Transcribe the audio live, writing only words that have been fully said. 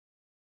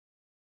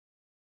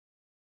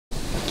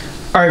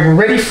All right, we're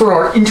ready for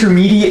our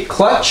intermediate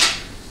clutch.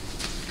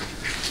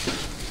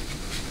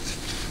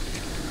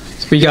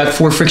 So we got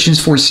 4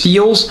 frictions, 4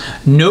 steels,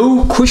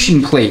 no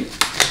cushion plate.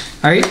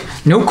 All right,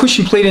 no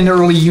cushion plate in the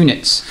early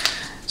units.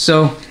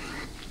 So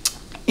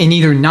in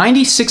either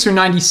 96 or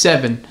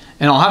 97,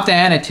 and I'll have to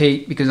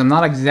annotate because I'm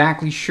not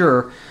exactly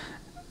sure,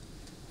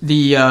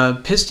 the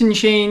piston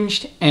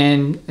changed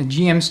and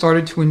GM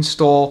started to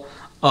install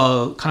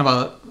a kind of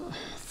a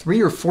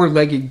 3 or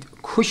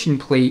 4-legged cushion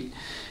plate,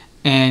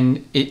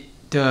 and it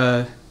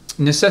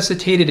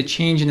necessitated a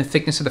change in the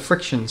thickness of the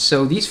frictions.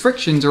 So these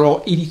frictions are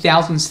all 80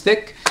 thousandths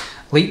thick.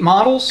 Late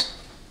models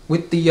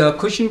with the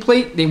cushion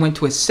plate, they went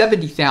to a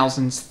 70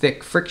 thousandths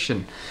thick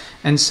friction.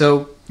 And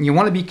so you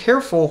want to be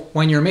careful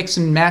when you're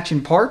mixing and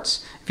matching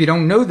parts. If you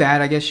don't know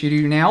that, I guess you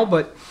do now,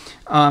 but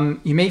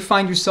you may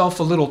find yourself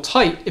a little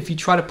tight if you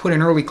try to put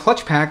an early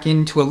clutch pack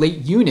into a late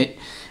unit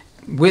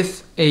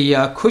with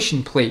a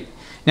cushion plate.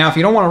 Now, if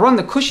you don't want to run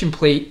the cushion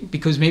plate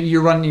because maybe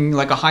you're running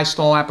like a high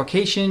stall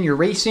application, you're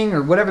racing,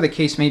 or whatever the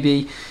case may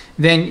be,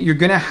 then you're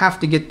going to have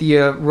to get the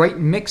right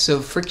mix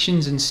of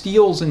frictions and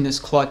steels in this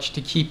clutch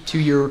to keep to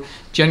your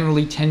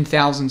generally 10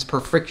 thousandths per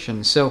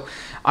friction. So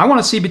I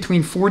want to see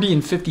between 40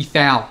 and 50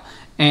 thou.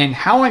 And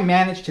how I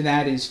manage to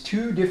that is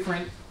 2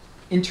 different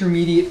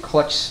intermediate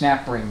clutch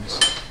snap rings.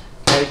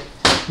 Okay?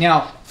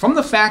 Now, from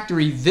the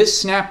factory,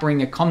 this snap ring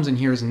that comes in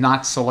here is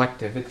not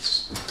selective.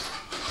 It's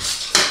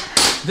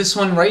this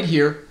one right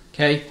here,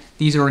 okay?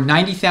 These are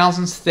 90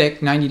 thousandths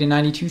thick, 90 to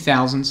 92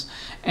 thousandths,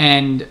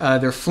 and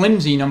they're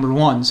flimsy, number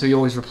 1, so you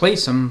always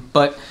replace them,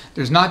 but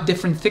there's not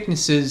different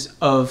thicknesses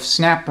of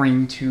snap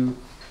ring to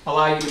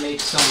allow you to make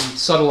some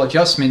subtle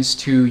adjustments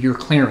to your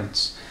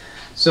clearance.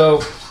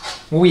 So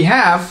what we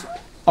have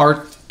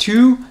are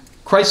 2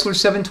 Chrysler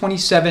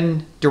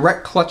 727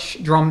 direct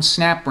clutch drum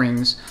snap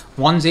rings.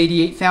 One's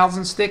 88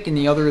 thousandths thick and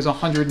the other is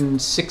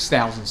 106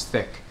 thousandths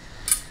thick.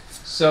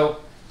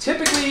 So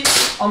typically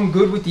I'm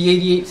good with the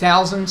 88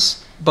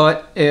 thousandths,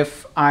 but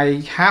if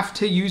I have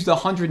to use the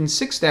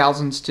 106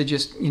 thousandths to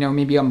just,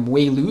 maybe I'm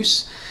way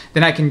loose,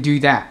 then I can do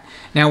that.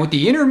 Now with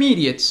the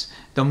intermediates,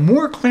 the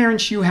more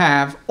clearance you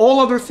have,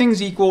 all other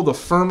things equal, the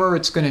firmer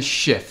it's going to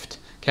shift.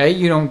 Okay,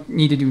 you don't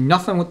need to do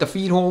nothing with the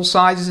feed hole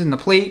sizes in the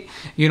plate.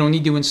 You don't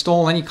need to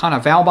install any kind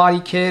of valve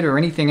body kit or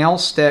anything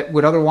else that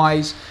would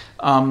otherwise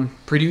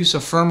produce a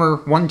firmer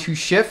 1-2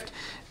 shift.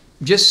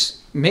 Just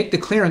make the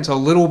clearance a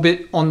little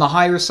bit on the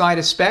higher side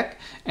of spec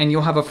and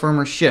you'll have a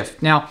firmer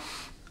shift. Now,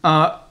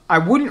 I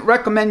wouldn't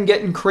recommend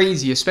getting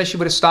crazy, especially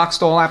with a stock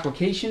stall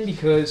application,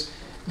 because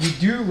you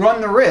do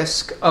run the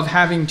risk of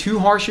having too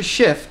harsh a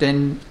shift,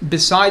 and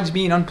besides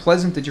being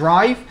unpleasant to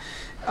drive,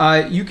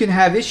 you can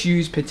have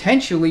issues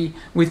potentially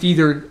with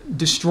either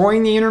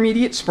destroying the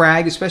intermediate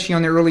sprag, especially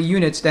on the early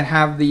units that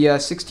have the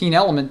 16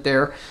 element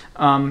there.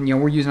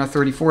 We're using a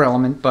 34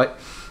 element, but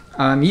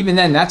even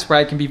then that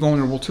sprag can be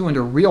vulnerable too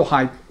under real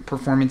high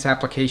performance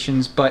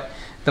applications. But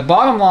the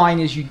bottom line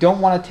is you don't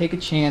want to take a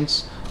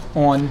chance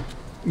on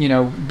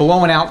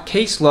blowing out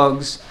case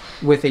lugs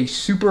with a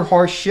super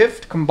harsh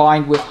shift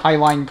combined with high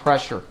line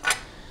pressure.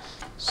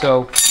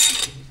 So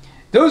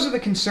those are the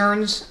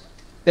concerns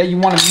that you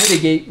want to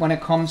mitigate when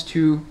it comes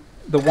to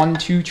the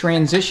 1-2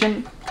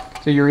 transition,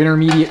 so your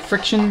intermediate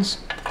frictions.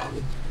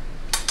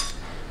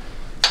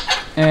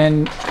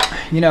 And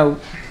you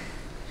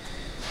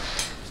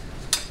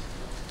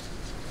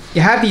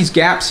have these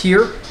gaps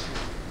here.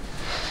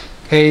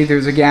 Okay,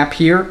 there's a gap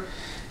here.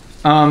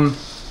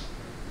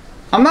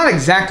 I'm not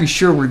exactly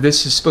sure where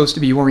this is supposed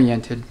to be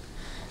oriented,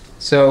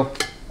 so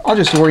I'll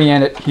just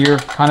orient it here,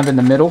 kind of in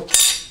the middle.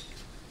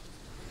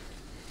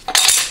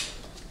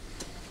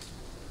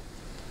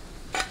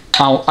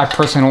 I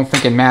personally don't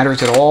think it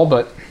matters at all,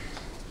 but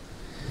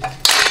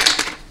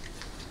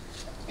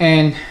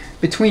and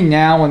between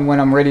now and when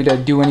I'm ready to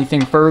do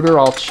anything further,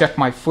 I'll check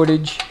my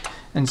footage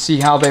and see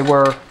how they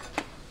were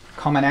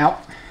coming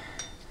out.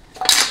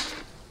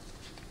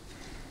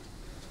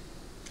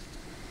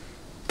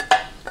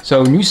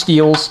 So new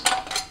steels.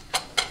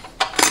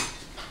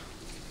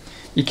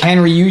 You can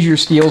reuse your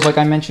steels like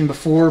I mentioned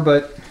before,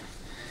 but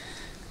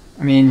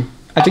I mean,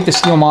 I think the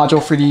steel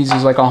module for these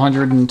is like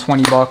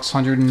 120 bucks,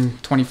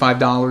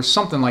 $125,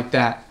 something like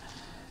that.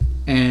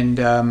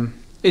 And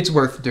it's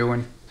worth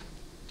doing.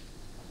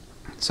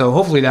 So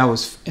hopefully that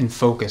was in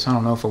focus. I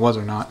don't know if it was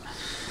or not.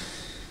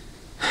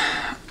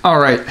 All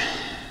right.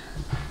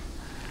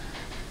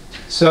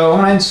 So I'm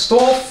going to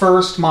install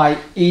first my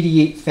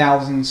 88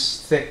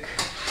 thousandths thick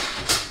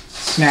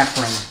snap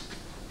ring.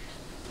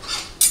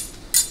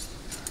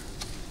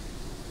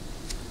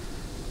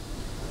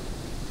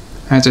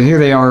 Alright, so here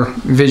they are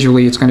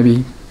visually. It's going to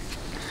be,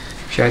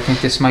 actually I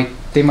think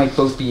they might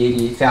both be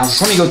 88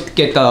 thousandths. Let me go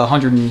get the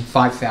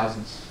 105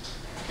 thousandths.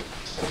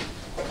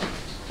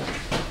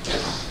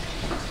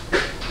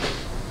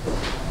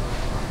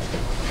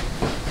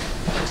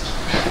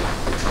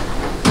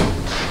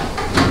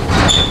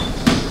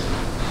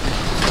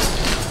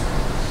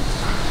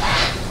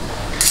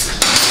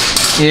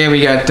 Yeah,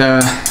 we got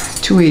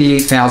 288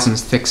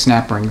 thousandths thick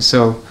snap rings,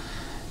 so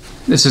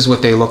this is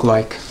what they look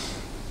like.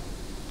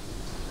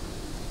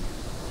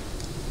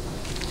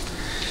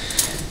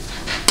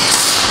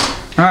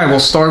 All right,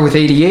 we'll start with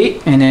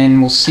 88 and then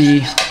we'll see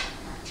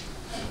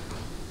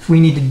if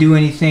we need to do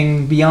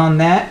anything beyond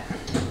that.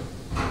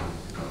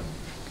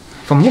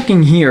 If I'm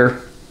looking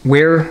here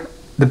where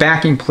the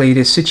backing plate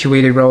is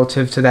situated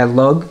relative to that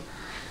lug,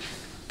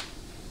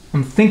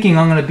 I'm thinking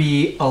I'm going to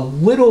be a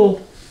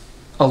little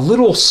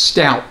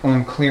stout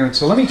on clearance.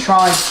 So let me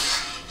try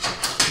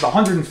the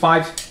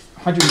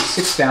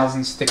 106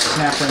 thousandths thick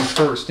snap ring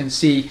first and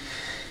see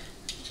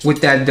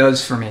what that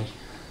does for me.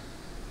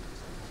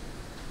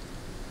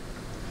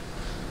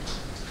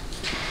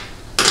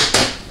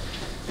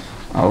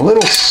 A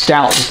little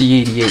stout with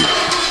the 88.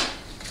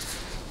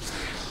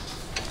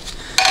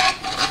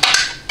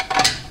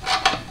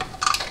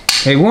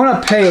 Okay, we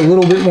want to pay a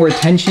little bit more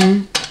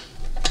attention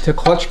to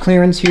clutch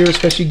clearance here,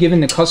 especially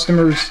given the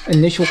customer's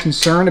initial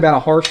concern about a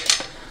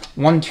harsh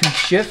 1-2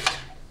 shift.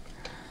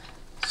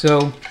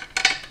 So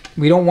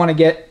we don't want to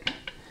get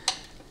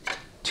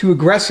too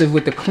aggressive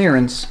with the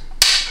clearance.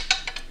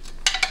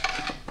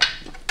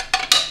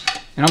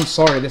 And I'm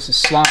sorry this is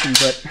sloppy,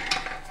 but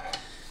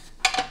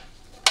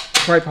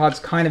the tripod's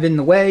kind of in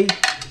the way.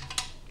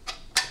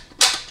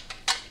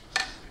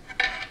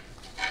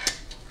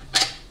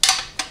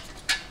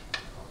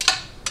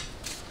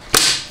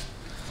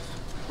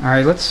 All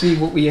right, let's see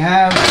what we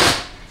have.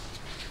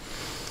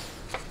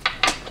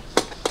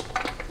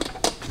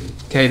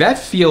 Okay, that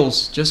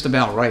feels just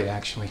about right,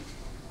 actually.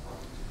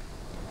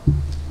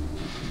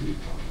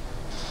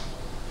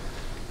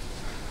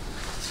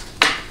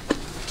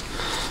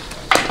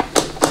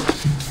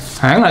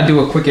 All right, I'm gonna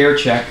do a quick air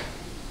check.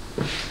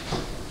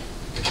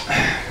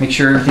 Make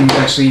sure everything's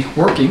actually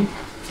working.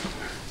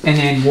 And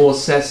then we'll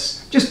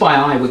assess just by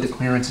eye what the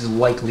clearance is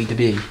likely to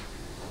be.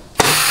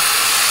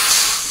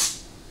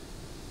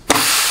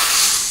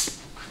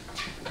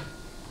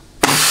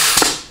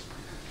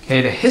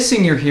 Okay, the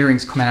hissing you're hearing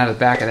is coming out of the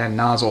back of that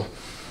nozzle.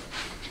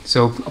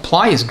 So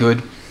apply is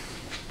good.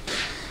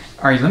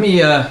 All right, let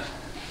me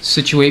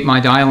situate my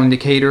dial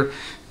indicator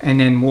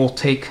and then we'll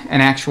take an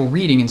actual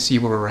reading and see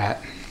where we're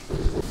at.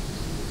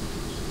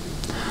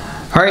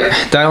 All right,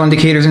 dial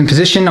indicator's in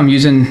position. I'm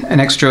using an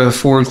extra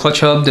forward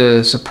clutch hub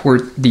to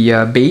support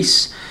the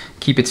base,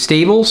 keep it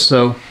stable.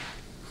 So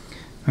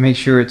I make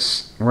sure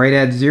it's right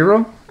at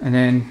 0, and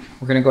then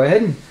we're gonna go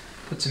ahead and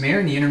put some air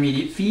in the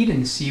intermediate feed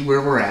and see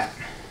where we're at.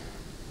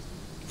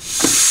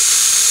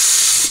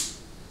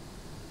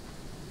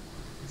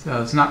 So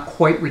it's not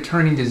quite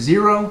returning to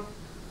 0.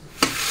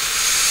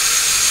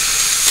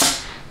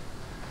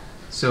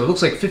 So it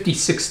looks like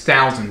 56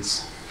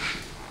 thousandths.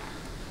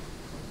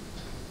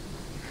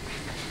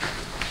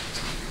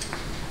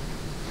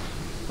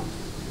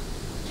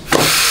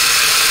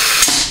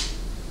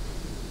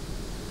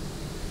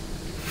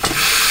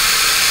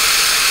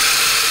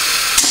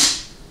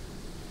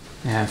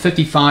 Yeah,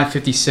 55,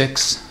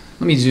 56.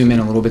 Let me zoom in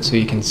a little bit so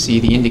you can see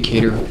the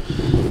indicator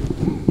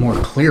more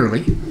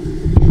clearly.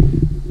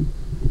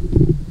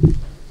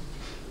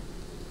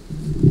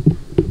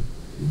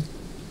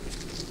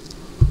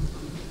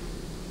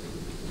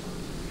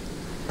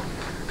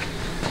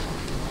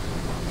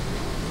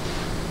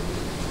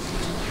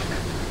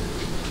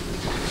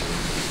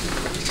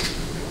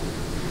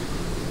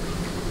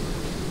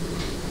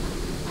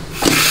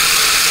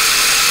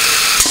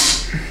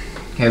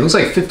 Okay, it looks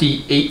like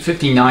 58,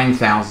 59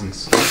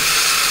 thousandths.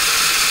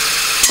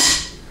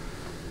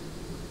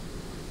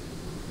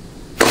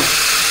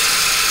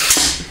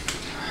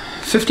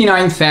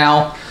 59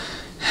 thou,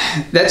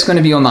 that's going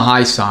to be on the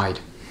high side.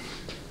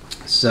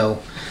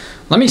 So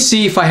let me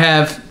see if I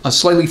have a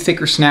slightly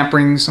thicker snap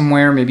ring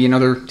somewhere, maybe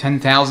another 10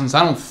 thousandths.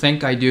 I don't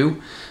think I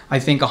do. I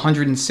think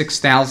 106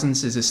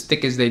 thousandths is as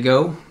thick as they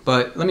go,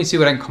 but let me see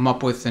what I can come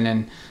up with and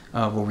then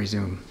we'll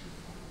resume.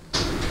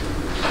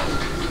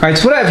 All right,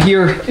 so what I have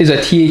here is a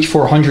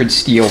TH400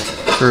 steel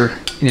for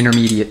an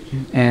intermediate,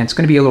 and it's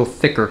going to be a little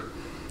thicker.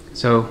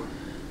 So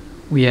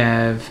we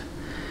have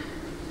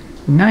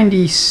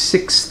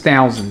 96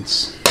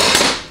 thousandths.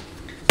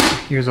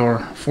 Here's our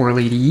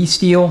 480E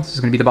steel. This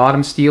is going to be the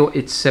bottom steel.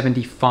 It's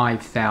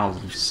 75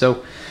 thousandths.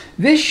 So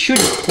this should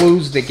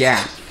close the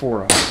gap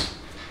for us.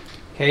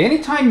 Okay,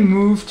 anytime you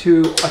move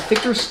to a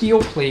thicker steel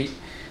plate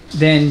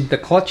than the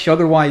clutch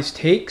otherwise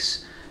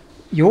takes,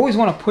 you always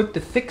want to put the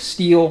thick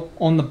steel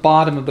on the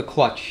bottom of the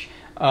clutch,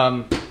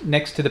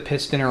 next to the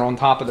piston or on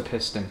top of the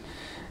piston.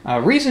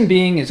 Reason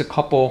being is a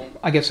couple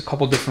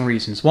different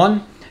reasons.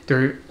 One,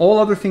 all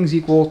other things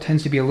equal,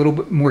 tends to be a little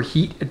bit more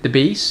heat at the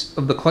base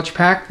of the clutch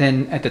pack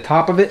than at the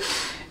top of it.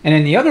 And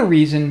then the other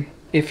reason,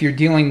 if you're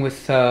dealing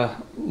with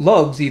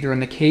lugs, either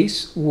in the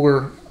case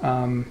or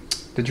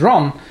the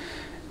drum,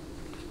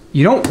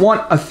 you don't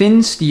want a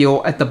thin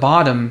steel at the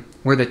bottom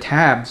where the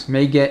tabs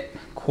may get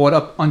caught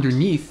up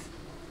underneath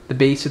the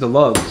base of the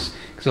lugs,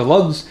 because the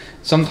lugs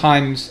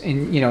sometimes,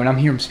 and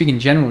I'm speaking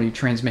generally,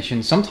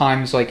 transmissions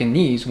sometimes, like in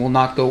these, will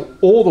not go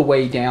all the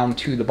way down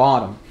to the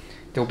bottom.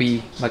 There'll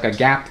be like a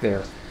gap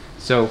there.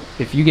 So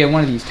if you get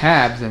one of these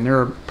tabs and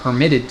they're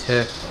permitted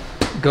to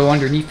go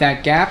underneath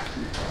that gap,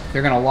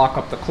 they're going to lock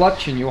up the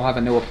clutch and you'll have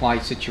a no apply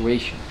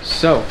situation.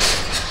 So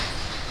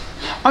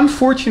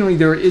Unfortunately,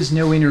 there is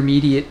no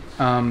intermediate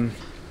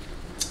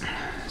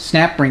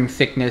snap ring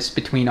thickness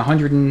between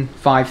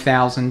 105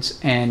 thousandths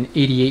and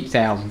 88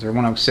 thousandths, or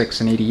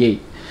 106 and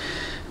 88.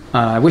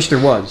 I wish there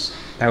was.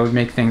 That would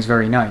make things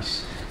very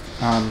nice.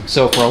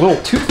 So if we're a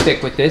little too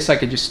thick with this, I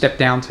could just step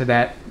down to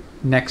that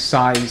next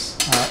size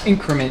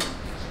increment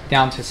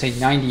down to, say,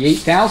 98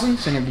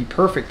 thousandths, and it'd be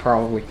perfect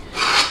probably.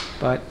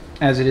 But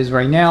as it is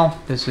right now,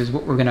 this is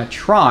what we're going to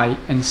try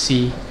and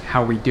see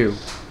how we do.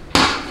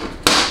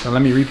 So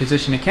let me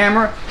reposition the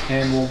camera,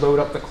 and we'll load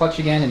up the clutch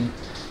again and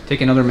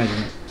take another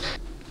measurement.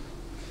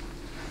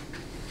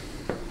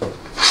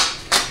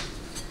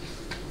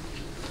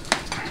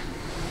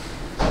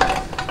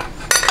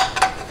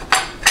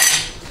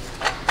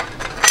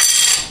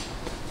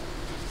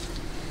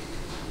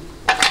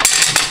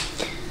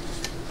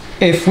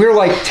 If we're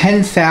like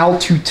 10 thou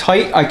too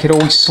tight, I could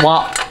always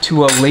swap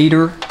to a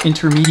later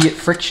intermediate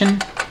friction,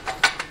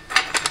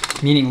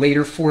 meaning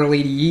later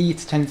 480E,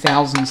 it's 10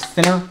 thousandths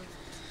thinner.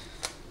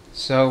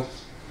 So,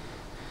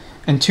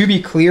 and to be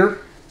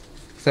clear,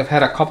 because I've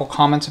had a couple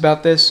comments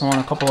about this on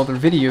a couple other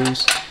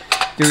videos,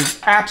 there's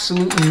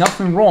absolutely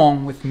nothing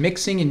wrong with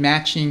mixing and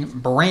matching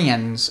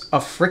brands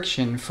of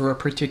friction for a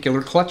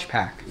particular clutch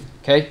pack.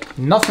 Okay,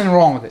 nothing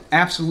wrong with it,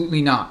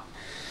 absolutely not.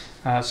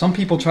 Some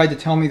people tried to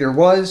tell me there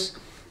was.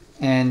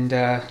 And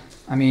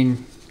I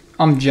mean,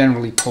 I'm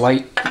generally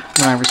polite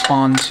when I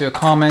respond to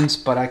comments,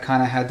 but I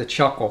kind of had to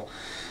chuckle.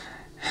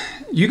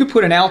 You could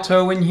put an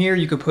Alto in here,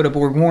 you could put a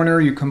Borg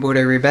Warner, you can put a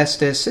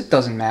Rebestis, it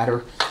doesn't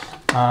matter.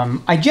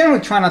 I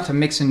generally try not to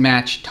mix and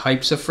match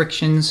types of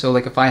frictions. So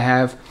like if I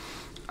have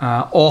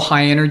all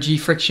high energy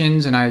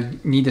frictions and I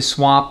need to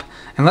swap,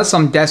 unless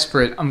I'm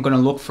desperate, I'm going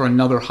to look for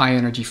another high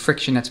energy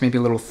friction that's maybe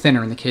a little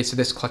thinner in the case of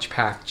this clutch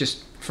pack,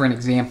 just for an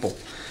example.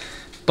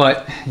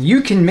 But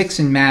you can mix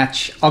and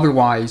match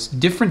otherwise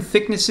different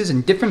thicknesses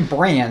and different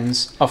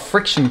brands of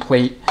friction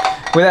plate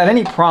without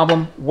any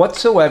problem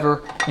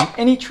whatsoever in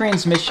any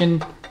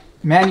transmission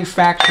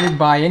manufactured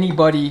by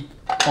anybody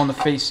on the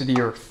face of the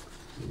earth.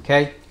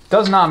 Okay?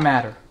 Does not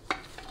matter.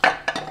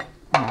 I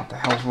don't know what the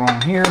hell's wrong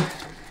here.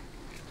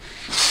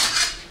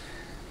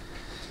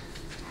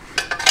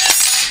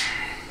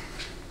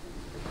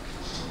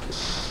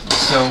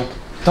 So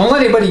don't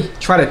let anybody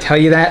try to tell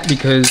you that,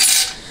 because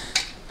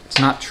it's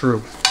not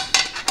true.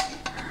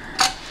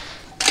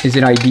 Is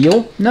it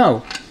ideal?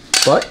 No.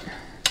 But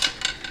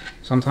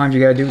sometimes you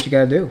gotta do what you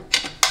gotta do.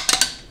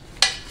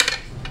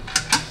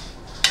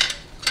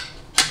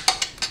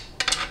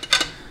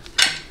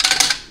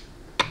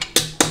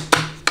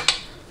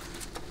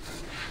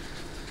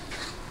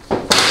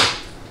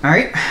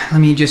 Alright,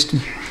 let me just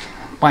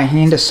by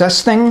hand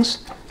assess things.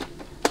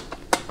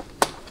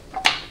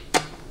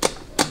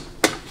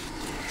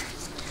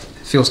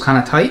 It feels kind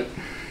of tight,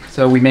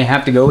 so we may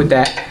have to go with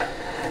that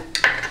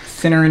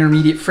thinner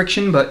intermediate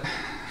friction, but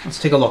let's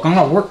take a look. I'm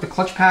going to work the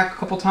clutch pack a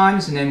couple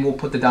times, and then we'll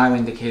put the dial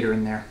indicator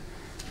in there.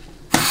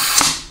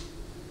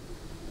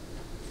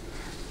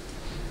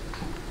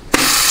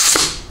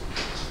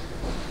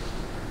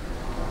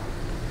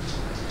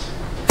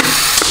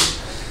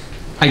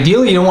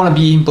 Ideally, you don't want to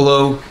be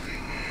below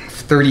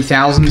 30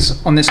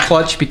 thousandths on this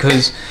clutch,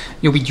 because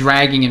you'll be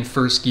dragging in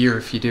first gear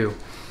if you do.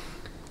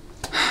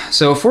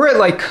 So if we're at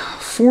like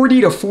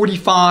 40 to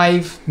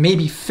 45,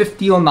 maybe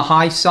 50 on the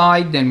high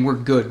side, then we're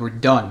good, we're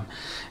done.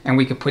 And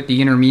we can put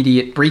the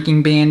intermediate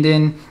braking band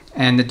in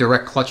and the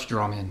direct clutch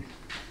drum in.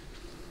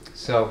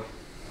 So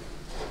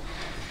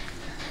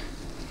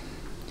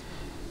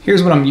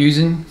here's what I'm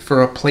using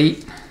for a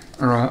plate,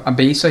 or a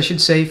base I should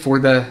say, for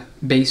the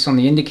base on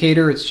the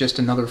indicator. It's just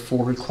another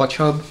forward clutch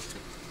hub.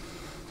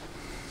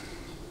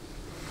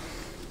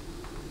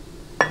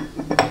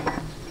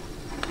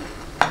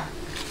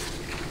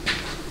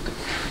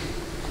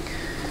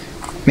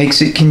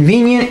 Makes it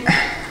convenient,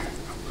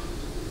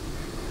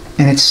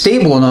 and it's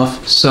stable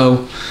enough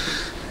so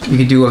you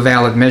could do a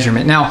valid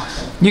measurement. Now,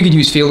 you could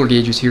use feeler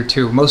gauges here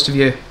too. Most of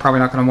you probably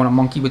not going to want to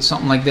monkey with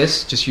something like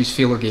this. Just use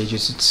feeler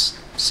gauges. It's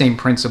same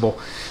principle.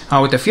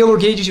 With the feeler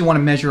gauges, you want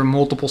to measure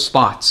multiple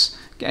spots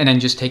and then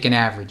just take an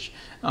average.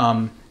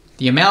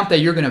 The amount that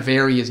you're going to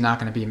vary is not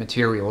going to be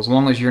material. As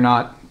long as you're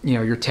not,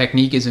 your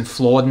technique isn't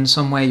flawed in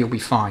some way, you'll be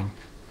fine.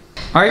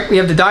 All right, we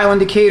have the dial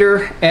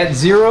indicator at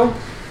 0.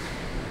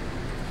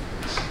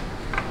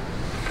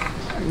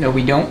 No,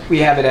 we don't. We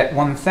have it at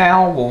 1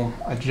 thou. We'll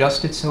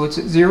adjust it so it's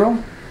at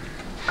 0.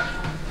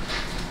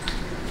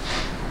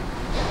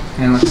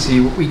 And let's see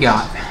what we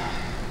got.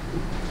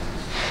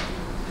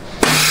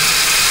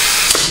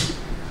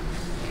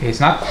 Okay, it's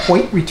not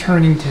quite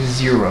returning to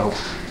 0.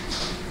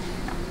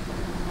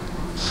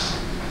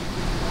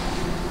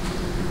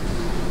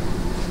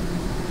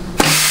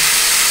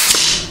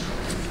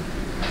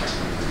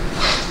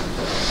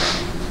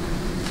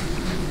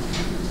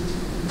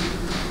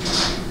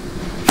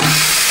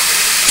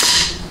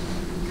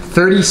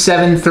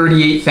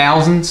 $37.38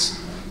 thousandths.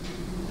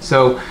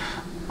 So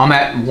I'm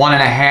at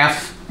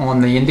 1.5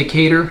 on the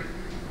indicator.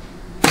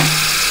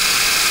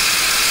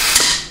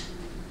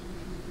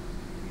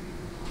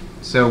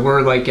 So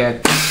we're like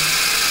at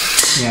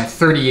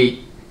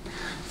 38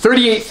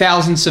 38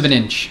 thousandths of an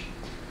inch.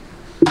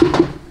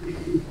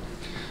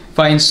 If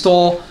I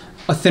install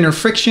a thinner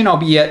friction, I'll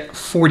be at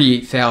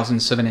 48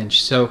 thousandths of an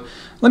inch. So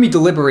let me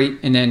deliberate,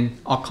 and then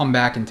I'll come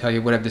back and tell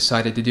you what I've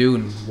decided to do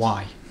and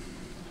why.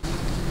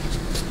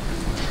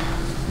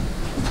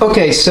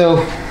 Okay,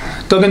 so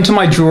dug into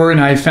my drawer and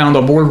I found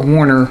a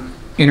Borg-Warner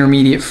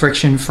intermediate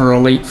friction for a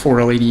late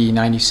 4L80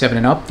 97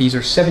 and up. These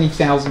are 70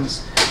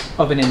 thousandths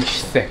of an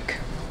inch thick.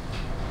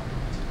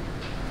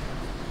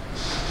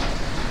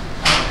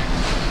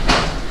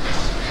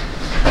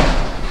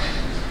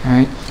 All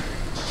right,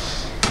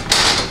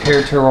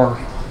 compared to our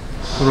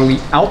early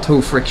Alto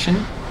friction,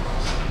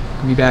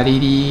 it'll be about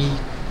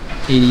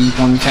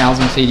 81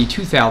 thousandths,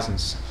 82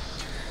 thousandths.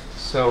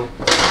 So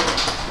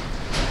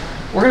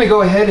we're going to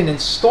go ahead and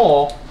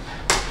install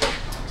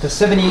the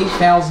 78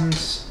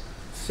 thousandths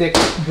thick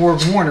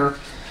Borg-Warner,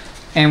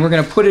 and we're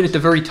going to put it at the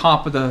very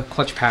top of the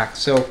clutch pack.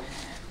 So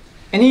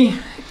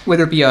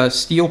whether it be a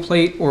steel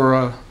plate or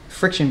a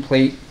friction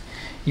plate,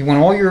 you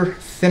want all your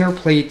thinner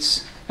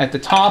plates at the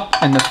top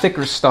and the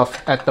thicker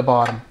stuff at the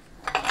bottom.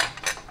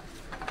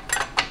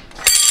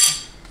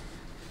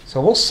 So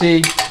we'll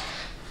see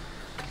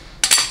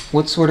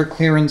what sort of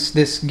clearance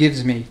this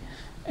gives me,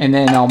 and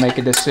then I'll make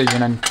a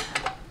decision. And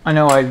I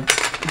know I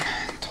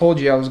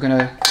told you I was going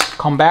to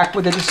come back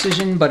with a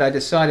decision, but I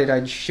decided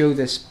I'd show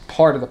this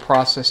part of the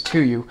process to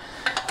you.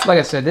 Like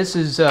I said, this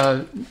is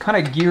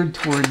kind of geared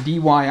toward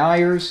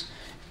DIYers,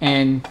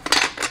 and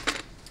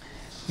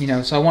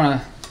so I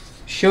want to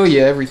show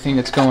you everything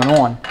that's going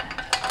on.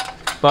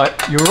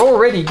 But you're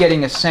already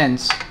getting a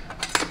sense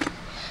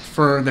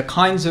for the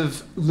kinds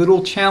of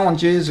little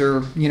challenges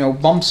or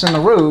bumps in the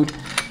road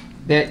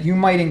that you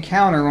might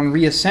encounter on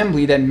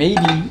reassembly that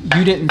maybe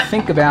you didn't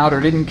think about or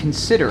didn't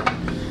consider,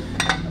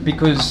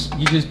 because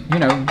you've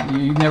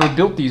never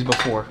built these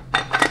before.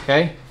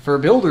 Okay, for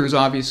builders,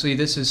 obviously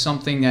this is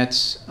something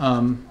that's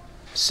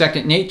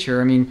second nature.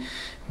 I mean,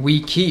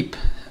 we keep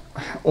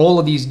all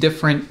of these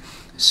different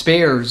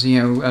spares,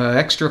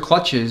 extra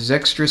clutches,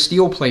 extra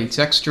steel plates,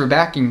 extra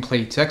backing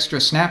plates,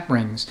 extra snap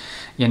rings.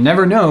 You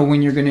never know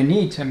when you're going to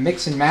need to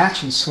mix and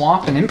match and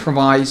swap and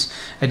improvise,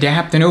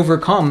 adapt and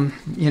overcome,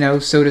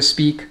 so to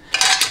speak,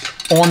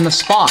 on the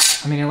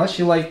spot. I mean, unless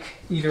you like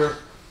either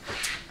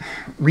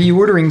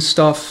reordering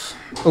stuff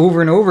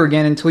over and over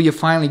again until you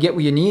finally get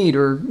what you need,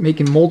 or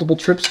making multiple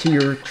trips to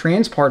your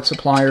transport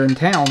supplier in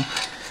town,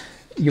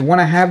 you want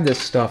to have this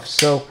stuff.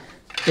 So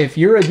if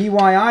you're a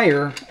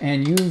DIYer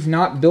and you've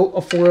not built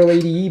a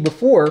 4L80E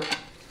before,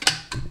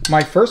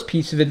 my first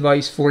piece of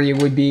advice for you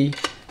would be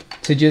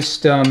to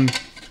just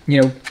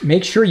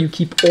make sure you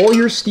keep all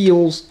your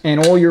steels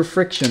and all your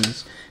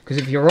frictions, because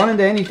if you run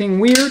into anything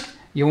weird,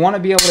 you want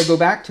to be able to go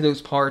back to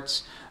those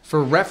parts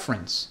for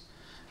reference.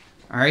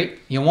 All right,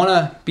 you want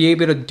to be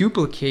able to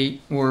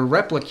duplicate or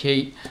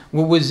replicate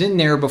what was in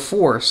there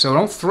before. So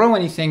don't throw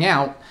anything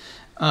out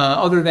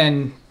other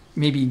than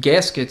maybe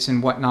gaskets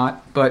and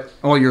whatnot, but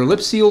all your lip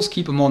seals,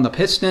 keep them on the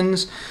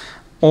pistons.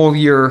 All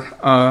your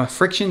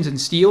frictions and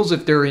steels,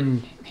 if they're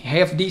in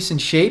half decent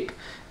shape,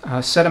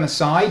 set them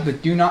aside,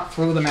 but do not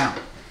throw them out.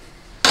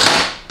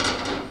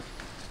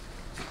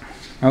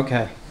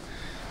 Okay.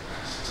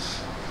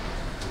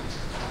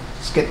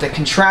 Let's get the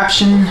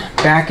contraption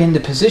back into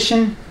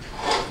position.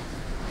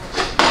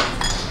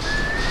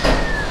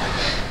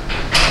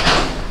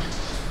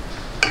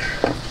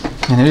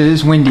 And it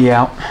is windy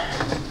out.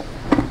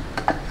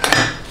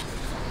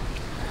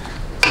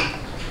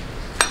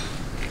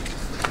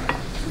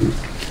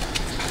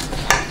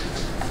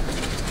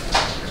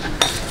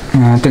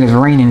 I think it's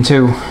raining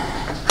too.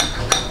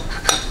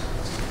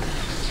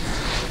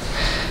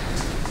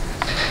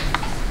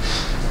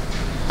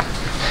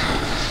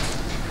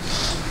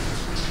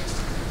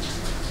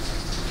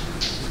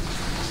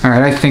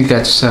 Alright, I think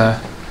that's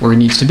where it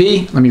needs to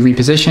be. Let me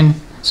reposition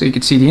so you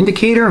can see the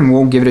indicator, and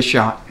we'll give it a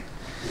shot.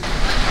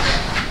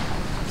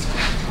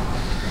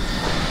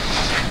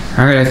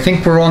 Alright, I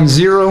think we're on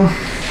 0.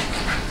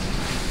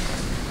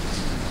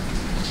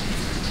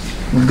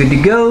 We're good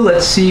to go.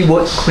 Let's see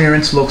what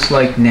clearance looks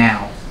like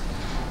now.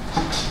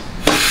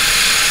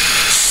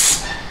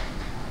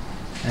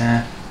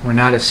 We're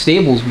not as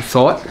stable as we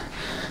thought.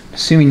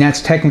 Assuming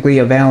that's technically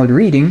a valid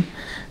reading,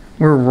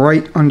 we're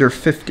right under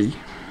 50.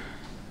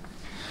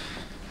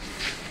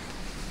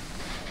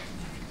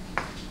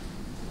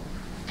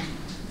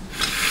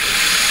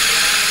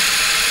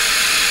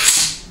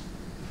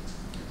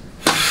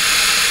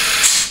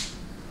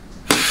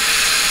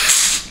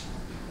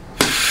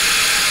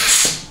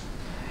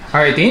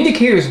 Alright, the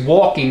indicator is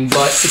walking,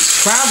 but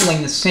it's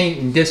traveling the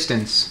same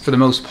distance for the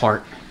most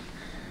part.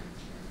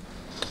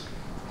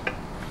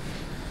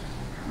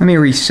 Let me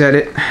reset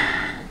it.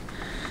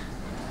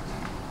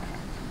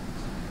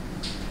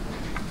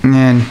 And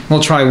then we'll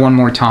try one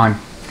more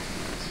time.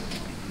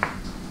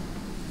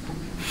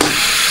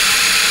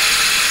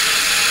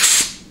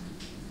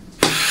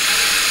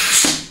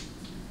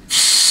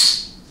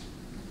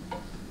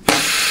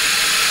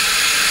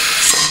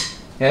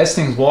 Yeah, this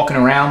thing's walking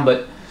around,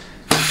 but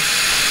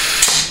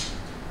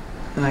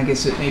I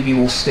guess it maybe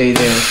will stay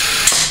there.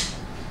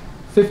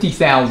 50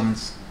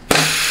 thousandths.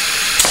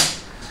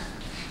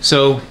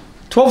 So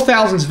 12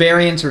 thousandths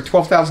variance or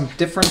 12 thousandths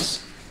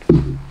difference.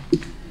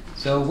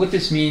 So what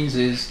this means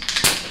is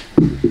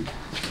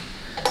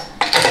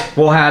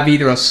we'll have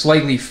either a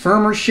slightly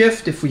firmer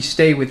shift if we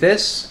stay with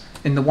this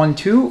in the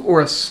 1-2, or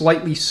a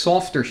slightly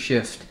softer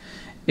shift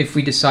if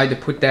we decide to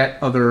put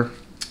that other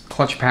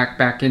clutch pack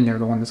back in there,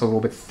 the one that's a little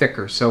bit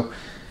thicker. So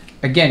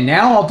again,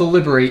 now I'll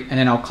deliberate and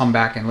then I'll come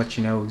back and let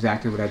you know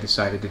exactly what I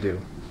decided to do.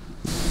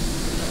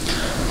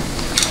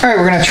 All right,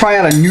 we're gonna try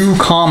out a new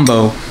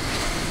combo.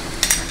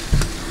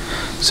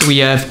 So we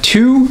have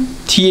 2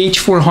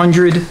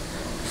 TH400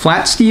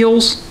 flat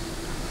steels,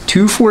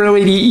 2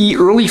 4L80E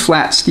early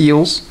flat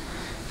steels.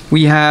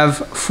 We have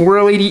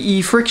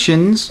 4L80E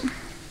frictions,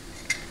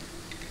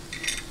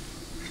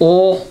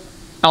 all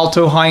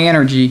alto high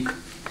energy.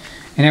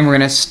 And then we're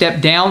going to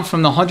step down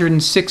from the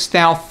 106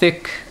 thou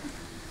thick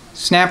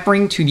snap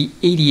ring to the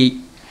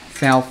 88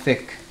 thou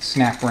thick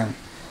snap ring.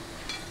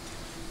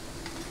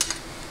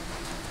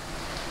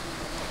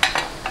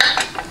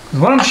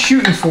 What I'm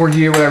shooting for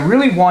here, what I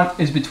really want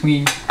is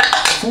between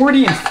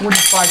 40 and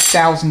 45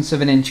 thousandths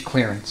of an inch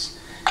clearance.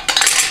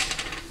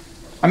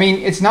 I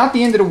mean, it's not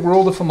the end of the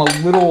world if I'm a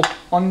little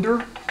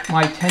under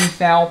my 10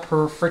 thou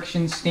per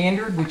friction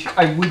standard, which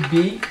I would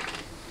be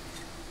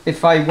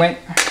if I went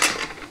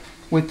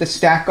with the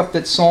stack up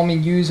that saw me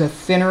use a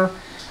thinner,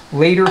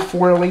 later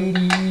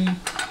 4L80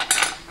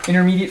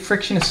 intermediate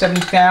friction of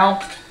 70 thou.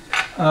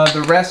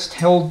 The rest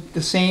held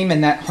the same in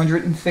that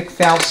 100 thick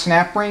thou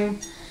snap ring.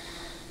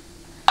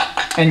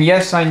 And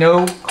yes, I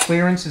know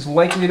clearance is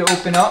likely to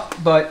open up,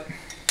 but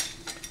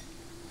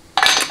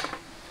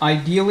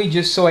ideally,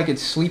 just so I could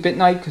sleep at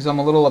night, because I'm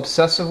a little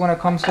obsessive when it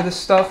comes to this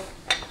stuff,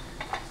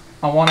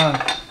 I want to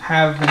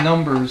have the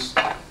numbers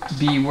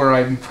be where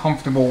I'm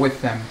comfortable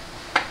with them.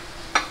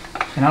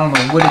 And I don't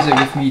know what is it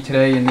with me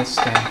today in this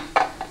thing.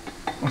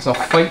 It's a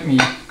fight me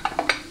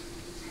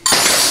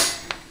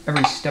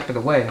every step of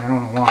the way. I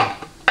don't know why.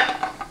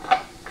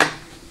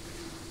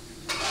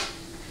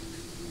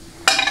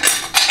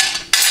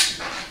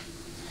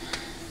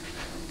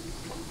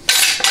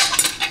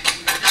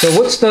 So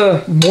what's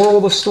the moral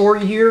of the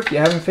story here, if you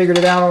haven't figured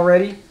it out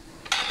already?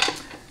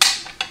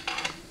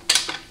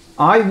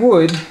 I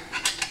would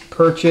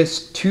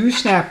purchase 2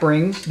 snap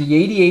rings, the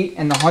 88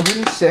 and the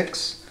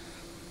 106,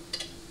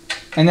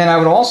 and then I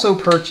would also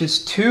purchase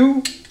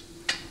 2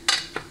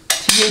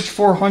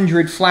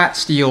 TH400 flat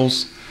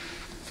steels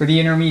for the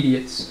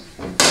intermediates.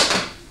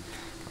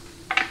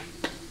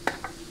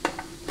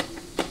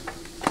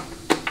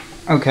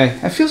 Okay,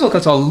 that feels like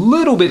that's a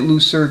little bit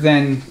looser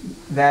than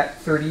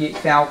that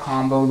 38 thou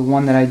combo, the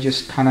one that I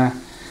just kind of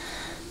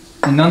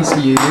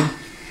enunciated.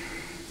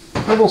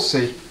 But we'll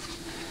see.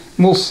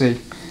 We'll see.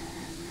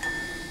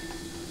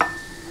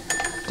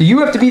 Do you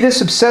have to be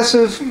this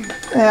obsessive?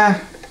 I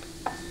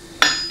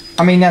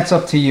mean, that's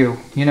up to you,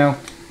 you know.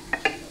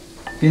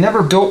 If you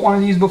never built one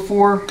of these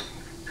before,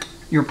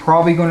 you're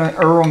probably going to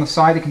err on the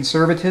side of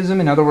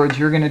conservatism. In other words,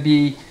 you're going to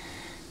be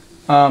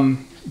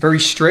very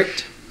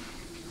strict,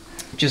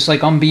 just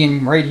like I'm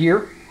being right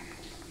here.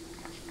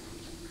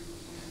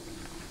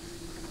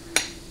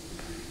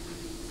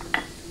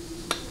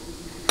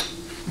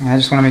 I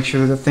just want to make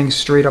sure that the thing's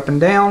straight up and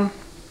down.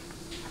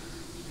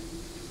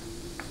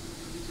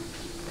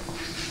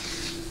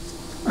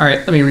 Alright,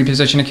 let me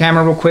reposition the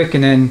camera real quick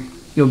and then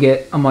you'll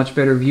get a much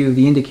better view of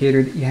the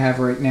indicator that you have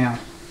right now.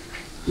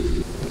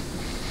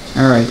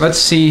 Alright, let's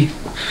see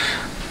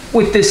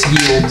what this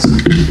yields.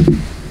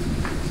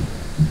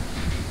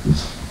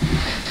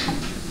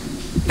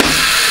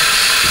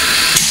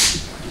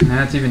 And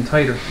that's even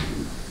tighter.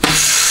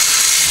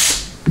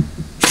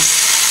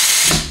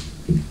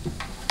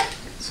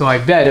 So I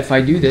bet if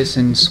I do this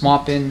and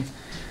swap in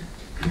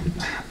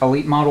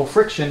elite model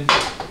friction,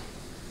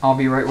 I'll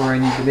be right where I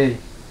need to be.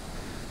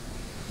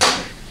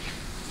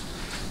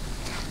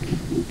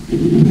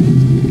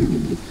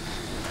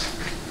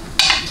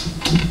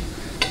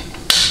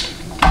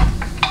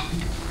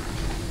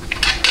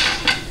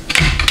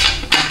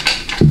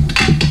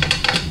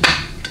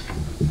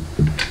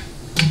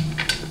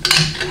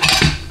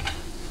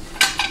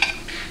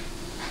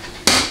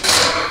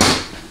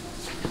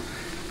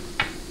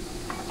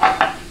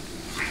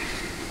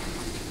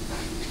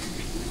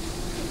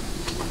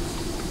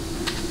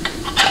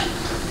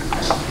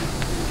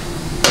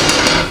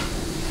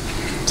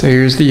 So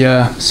here's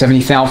the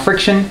 70 thou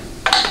friction.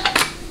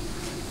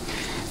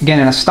 Again,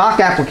 in a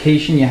stock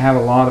application, you have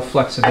a lot of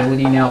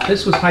flexibility. Now, if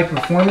this was high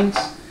performance,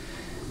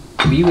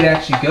 we would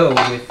actually go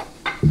with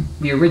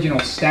the original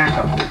stack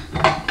up.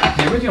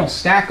 The original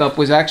stack up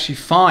was actually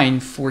fine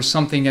for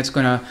something that's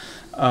going to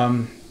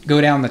go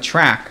down the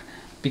track,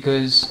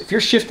 because if you're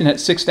shifting at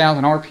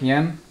 6,000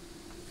 RPM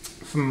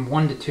from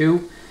 1 to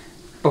 2,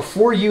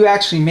 before you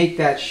actually make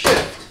that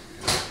shift,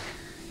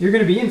 you're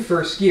going to be in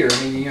first gear.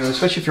 I mean, you know,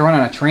 especially if you're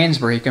running a trans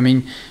brake. I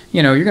mean,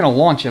 you know, you're going to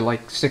launch at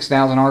like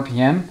 6,000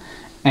 RPM,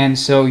 and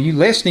so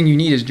last thing you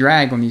need is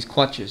drag on these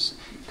clutches,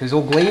 because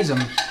they'll glaze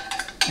them,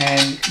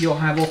 and you'll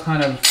have all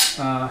kind of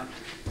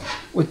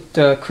what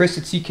Chris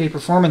at CK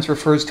Performance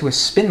refers to as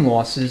spin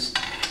losses,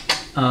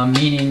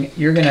 meaning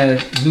you're going to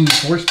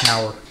lose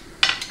horsepower.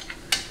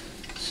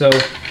 So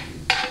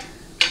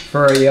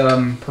for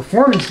a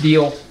performance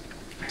deal,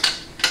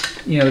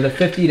 you know, the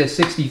 50 to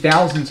 60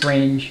 thousandths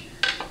range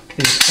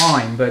is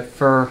fine, but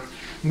for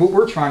what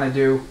we're trying to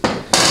do,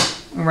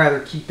 I'd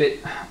rather keep it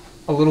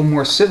a little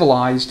more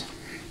civilized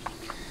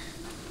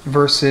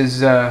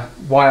versus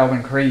wild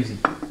and crazy.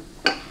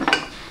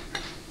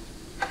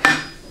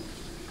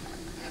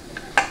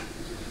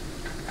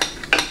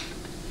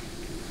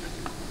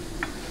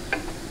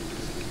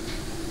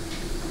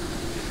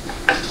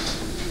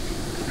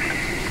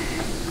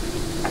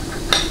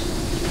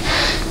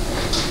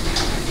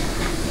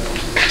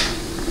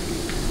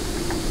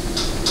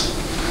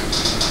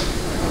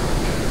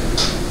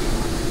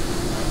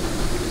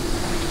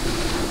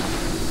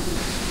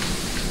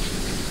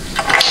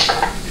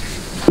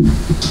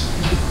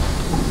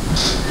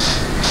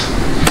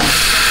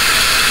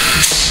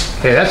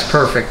 Okay, that's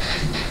perfect.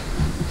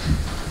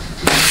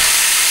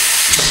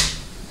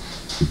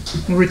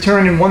 We'll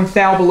return in 1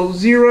 thou below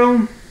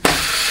zero.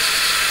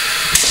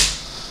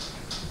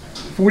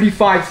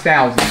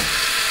 45,000.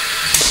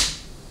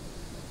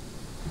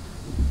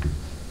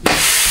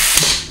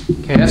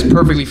 Okay, that's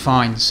perfectly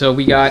fine. So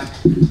we got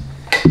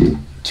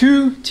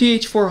 2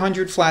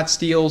 TH400 flat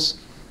steels,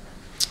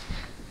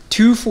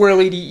 2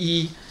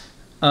 480E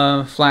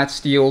flat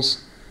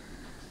steels,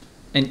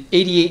 an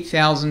 88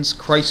 thousandths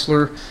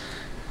Chrysler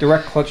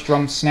direct clutch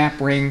drum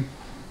snap ring,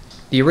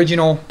 the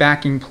original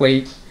backing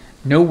plate,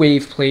 no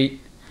wave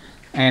plate,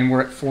 and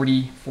we're at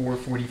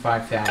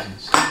 45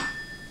 thousandths.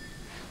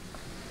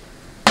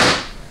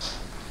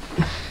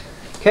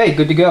 Okay,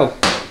 good to go.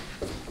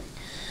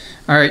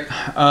 All right,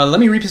 let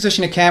me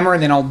reposition the camera,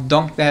 and then I'll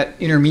dunk that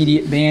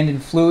intermediate band in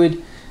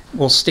fluid.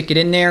 We'll stick it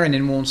in there, and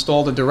then we'll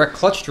install the direct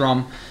clutch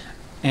drum.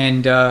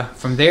 And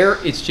from there,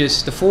 it's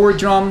just the forward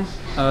drum,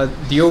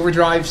 the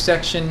overdrive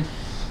section,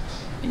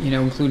 you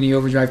know, including the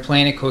overdrive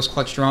planet, coast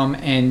clutch drum,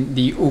 and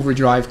the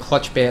overdrive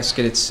clutch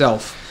basket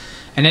itself.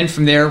 And then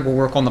from there, we'll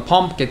work on the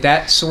pump, get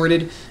that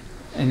sorted,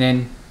 and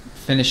then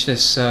finish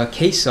this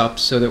case up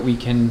so that we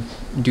can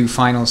do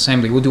final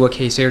assembly. We'll do a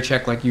case air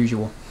check like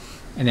usual,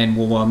 and then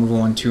we'll move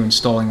on to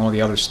installing all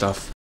the other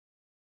stuff.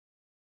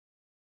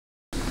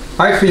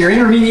 All right, for your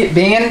intermediate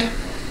band,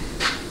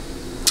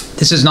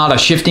 this is not a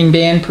shifting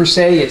band per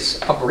se,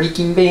 it's a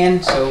braking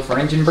band, so for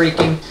engine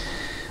braking.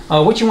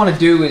 What you want to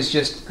do is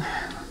just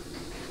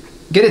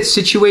get it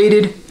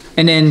situated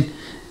and then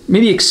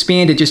maybe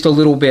expand it just a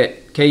little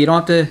bit. Okay, you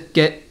don't have to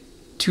get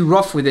too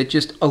rough with it,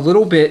 just a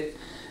little bit,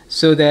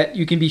 so that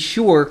you can be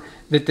sure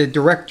that the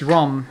direct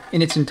drum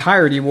in its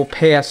entirety will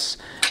pass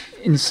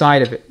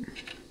inside of it.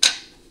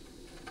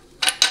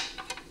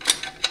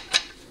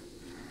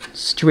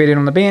 Situate it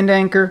on the band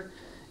anchor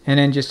and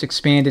then just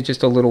expand it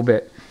just a little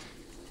bit.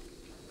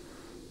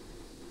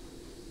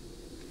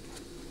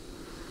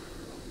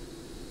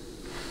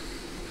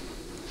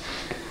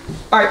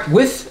 All right,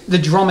 with the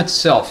drum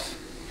itself,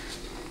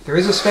 there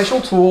is a special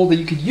tool that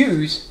you could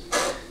use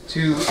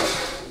to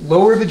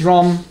lower the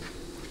drum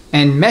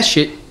and mesh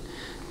it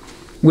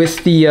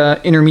with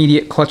the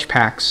intermediate clutch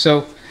packs.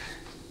 So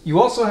you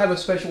also have a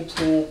special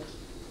tool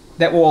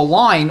that will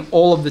align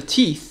all of the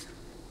teeth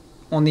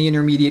on the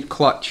intermediate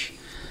clutch.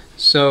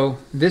 So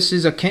this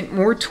is a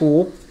Kentmore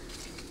tool,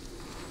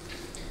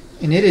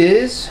 and it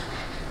is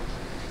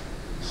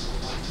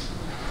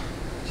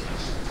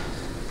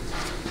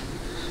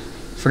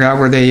forgot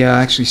where they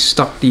actually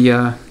stuck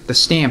the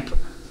stamp.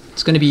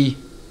 It's going to be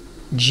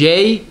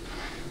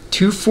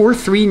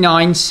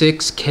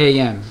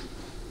J24396KM.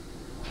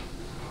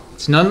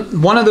 It's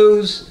one of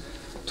those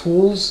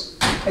tools,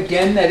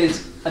 again, that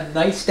is a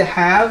nice to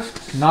have,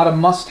 not a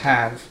must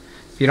have.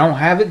 If you don't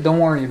have it, don't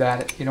worry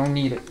about it. You don't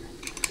need it.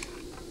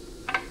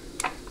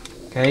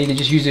 Okay, you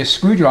just use a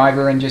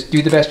screwdriver and just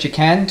do the best you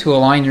can to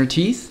align your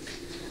teeth.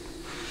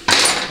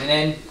 And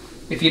then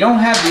if you don't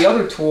have the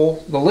other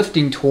tool, the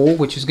lifting tool,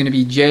 which is going to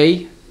be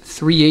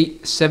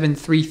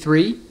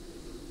J38733,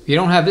 if you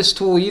don't have this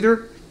tool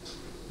either,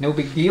 no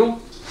big deal.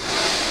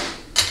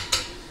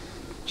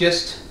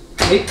 Just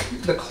take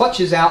the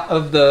clutches out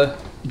of the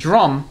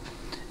drum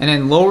and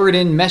then lower it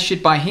in, mesh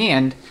it by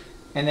hand,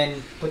 and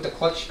then put the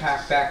clutch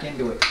pack back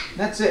into it.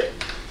 That's it.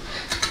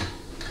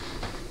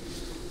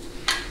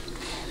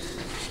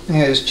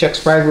 And just check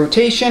sprag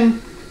rotation,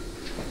 and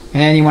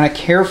then you want to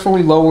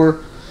carefully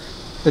lower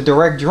the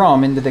direct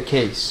drum into the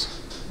case.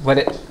 Let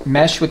it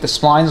mesh with the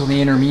splines on the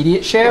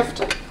intermediate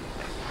shaft.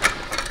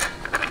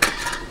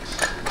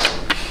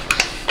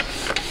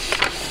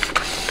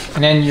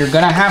 And then you're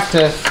going to have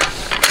to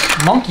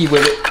monkey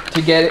with it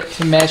to get it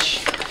to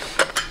mesh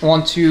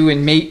onto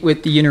and mate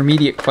with the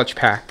intermediate clutch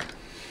pack.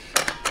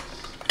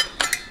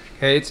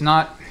 Okay, it's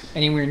not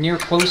anywhere near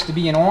close to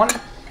being on.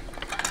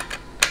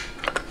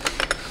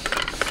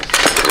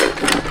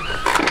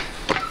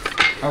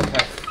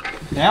 Okay,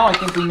 now I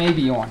think we may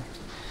be on.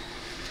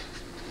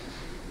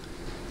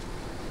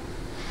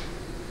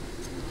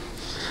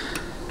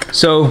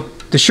 So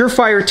The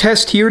surefire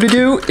test here to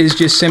do is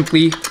just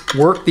simply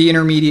work the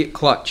intermediate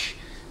clutch.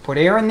 Put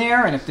air in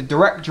there, and if the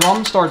direct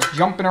drum starts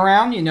jumping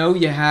around, you know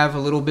you have a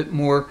little bit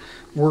more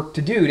work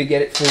to do to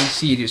get it fully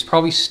seated. It's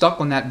probably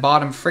stuck on that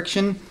bottom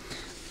friction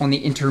on the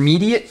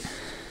intermediate,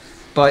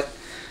 but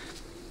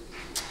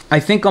I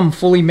think I'm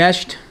fully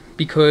meshed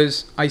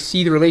because I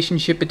see the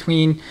relationship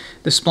between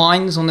the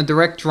splines on the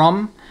direct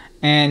drum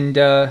and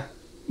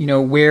you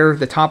know, where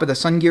the top of the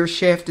sun gear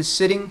shaft is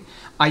sitting.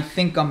 I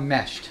think I'm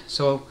meshed.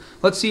 So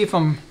let's see if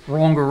I'm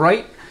wrong or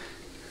right.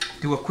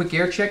 Do a quick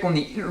air check on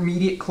the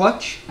intermediate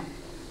clutch.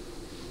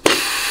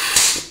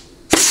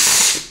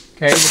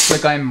 Okay, looks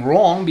like I'm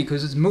wrong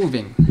because it's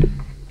moving.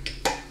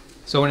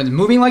 So when it's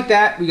moving like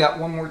that, we got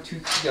one more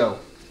tooth to go.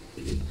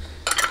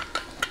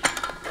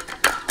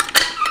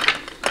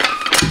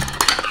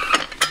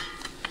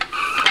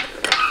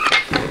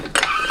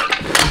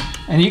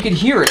 And you can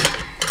hear it.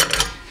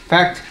 In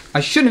fact, I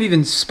shouldn't have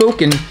even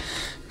spoken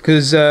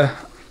because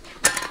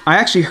I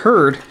actually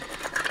heard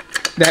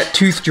that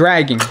tooth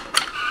dragging.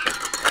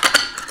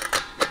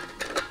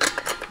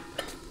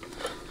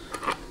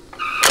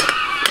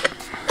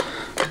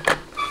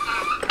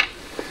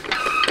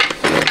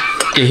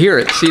 You hear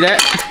it, see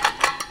that?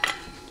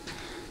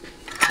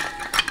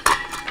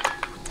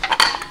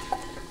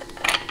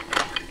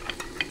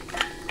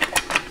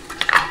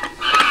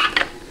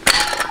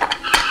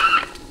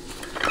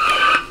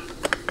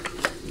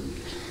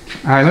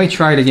 All right, let me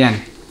try it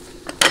again.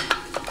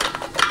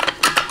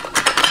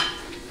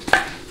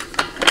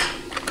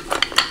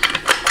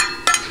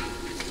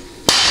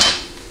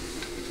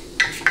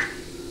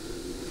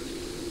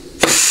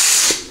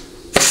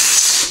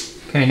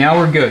 Okay, now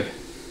we're good.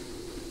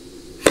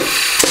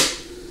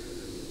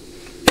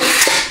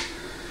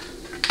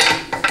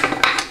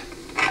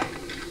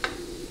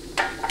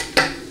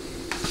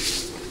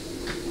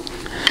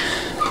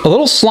 A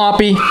little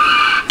sloppy.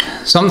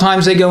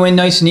 Sometimes they go in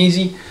nice and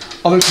easy.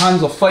 Other times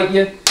they'll fight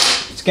you.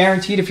 It's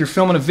guaranteed if you're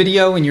filming a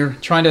video and you're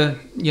trying to,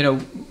 you know,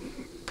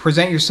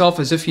 present yourself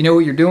as if you know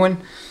what you're doing,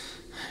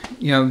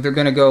 you know, they're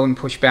gonna go and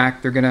push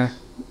back. They're gonna,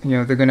 you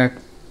know, they're gonna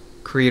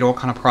create all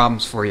kind of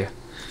problems for you.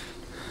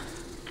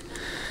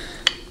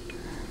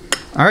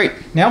 All right,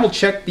 now we'll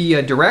check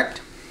the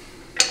direct.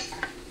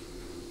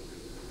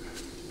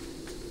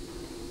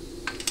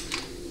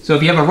 So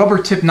if you have a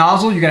rubber tip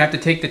nozzle, you're gonna have to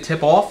take the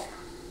tip off.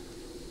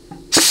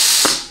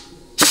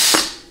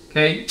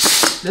 Okay,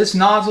 this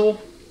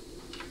nozzle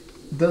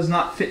does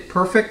not fit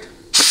perfect.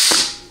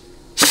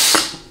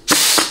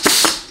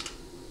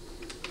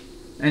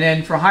 And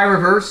then for high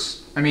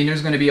reverse, I mean,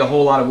 there's going to be a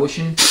whole lot of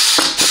whooshing.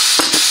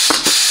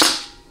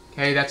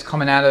 Okay, that's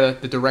coming out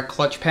of the direct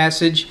clutch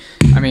passage.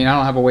 I mean, I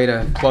don't have a way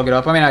to plug it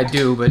up. I mean, I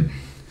do, but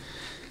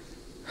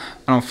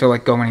I don't feel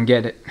like going and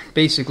get it.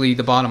 Basically,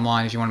 the bottom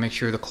line is you want to make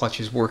sure the clutch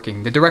is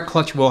working. The direct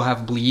clutch will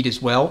have bleed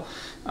as well.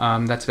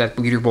 That's that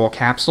bleeder ball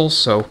capsule,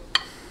 so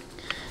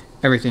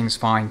everything's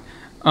fine.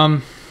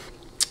 What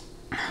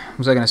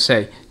was I going to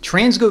say?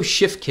 Transgo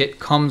shift kit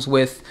comes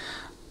with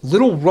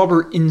little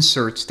rubber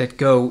inserts that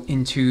go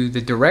into the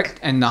direct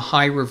and the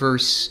high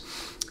reverse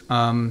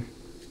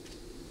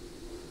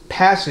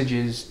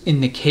passages in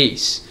the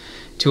case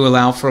to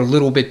allow for a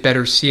little bit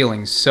better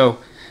sealing. So,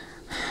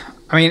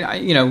 I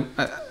mean, you know,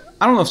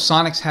 I don't know if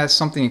Sonnax has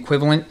something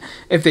equivalent.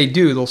 If they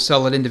do, they'll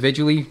sell it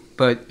individually.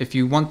 But if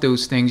you want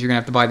those things, you're going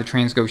to have to buy the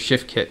Transgo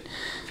shift kit.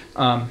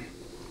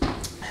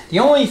 The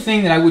only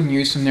thing that I wouldn't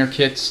use from their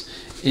kits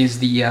is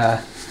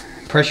the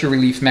pressure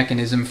relief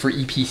mechanism for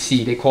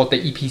EPC. They call it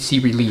the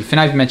EPC relief. And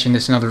I've mentioned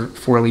this in other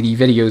 4LED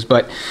videos,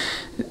 but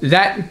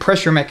that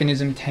pressure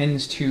mechanism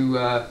tends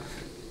to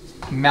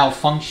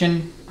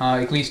malfunction.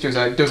 At least there's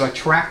a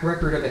track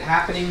record of it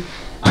happening.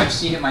 I've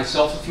seen it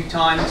myself a few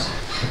times.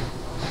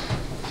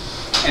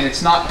 And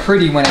it's not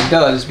pretty when it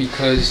does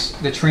because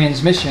the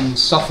transmission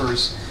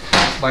suffers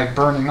by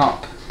burning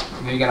up.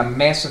 You know, you got a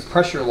massive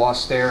pressure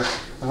loss there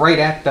right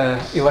at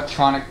the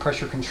electronic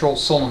pressure control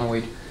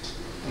solenoid.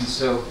 And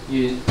so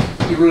you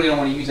really don't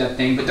want to use that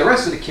thing, but the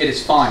rest of the kit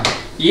is fine.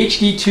 The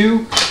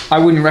HD2, I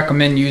wouldn't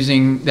recommend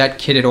using that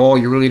kit at all.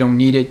 You really don't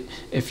need it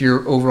if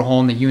you're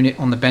overhauling the unit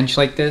on the bench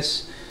like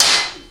this.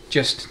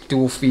 Just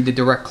dual feed the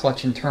direct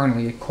clutch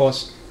internally. It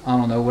costs, I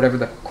don't know, whatever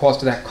the cost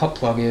of that cut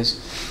plug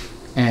is.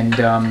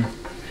 And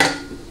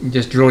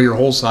just drill your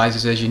hole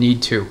sizes as you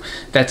need to.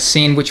 That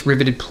sandwich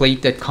riveted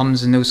plate that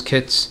comes in those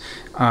kits,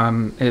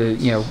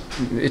 you know,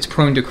 it's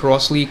prone to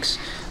cross leaks.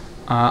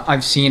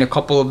 I've seen a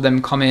couple of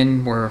them come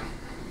in where,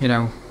 you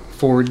know,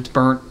 forward's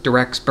burnt,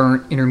 direct's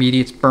burnt,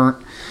 intermediate's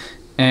burnt,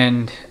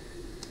 and,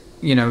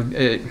 you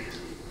know,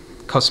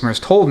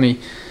 customers told me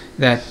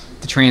that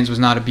the trans was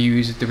not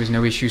abused, that there was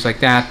no issues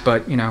like that,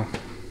 but, you know,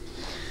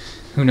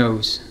 who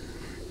knows.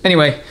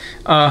 Anyway,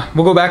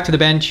 we'll go back to the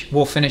bench.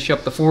 We'll finish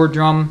up the forward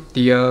drum,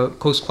 the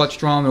close clutch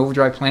drum, and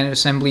overdrive planet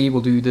assembly.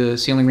 We'll do the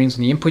sealing rings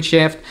on the input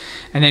shaft,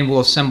 and then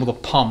we'll assemble the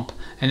pump.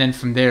 And then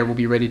from there, we'll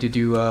be ready to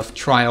do a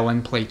trial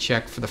end plate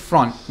check for the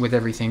front with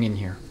everything in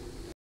here.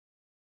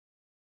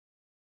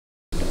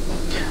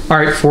 All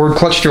right, forward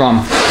clutch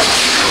drum.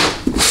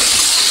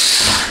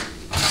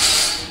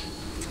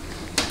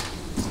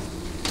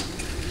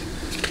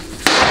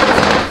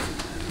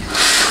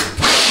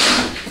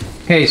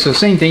 Okay, so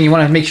same thing. You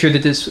want to make sure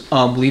that this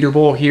bleeder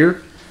ball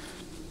here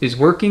is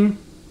working.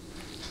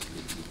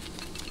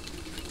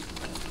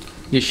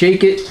 You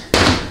shake it.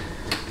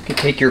 You can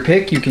take your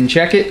pick. You can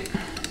check it.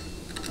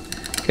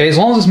 Okay, as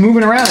long as it's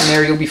moving around in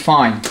there, you'll be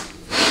fine.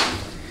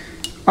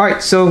 All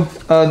right, so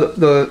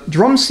the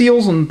drum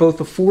seals on both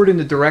the Ford and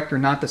the Direct are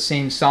not the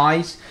same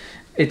size.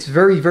 It's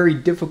very, very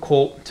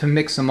difficult to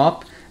mix them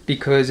up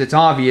because it's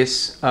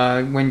obvious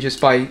when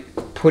just by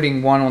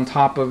putting one on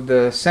top of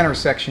the center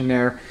section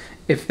there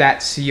if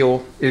that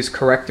seal is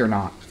correct or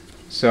not.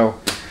 So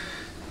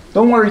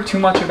don't worry too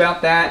much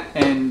about that.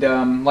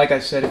 And like I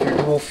said, if you're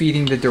dual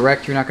feeding the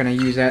Direct, you're not going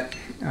to use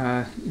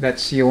that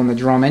seal in the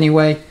drum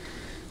anyway.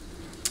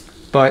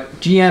 But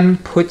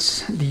GM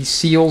puts these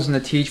seals in the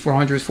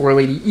TH400s,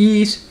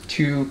 480Es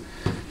to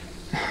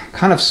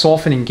kind of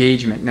soften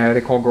engagement. Now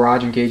they call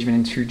garage engagement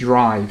into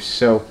drives.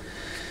 So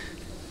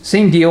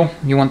same deal.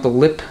 You want the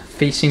lip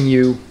facing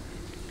you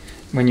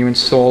when you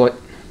install it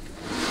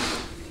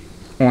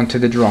onto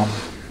the drum.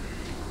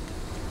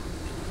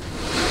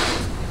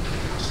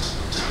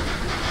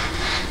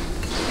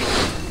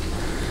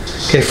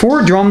 Okay,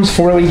 Ford drums,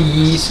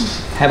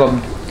 480Es have a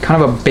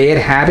kind of a bad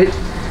habit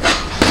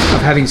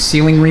of having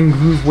sealing ring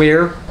groove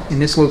wear in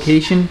this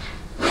location.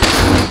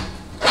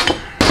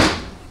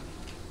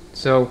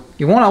 So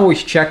you want to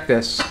always check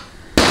this.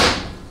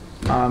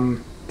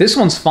 This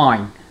one's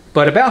fine,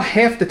 but about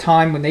half the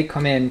time when they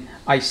come in,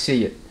 I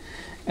see it.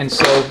 And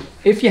so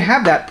if you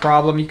have that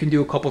problem, you can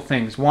do a couple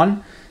things.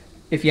 One,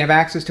 if you have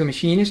access to a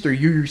machinist or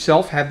you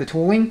yourself have the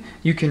tooling,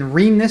 you can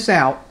ream this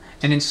out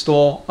and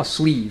install a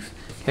sleeve.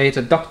 Okay, it's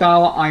a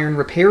ductile iron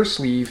repair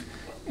sleeve,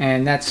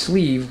 and that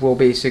sleeve will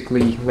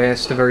basically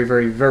last a very,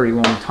 very, very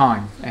long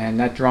time. And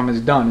that drum is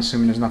done,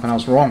 assuming there's nothing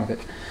else wrong with it.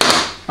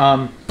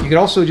 You could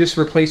also just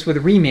replace with a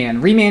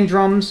reman. Reman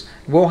drums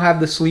will have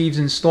the sleeves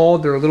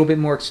installed. They're a little bit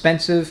more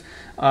expensive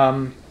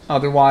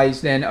otherwise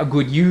than a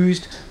good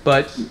used,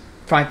 but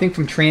I think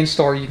from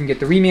TransStar you can get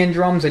the reman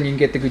drums and you can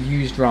get the good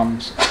used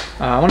drums.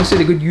 I want to say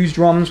the good used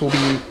drums will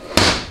be,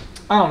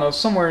 I don't know,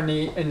 somewhere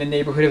in the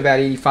neighborhood of about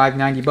 85,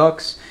 90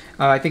 bucks.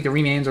 I think the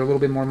remans are a little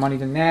bit more money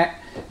than that.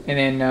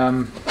 And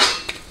then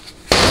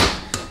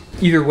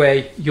either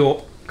way,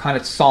 you'll kind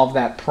of solve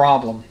that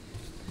problem.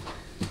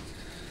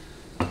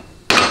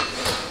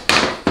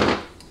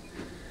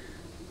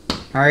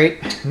 All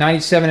right,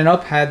 97 and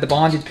up had the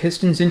bonded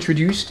pistons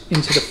introduced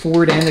into the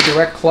Ford and the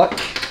Direct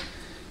clutch.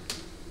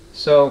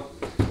 So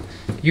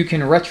you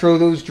can retro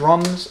those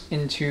drums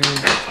into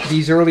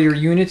these earlier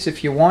units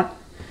if you want.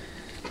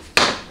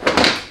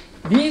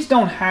 These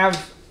don't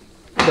have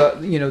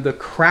the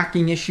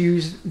cracking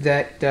issues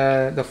that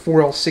the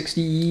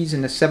 4L60Es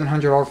and the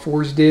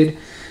 700R4s did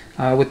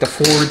with the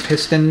Ford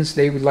pistons.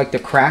 They would like to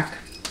crack,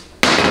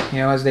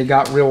 as they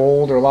got real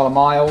old or a lot of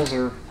miles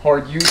or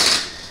hard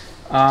use.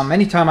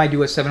 Anytime I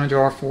do a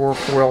 700R4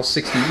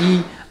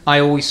 4L60E, I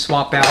always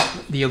swap out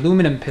the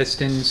aluminum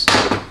pistons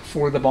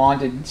for the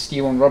bonded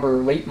steel and rubber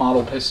late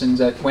model pistons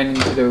that went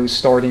into those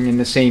starting in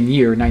the same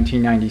year,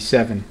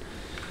 1997.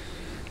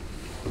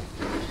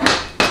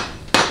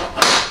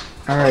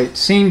 Alright,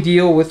 same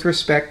deal with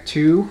respect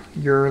to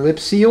your lip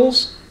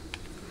seals.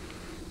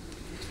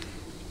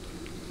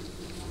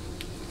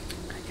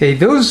 Okay,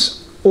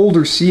 those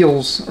older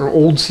seals, or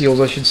old seals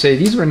I should say,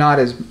 these were not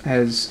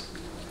as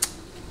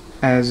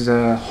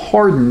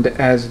hardened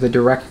as the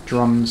Direct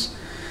drums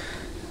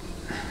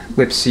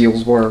lip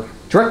seals were.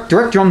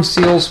 Direct drum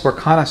seals were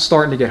kind of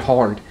starting to get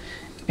hard,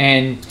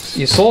 and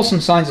you saw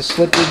some signs of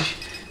slippage,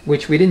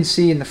 which we didn't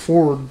see in the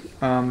Ford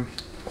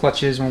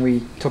clutches when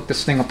we took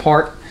this thing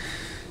apart.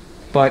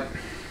 But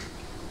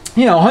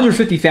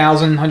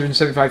 150,000,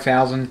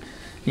 175,000,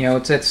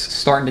 it's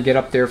starting to get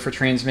up there for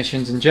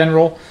transmissions in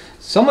general.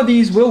 Some of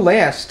these will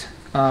last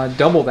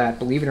double that,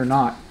 believe it or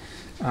not.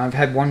 I've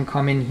had one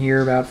come in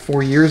here about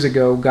 4 years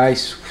ago. Guy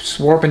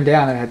swore up and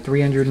down it had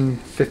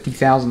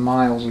 350,000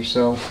 miles or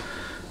so.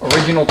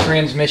 Original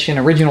transmission,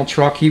 original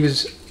truck. He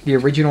was the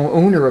original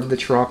owner of the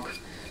truck.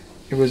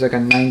 It was like a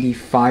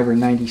 95 or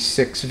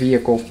 96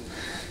 vehicle.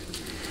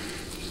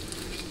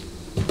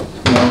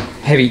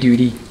 Heavy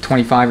duty,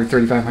 25 or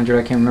 3500,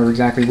 I can't remember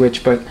exactly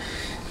which, but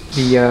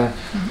the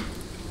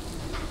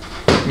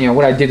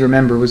what I did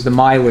remember was the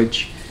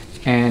mileage,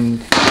 and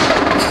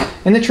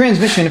the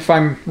transmission, if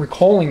I'm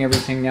recalling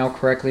everything now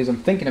correctly as I'm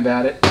thinking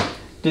about it,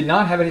 did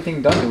not have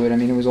anything done to it. I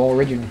mean, it was all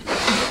original.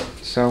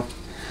 So,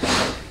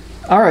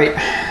 alright,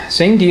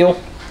 same deal,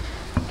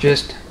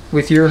 just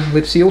with your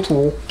lip seal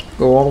tool,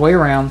 go all the way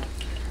around,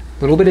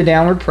 a little bit of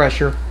downward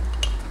pressure.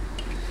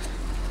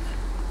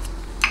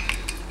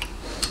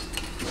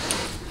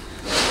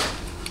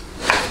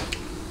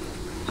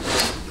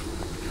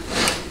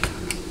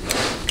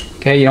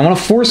 Okay, you don't want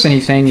to force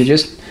anything,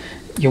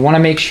 you want to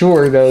make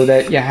sure though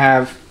that you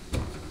have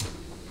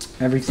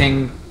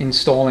everything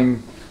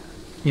installing,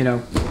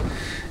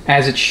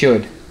 as it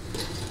should.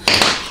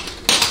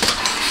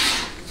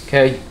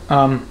 Okay,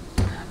 I'm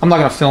not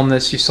going to film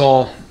this. You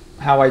saw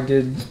how I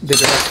did the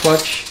Direct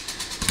clutch.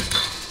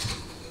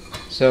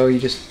 So you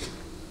just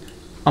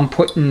I'm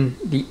putting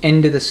the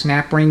end of the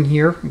snap ring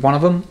here, one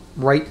of them,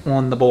 right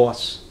on the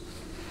boss.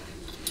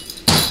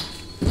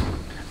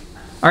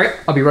 Alright,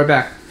 I'll be right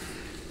back.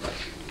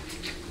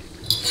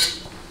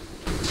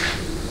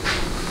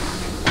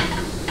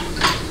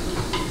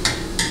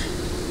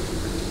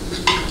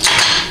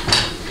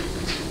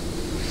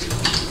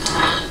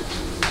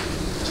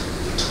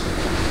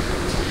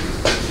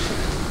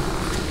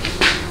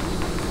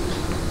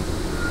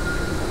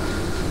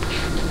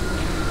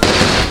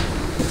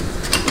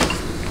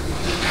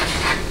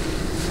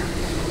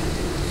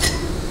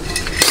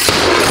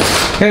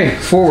 Okay,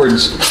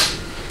 forwards.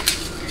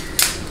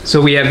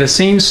 So we have the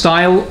same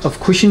style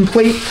of cushion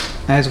plate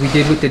as we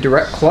did with the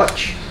direct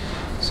clutch.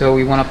 So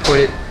we want to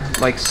put it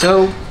like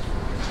so.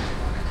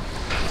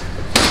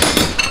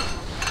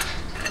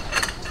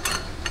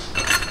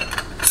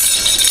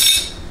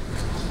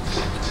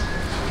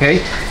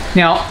 Okay,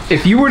 now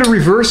if you were to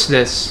reverse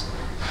this,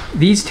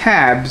 these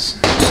tabs,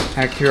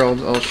 actually here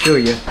I'll show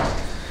you.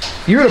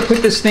 If you were to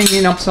put this thing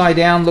in upside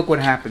down, look what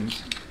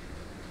happens.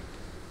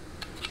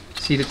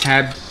 See, the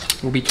tab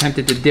will be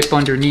tempted to dip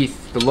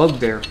underneath the lug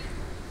there.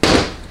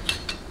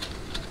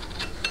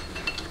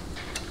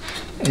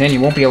 And then you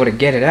won't be able to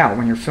get it out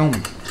when you're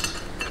filming.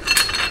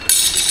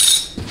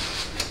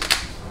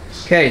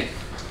 Okay,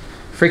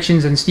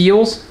 frictions and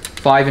steels,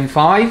 5 and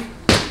 5.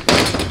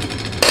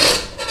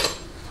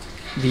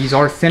 These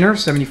are thinner,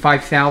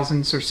 75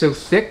 thousandths or so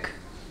thick.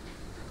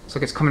 Looks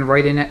like it's coming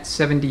right in at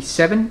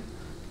 77.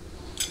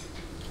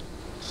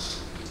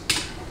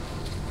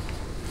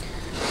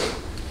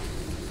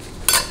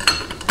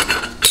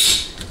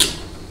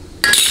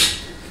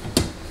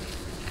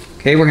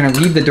 Okay, we're going to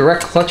leave the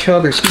direct clutch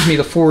hub, or excuse me,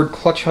 the forward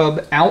clutch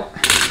hub out.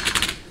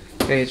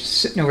 Okay, it's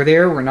sitting over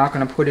there. We're not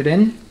going to put it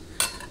in.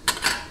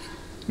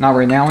 Not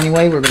right now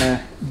anyway. We're going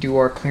to do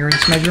our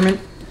clearance measurement.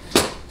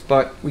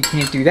 But we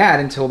can't do that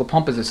until the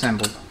pump is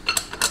assembled.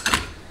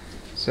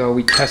 So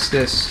we test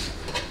this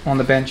on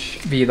the bench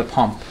via the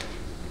pump.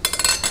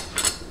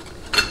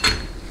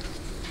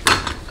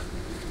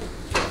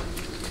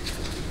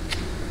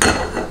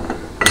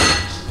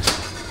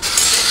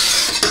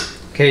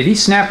 Okay,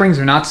 these snap rings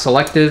are not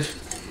selective.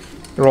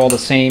 They're all the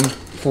same,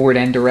 forward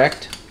and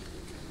direct.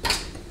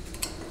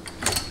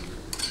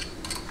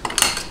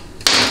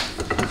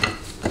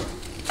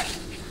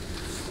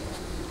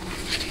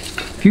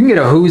 If you can get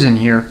a hose in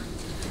here,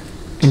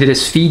 into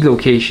this feed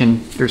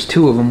location, there's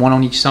 2 of them, one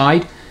on each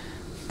side,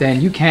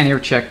 then you can air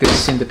check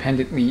this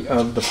independently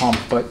of the pump,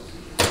 but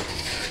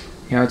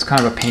you know, it's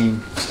kind of a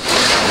pain.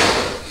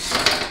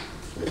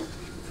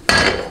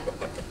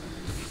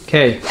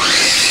 Okay.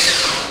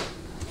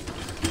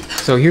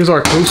 So here's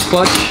our coast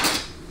clutch.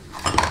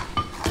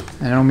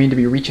 I don't mean to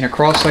be reaching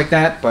across like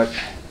that, but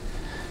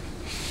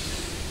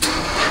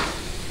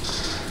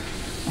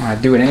I'm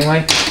gonna do it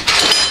anyway.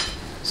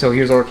 So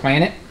here's our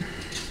planet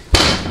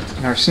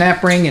and our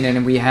snap ring, and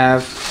then we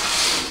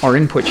have our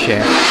input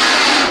shaft.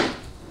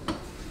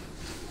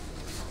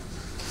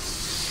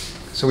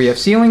 So we have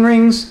sealing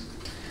rings.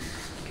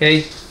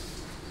 Okay.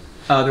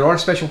 There are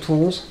special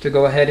tools to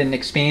go ahead and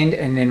expand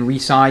and then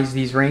resize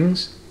these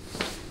rings,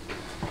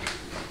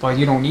 but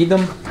you don't need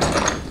them.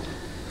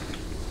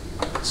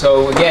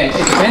 So again,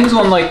 it depends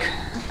on like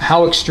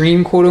how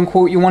extreme, quote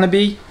unquote, you want to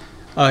be.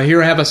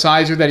 Here I have a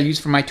sizer that I use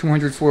for my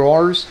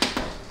 204Rs.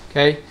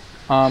 Okay,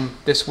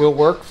 this will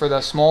work for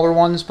the smaller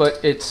ones, but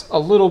it's a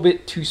little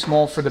bit too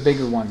small for the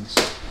bigger ones.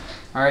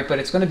 All right, but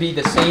it's going to be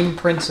the same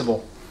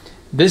principle.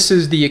 This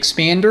is the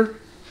expander,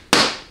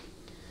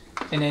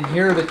 and then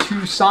here are the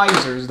 2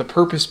 sizers, the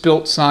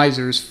purpose-built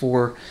sizers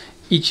for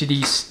each of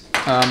these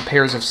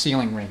pairs of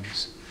sealing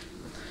rings.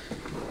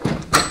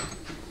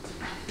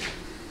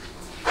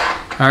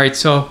 Alright,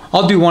 so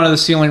I'll do one of the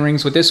sealing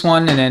rings with this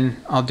one, and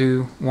then I'll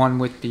do one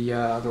with the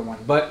other one.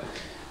 But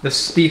the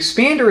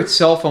expander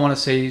itself, I want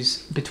to say,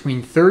 is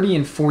between $30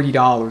 and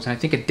 $40, and I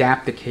think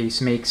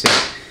Adaptacase makes it.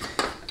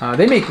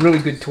 They make really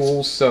good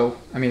tools, so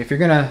I mean, if you're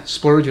going to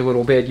splurge a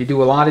little bit, you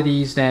do a lot of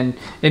these, then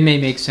it may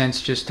make sense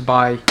just to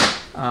buy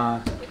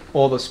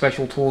all the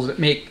special tools that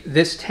make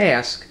this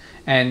task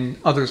and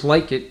others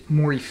like it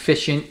more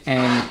efficient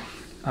and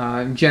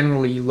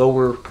generally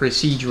lower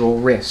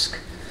procedural risk.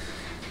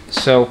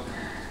 So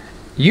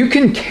you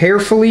can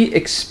carefully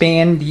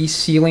expand these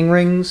sealing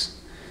rings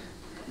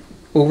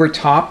over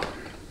top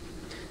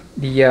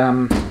the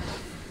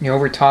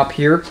over top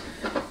here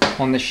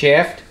on the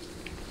shaft.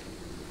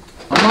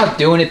 I'm not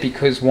doing it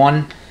because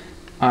one,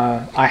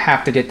 I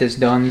have to get this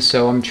done,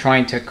 so I'm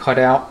trying to cut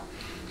out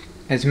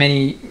as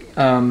many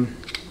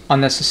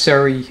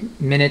unnecessary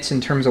minutes in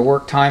terms of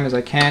work time as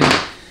I can.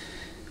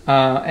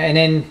 And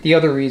then the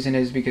other reason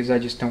is because I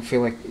just don't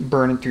feel like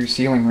burning through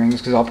sealing rings,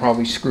 because I'll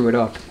probably screw it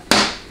up.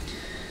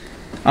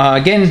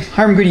 Again,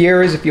 Hiram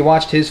Gutierrez, if you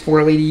watched his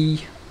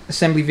 480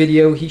 assembly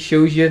video, he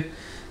shows you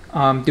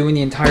doing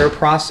the entire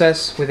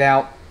process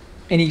without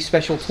any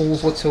special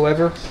tools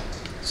whatsoever.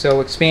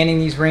 So expanding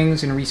these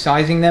rings and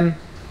resizing them,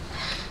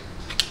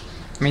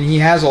 I mean, he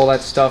has all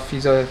that stuff.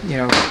 He's a,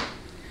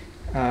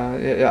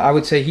 I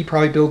would say he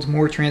probably builds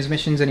more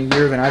transmissions in a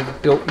year than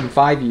I've built in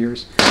 5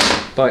 years.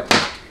 But,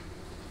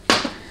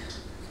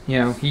 you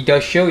know, he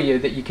does show you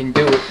that you can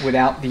do it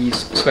without these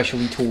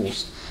specialty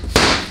tools.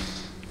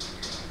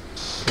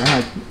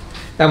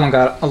 That one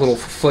got a little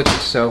foot,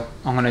 so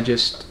I'm going to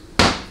just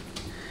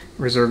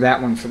reserve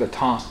that one for the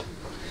top.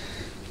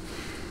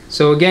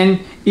 So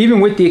again,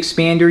 even with the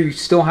expander, you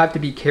still have to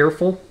be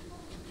careful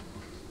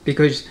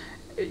because,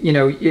 you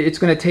know, it's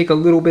going to take a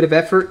little bit of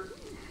effort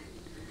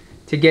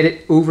to get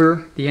it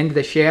over the end of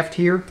the shaft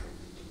here.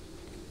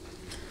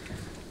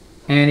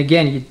 And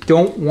again, you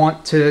don't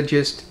want to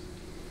just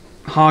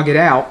hog it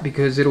out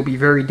because it'll be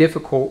very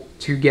difficult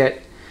to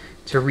get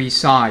to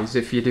resize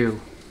if you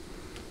do.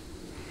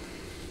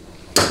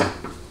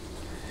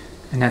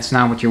 And that's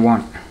not what you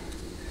want.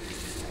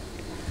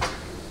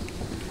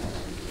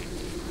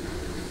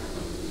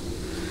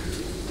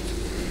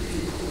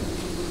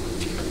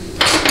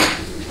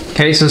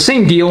 Okay, so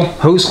same deal,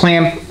 hose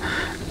clamp,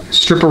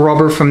 strip of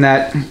rubber from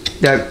that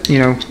you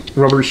know,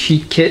 rubber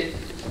sheet kit.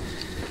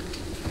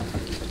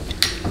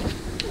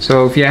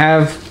 So if you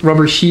have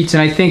rubber sheets,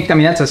 and I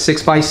mean that's a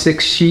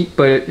 6x6 sheet,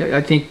 but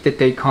I think that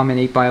they come in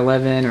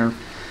 8x11 or,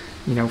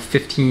 you know,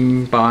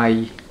 15 by,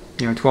 you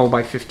know, 12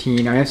 by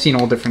 15. I mean, I've seen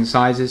all different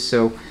sizes,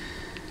 so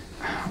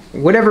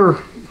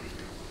whatever,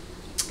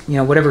 you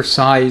know, whatever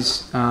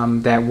size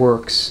that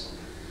works,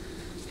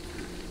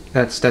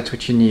 that's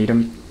what you need.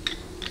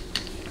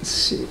 Let's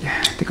see,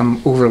 I think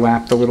I'm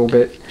overlapped a little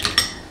bit.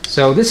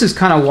 So this is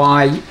kind of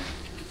why,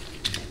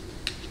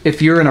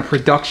 if you're in a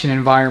production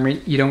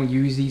environment, you don't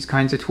use these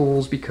kinds of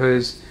tools,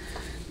 because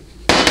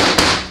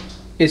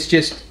it's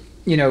just,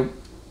 you know,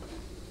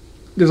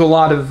 there's a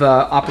lot of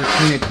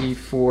opportunity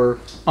for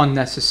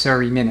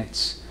unnecessary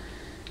minutes.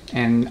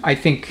 And I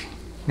think,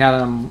 now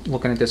that I'm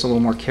looking at this a little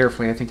more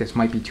carefully, I think this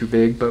might be too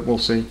big, but we'll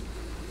see.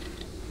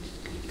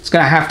 It's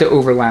going to have to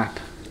overlap.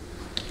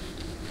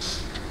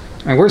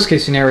 My worst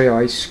case scenario,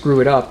 I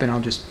screw it up and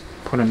I'll just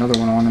put another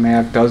one on. I may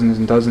have dozens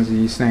and dozens of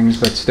these things,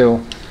 but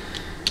still,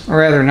 or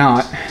rather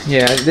not.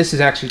 Yeah, this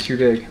is actually too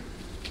big.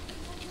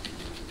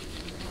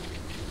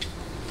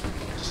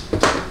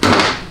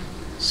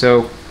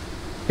 So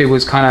it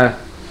was kind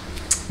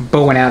of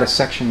bowing out a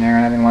section there,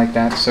 and I didn't like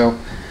that. So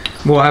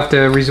we'll have to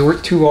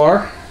resort to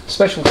our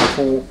specialty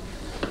tool.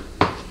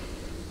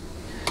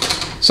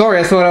 Sorry,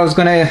 I thought I was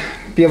going to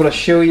be able to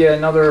show you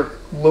another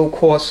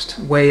low-cost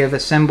way of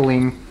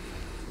assembling,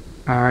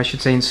 or I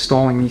should say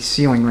installing these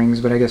ceiling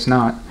rings, but I guess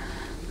not.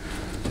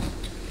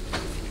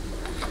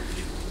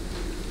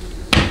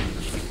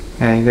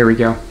 Hey, there we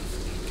go.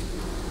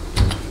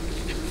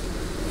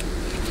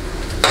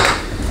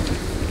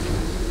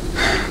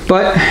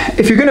 But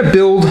if you're going to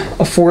build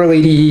a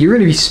 4L80E, you're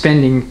going to be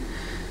spending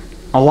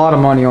a lot of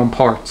money on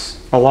parts.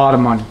 A lot of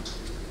money.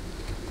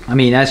 I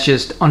mean, that's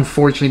just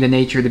unfortunately the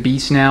nature of the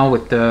beast now,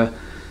 with the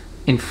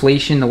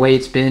inflation the way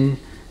it's been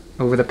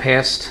over the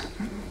past,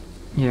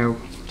 you know,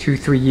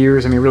 2-3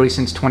 years. I mean, really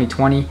since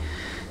 2020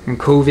 and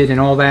COVID and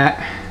all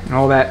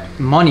that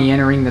money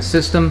entering the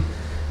system.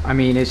 I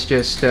mean, it's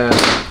just a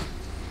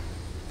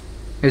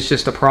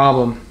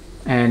problem.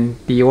 And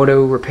the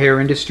auto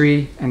repair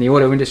industry and the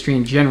auto industry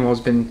in general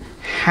has been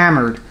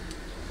hammered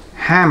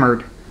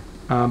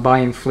by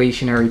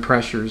inflationary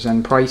pressures,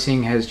 and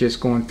pricing has just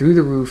gone through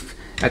the roof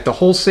at the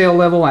wholesale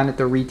level and at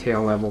the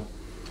retail level.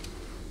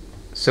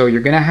 So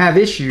you're going to have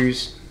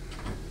issues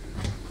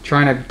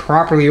trying to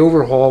properly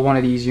overhaul one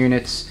of these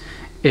units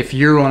if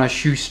you're on a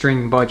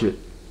shoestring budget.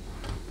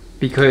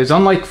 Because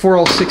unlike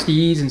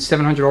 4L60Es and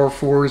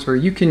 700R4s, where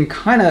you can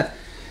kind of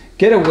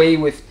get away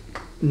with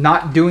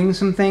not doing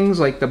some things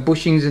like the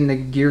bushings in the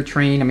gear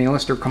train, I mean,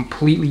 unless they're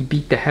completely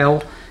beat to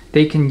hell,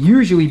 they can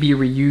usually be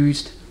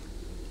reused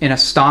in a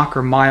stock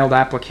or mild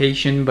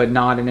application, but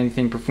not in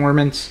anything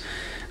performance.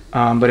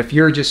 But if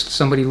you're just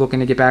somebody looking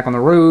to get back on the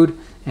road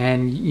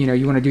and, you know,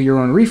 you want to do your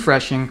own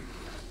refreshing,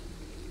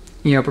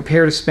 you know,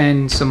 prepare to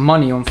spend some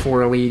money on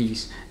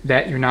 4L80s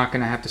that you're not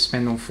going to have to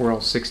spend on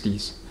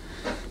 4L60s.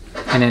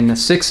 And then the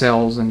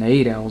 6Ls and the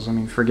 8Ls, I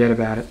mean, forget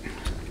about it.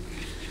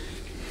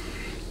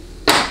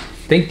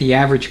 I think the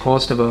average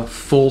cost of a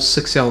full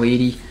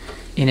 6L80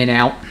 in and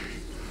out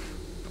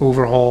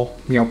overhaul,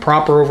 you know,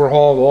 proper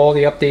overhaul, all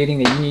the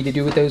updating that you need to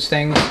do with those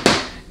things,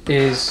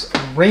 is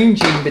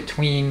ranging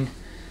between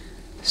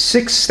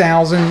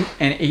 $6,000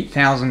 and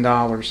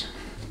 $8,000.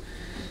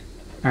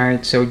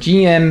 Alright, so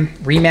GM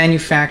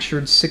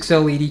remanufactured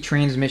 6L80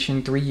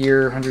 transmission,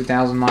 3-year,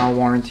 100,000 mile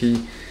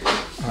warranty.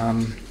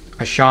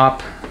 A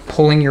shop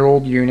pulling your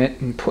old unit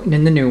and putting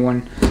in the new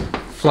one,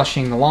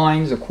 flushing the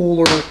lines, the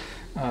cooler,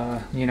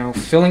 you know,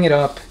 filling it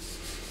up,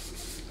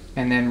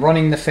 and then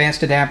running the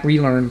fast adapt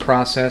relearn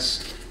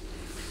process.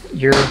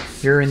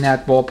 You're in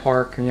that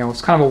ballpark. You know,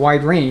 it's kind of a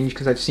wide range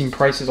because I've seen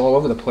prices all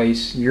over the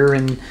place. You're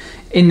in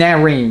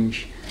that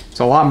range. It's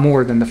a lot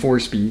more than the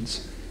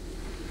 4-speeds.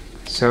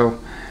 So,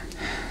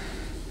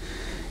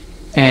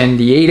 and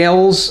the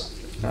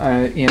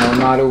 8Ls, you know, I'm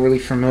not overly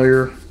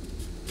familiar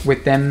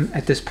with them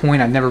at this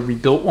point. I've never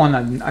rebuilt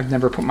one. I've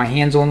never put my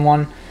hands on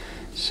one,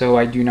 so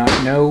I do not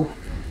know.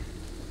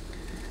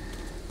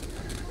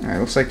 All right,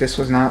 looks like this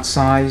was not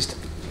sized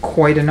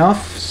quite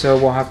enough, so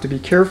we'll have to be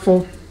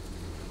careful.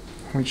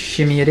 We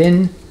shimmy it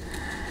in,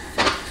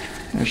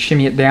 or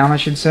shimmy it down, I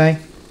should say.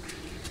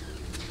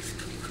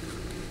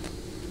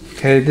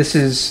 Okay, this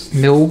is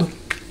milled,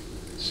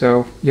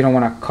 so you don't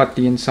want to cut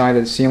the inside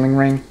of the sealing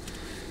ring.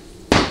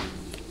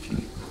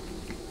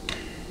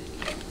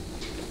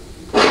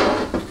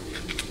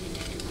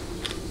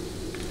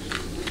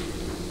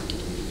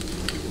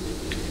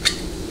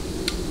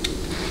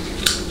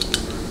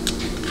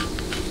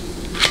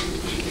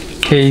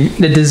 Okay,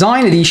 the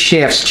design of these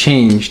shafts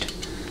changed.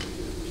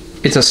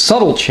 It's a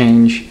subtle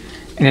change,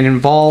 and it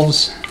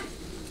involves,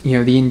 you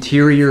know, the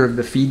interior of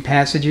the feed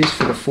passages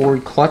for the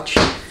forward clutch.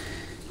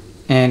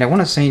 And I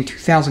want to say in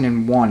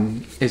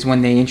 2001 is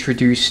when they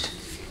introduced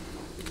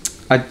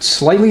a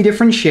slightly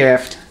different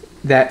shaft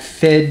that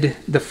fed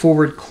the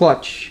forward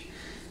clutch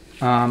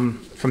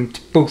from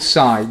both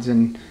sides.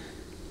 And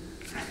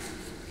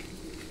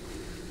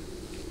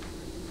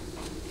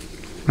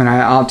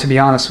I'll, to be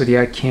honest with you,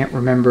 I can't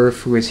remember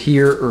if it was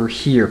here or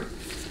here.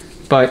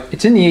 But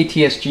it's in the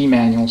ATSG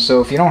manual,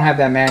 so if you don't have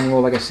that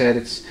manual, like I said,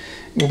 it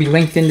will be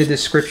linked in the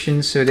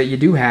description so that you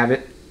do have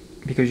it,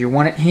 because you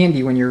want it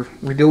handy when you're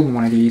rebuilding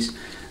one of these.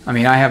 I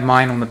mean, I have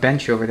mine on the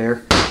bench over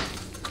there,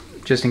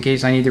 just in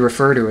case I need to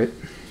refer to it.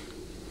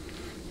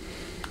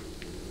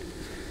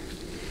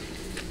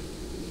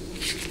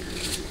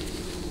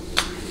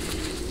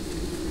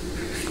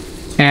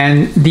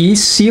 And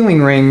these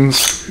sealing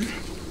rings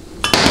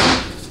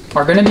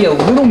are going to be a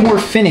little more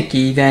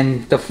finicky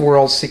than the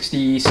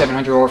 4L60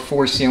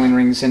 700R4 sealing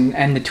rings and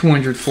the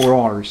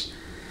 204Rs.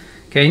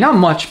 Okay, not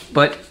much,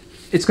 but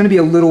it's going to be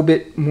a little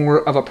bit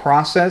more of a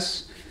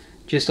process,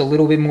 just a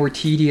little bit more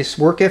tedious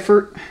work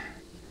effort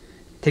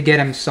to get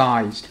them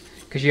sized.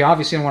 Because you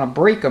obviously don't want to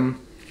break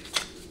them,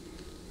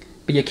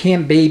 but you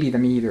can't baby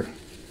them either.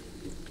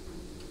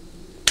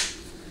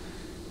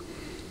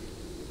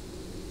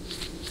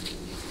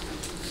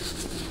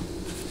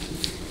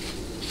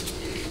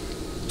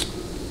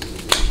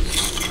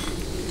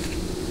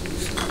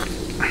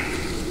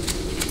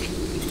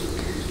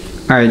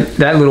 Alright,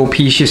 that little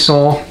piece you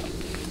saw,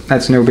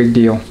 that's no big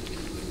deal.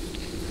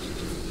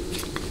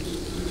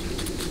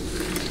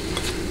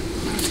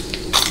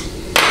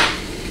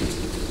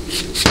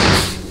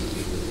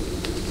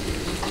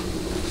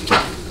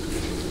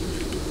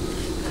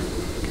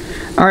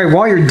 Alright,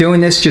 while you're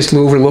doing this, just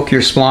overlook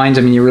your splines.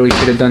 I mean, you really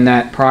should have done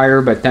that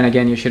prior, but then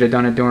again, you should have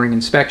done it during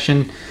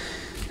inspection.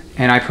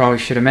 And I probably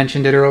should have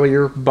mentioned it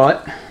earlier,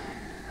 but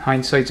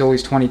hindsight's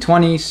always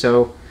 20/20,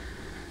 so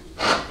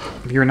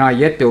if you're not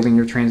yet building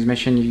your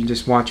transmission, you can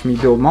just watch me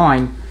build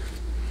mine.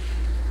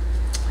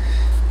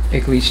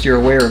 At least you're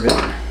aware of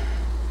it.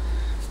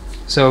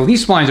 So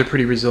these splines are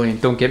pretty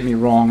resilient, don't get me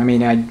wrong. I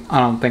mean, I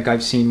don't think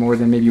I've seen more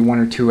than maybe one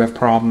or two have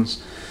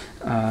problems.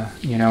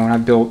 You know, and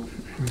I've built,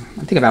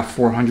 I think, about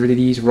 400 of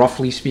these,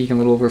 roughly speaking, a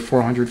little over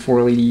 400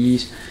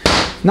 480Es.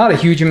 Not a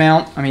huge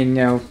amount. I mean,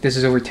 you know, this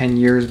is over 10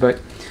 years, but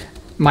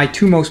my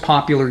two most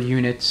popular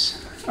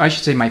units, I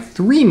should say my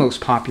three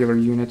most popular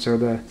units, are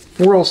the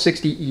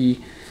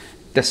 4L60E,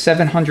 the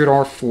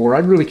 700R4,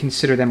 I'd really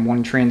consider them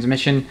one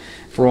transmission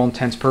for all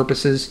intents and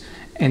purposes,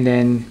 and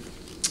then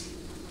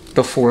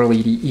the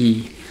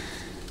 4L80E.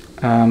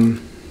 And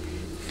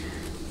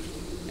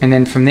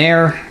then from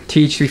there,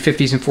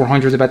 TH350s and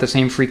 400s about the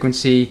same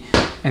frequency,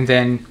 and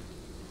then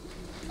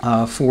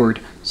Ford.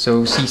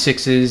 So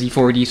C6s,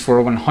 E40s,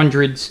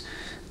 40100s,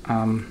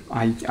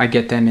 I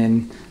get them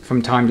in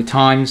from time to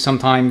time.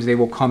 Sometimes they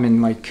will come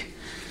in, like,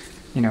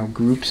 you know,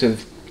 groups of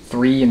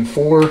 3 and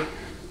 4.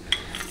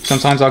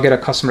 Sometimes I'll get a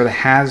customer that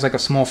has like a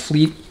small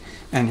fleet,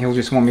 and he'll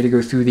just want me to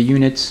go through the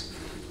units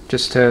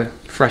just to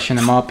freshen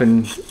them up,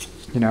 and,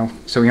 you know,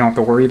 so we don't have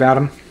to worry about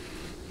them.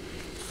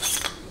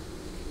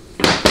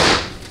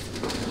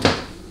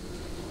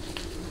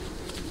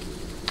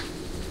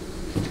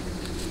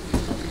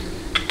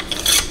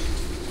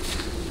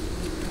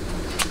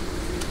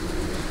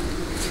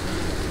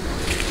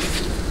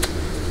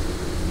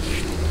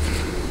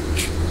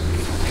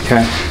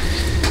 Okay.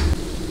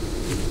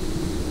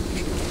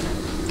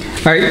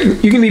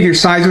 Alright, you can leave your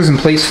sizers in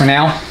place for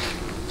now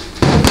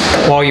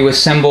while you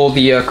assemble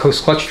the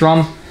coast clutch drum.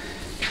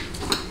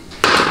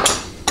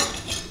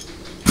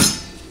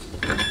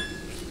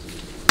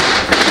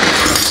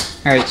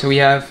 Alright, so we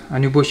have a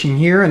new bushing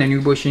here and a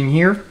new bushing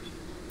here.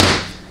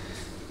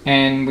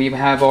 And we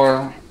have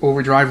our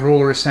overdrive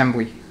roller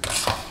assembly.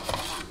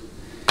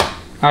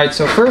 Alright,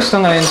 so first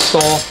I'm going to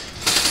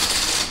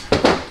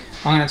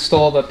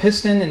install the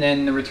piston and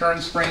then the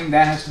return spring.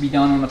 That has to be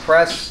done on the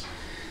press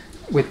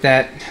with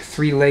that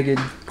 3-legged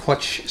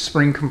clutch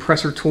spring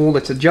compressor tool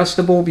that's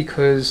adjustable,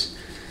 because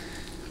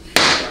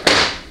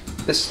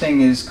this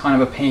thing is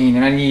kind of a pain,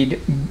 and I need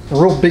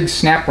real big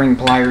snap ring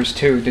pliers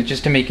too,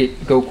 just to make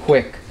it go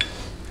quick.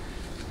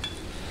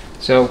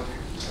 So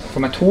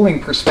from a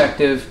tooling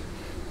perspective,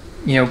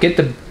 you know, get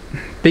the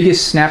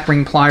biggest snap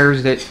ring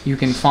pliers that you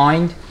can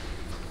find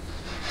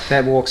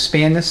that will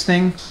expand this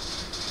thing,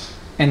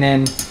 and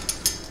then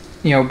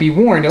be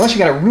warned, unless you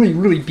got a really,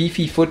 really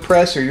beefy foot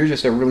press or you're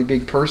just a really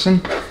big person,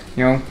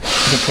 you can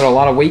put a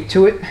lot of weight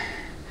to it.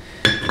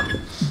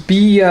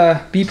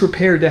 Be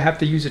prepared to have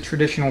to use a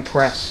traditional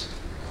press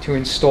to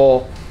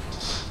install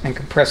and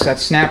compress that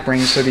snap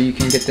ring so that you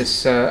can get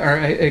this,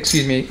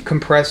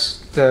 compress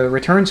the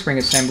return spring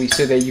assembly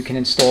so that you can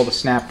install the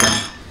snap ring.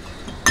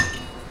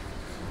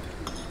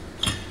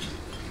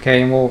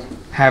 Okay, and we'll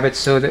have it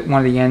so that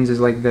one of the ends is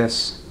like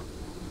this.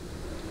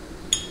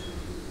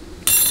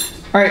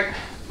 Alright,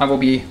 I will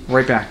be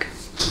right back.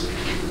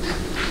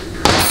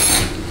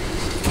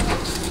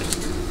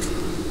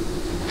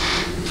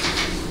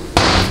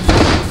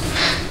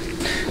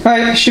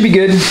 Alright, should be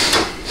good.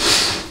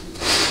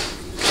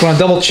 Just want to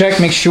double check,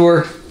 make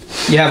sure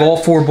you have all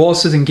 4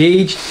 bosses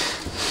engaged.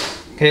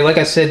 Okay, like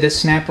I said, this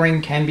snap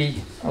ring can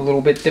be a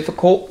little bit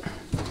difficult.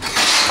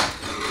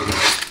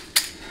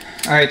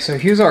 Alright, so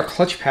here's our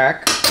clutch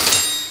pack.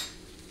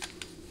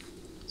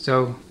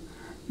 So,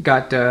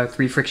 got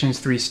 3 frictions,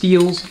 3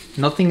 steels.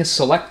 Nothing is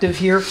selective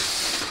here.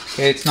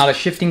 Okay, it's not a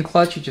shifting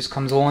clutch, it just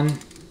comes on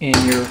in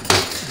your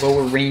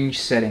lower range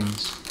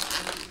settings.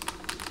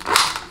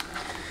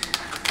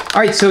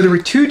 Alright, so there were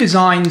 2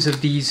 designs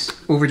of these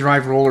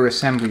overdrive roller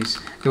assemblies.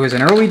 There was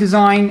an early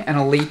design and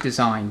a late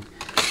design.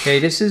 Okay,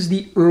 this is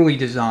the early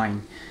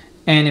design.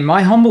 And in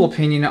my humble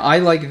opinion, I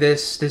like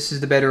this. This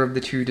is the better of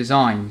the 2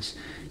 designs.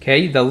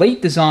 Okay, the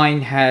late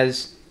design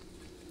has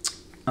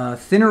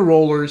thinner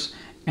rollers,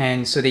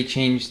 and so they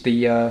changed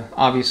the,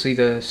 obviously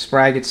the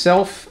sprag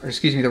itself, or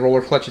excuse me, the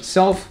roller clutch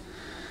itself,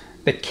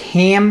 the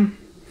cam,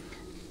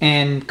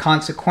 and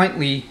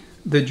consequently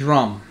the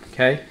drum.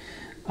 Okay,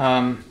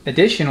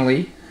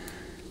 additionally,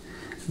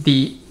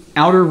 the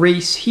outer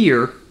race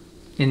here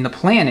in the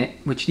planet,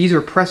 which these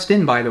are pressed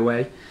in by the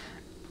way,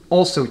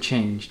 also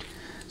changed.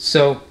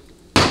 So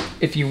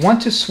if you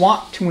want to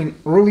swap to an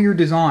earlier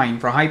design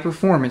for high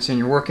performance and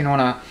you're working on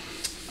a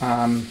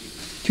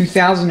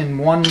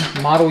 2001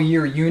 model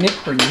year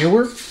unit or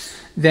newer,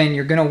 then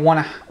you're going to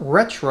want to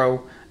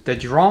retro the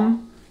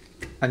drum,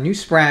 a new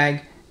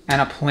sprag,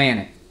 and a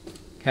planet.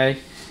 Okay.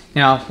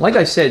 Now, like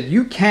I said,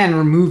 you can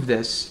remove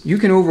this. You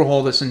can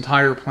overhaul this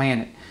entire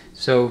planet.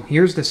 So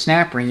here's the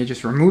snap ring. You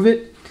just remove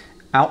it.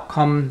 Out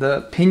come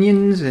the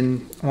pinions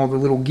and all the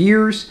little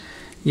gears.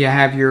 You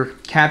have your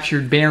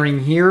captured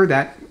bearing here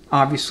that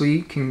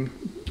obviously can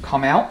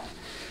come out.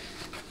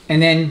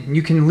 And then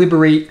you can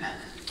liberate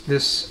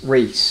this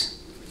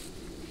race.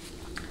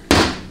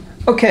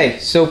 Okay,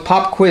 so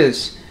pop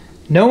quiz.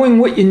 Knowing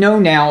what you know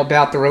now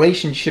about the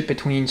relationship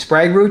between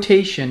sprag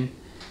rotation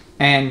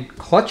and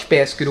clutch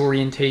basket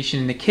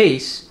orientation in the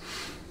case,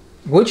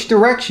 which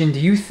direction do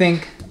you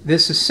think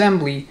this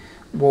assembly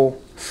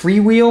will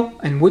freewheel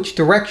and which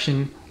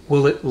direction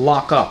will it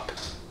lock up?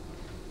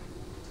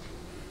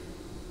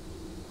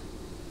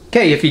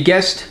 Okay, if you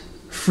guessed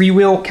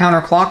freewheel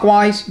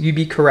counterclockwise, you'd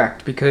be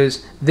correct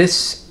because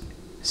this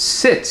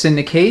sits in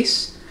the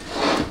case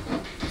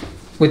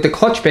with the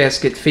clutch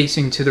basket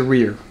facing to the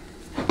rear.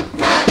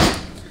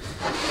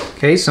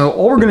 Okay, so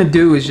all we're going to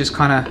do is just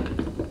kind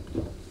of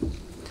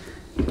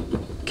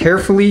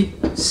carefully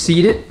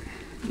seat it,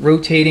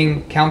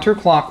 rotating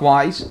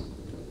counterclockwise.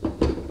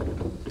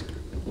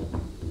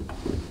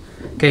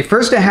 Okay,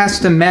 first it has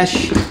to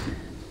mesh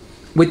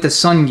with the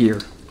sun gear.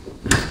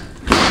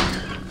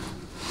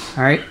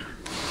 Alright.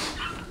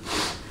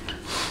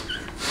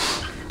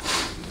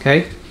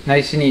 Okay,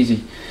 nice and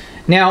easy.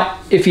 Now,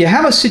 if you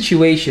have a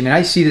situation, and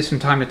I see this from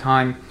time to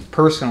time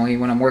personally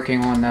when I'm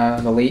working on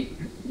the late,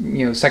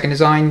 second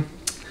design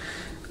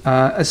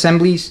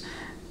assemblies,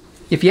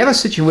 if you have a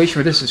situation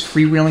where this is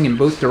freewheeling in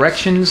both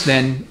directions,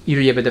 then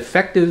either you have a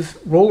defective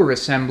roller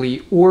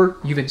assembly or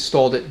you've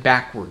installed it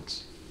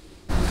backwards.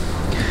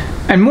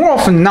 And more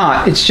often than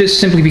not, it's just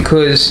simply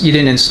because you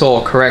didn't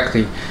install it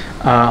correctly.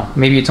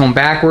 Maybe it's on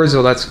backwards,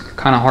 or that's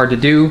kind of hard to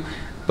do.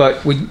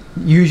 But what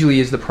usually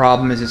is the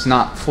problem is it's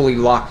not fully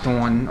locked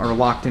on or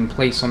locked in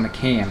place on the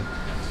cam.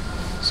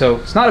 So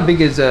it's not as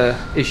big as an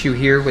issue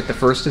here with the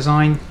first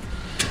design.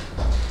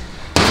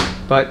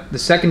 But the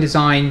second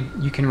design,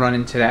 you can run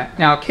into that.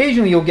 Now,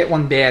 occasionally you'll get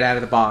one bad out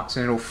of the box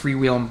and it'll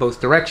freewheel in both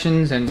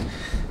directions, and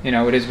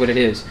it is what it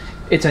is.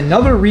 It's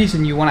another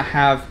reason you want to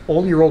have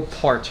all your old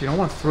parts. You don't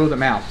want to throw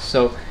them out.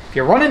 So if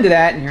you run into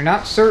that and you're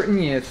not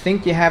certain, you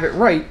think you have it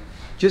right,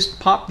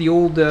 just pop the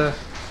old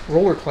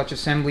roller clutch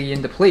assembly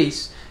into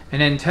place and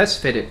then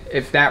test fit it.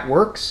 If that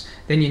works,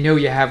 then you know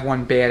you have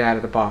one bad out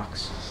of the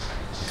box.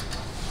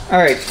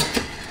 Alright,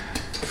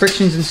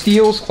 frictions and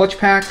steels, clutch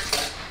pack.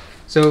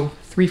 So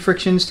 3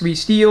 frictions, 3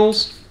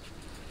 steels.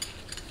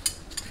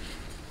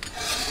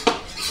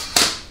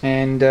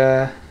 And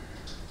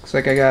looks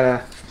like I got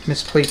a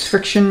misplaced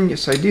friction.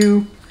 Yes, I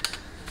do.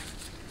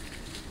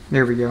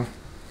 There we go.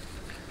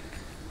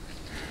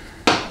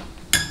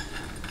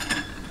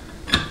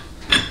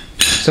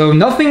 So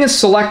nothing is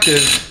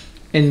selective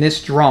in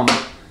this drum.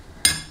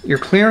 Your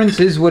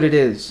clearance is what it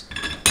is.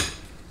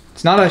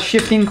 It's not a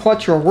shifting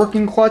clutch or a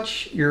working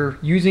clutch. You're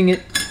using it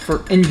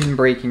for engine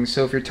braking.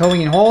 So if you're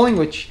towing and hauling,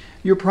 which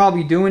you're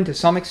probably doing to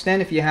some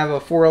extent if you have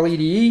a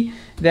 4LEDE,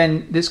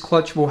 then this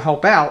clutch will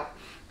help out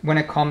when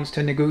it comes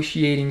to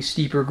negotiating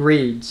steeper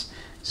grades.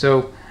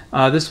 So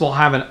this will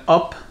have an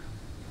up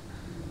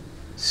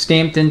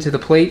stamped into the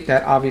plate.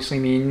 That obviously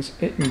means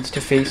it needs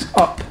to face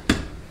up.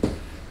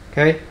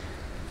 Okay,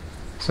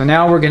 so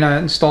now we're going to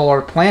install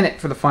our planet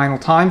for the final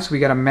time. So we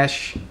got to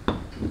mesh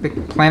the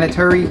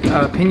planetary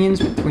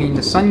pinions between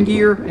the sun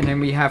gear, and then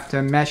we have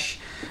to mesh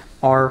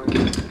our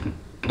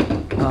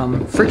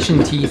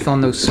friction teeth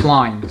on those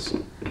splines.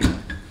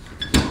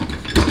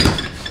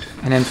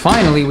 And then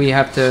finally we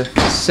have to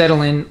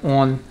settle in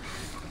on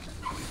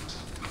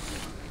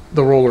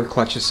the roller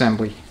clutch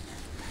assembly.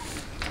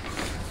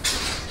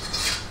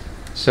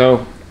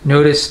 So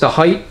notice the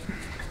height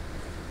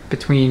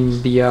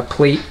between the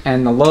plate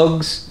and the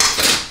lugs.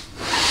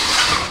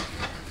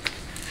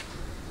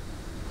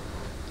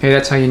 Okay,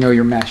 that's how you know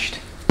you're meshed.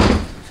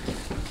 I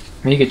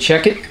mean, you could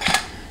check it.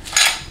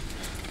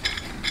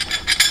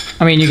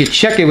 I mean, you could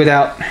check it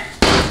without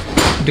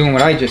doing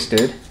what I just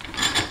did.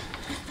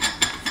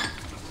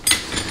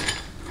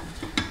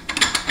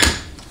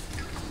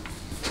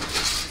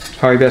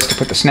 Probably best to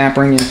put the snap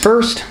ring in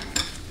first.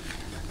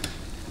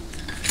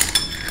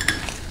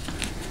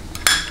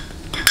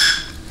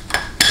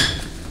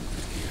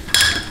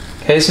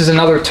 Okay, this is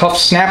another tough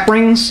snap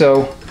ring,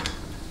 so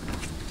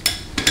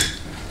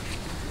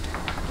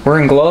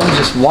wearing gloves,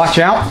 just watch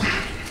out.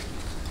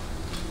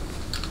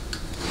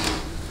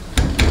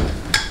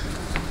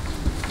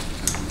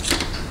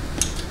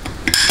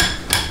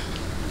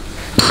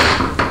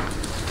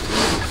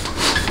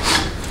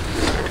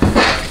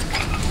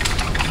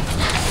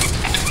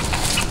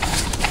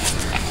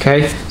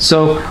 Okay,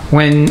 so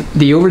when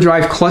the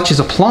overdrive clutch is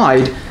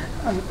applied,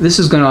 this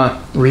is going to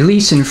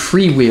release and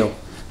freewheel.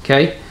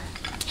 Okay,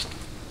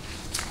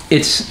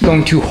 it's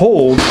going to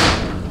hold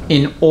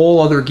in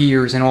all other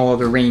gears and all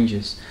other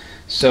ranges.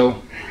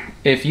 So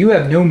if you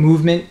have no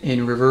movement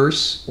in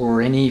reverse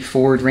or any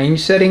forward range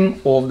setting,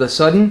 all of a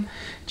sudden,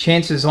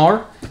 chances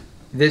are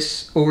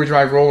this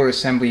overdrive roller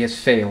assembly has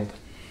failed.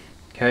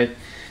 Okay,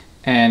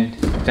 and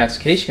if that's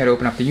the case, you got to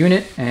open up the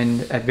unit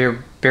and at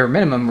bare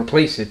minimum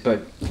replace it.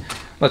 But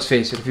let's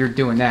face it, if you're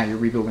doing that, you're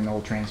rebuilding the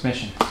whole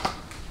transmission.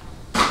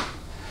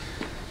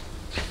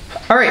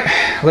 All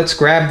right, let's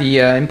grab the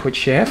input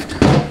shaft.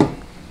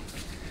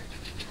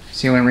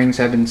 Sealing rings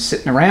have been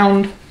sitting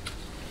around.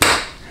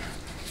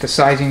 The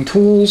sizing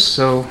tools,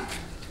 so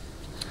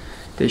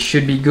they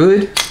should be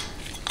good.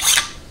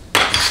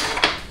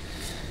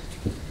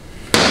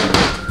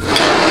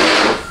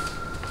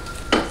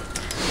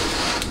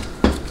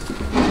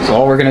 So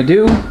all we're going to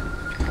do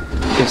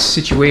is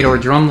situate our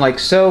drum like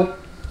so.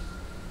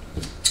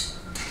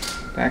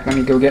 Back, let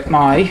me go get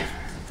my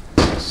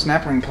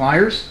snap ring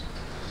pliers.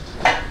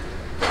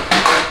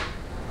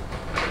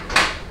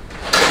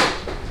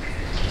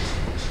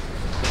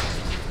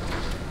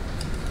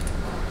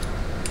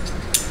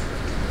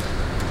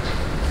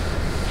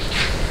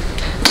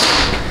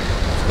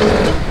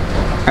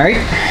 All right.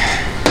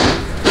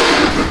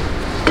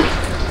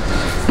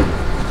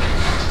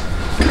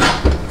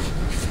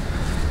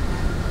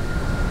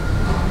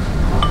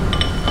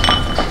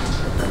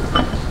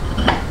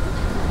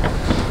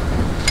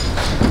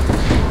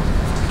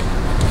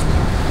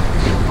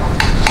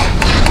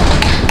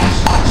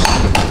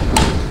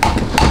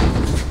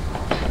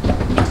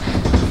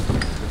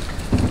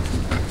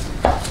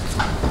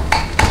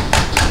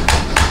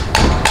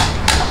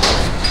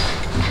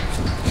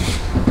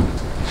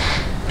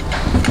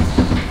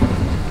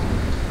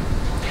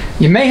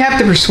 You may have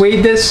to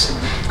persuade this.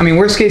 I mean,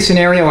 worst case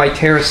scenario, I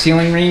tear a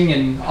sealing ring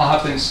and I'll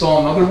have to install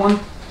another one.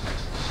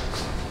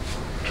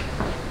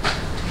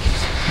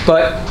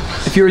 But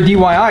if you're a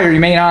DIYer, you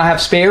may not have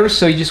spares,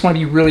 so you just want to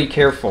be really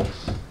careful.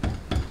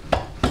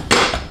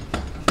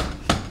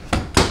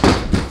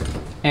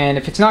 And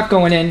if it's not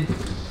going in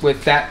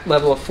with that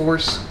level of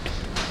force,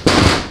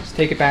 just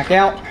take it back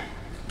out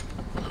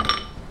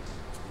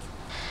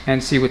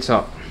and see what's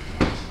up.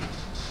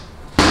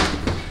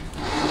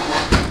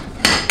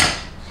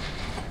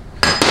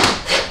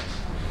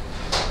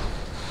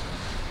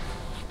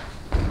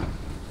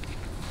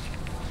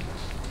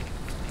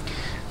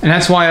 And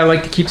that's why I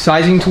like to keep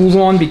sizing tools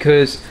on,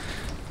 because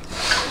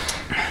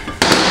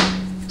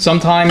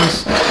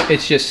sometimes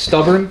it's just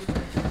stubborn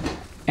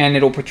and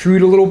it'll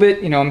protrude a little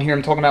bit. You know,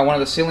 I'm talking about one of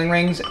the sealing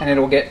rings and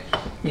it'll get,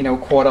 you know,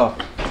 caught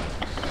up.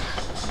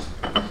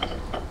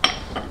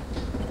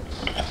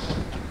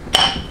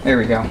 There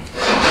we go.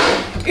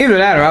 Either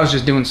that or I was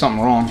just doing something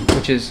wrong,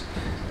 which is,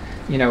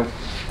 you know,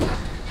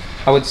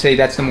 I would say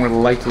that's the more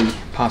likely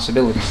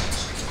possibility.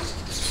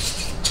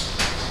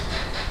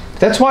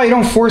 That's why you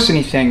don't force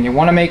anything. You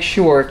want to make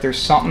sure if there's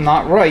something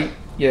not right,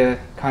 you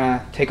kind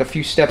of take a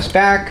few steps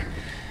back,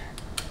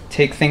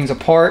 take things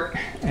apart,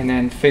 and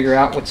then figure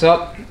out what's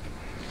up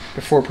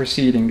before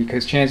proceeding,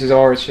 because chances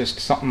are it's just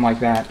something like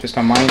that, just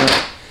a minor,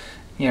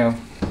 you know,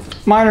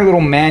 minor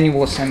little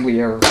manual assembly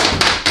error.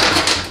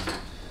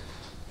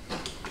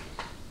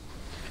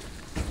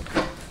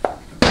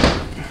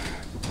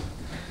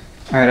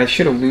 Alright, I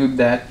should have lubed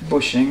that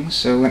bushing,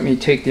 so let me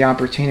take the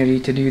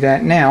opportunity to do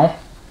that now.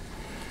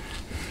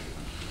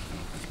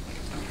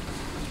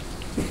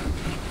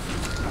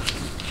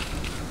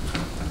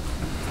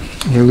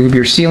 You lube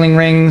your sealing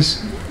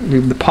rings,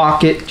 lube the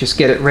pocket, just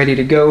get it ready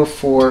to go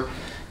for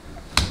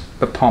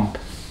the pump.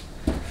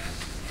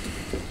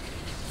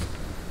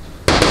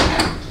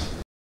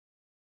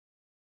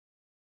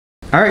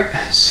 Alright,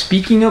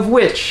 speaking of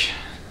which,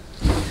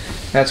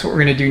 that's what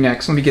we're going to do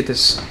next. Let me get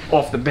this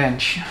off the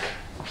bench.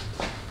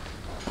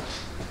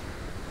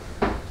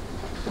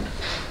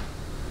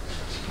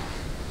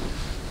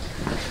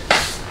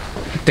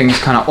 Thing's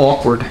kind of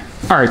awkward.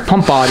 Alright,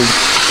 pump body.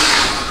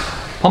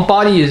 Pump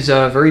body is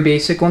very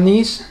basic on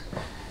these.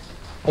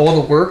 All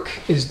the work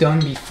is done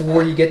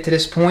before you get to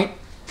this point.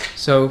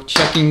 So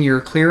checking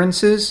your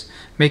clearances,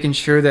 making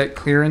sure that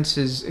clearance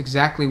is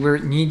exactly where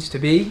it needs to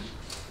be.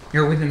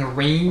 You're within the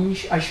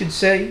range, I should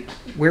say,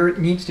 where it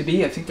needs to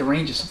be. I think the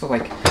range is something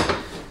like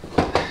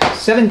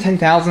 7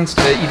 10,000ths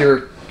to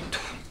either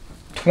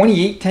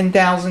 28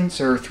 10,000ths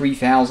or 3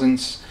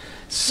 thousandths,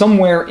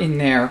 somewhere in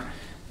there.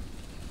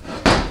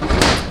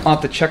 I'll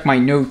have to check my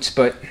notes,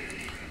 but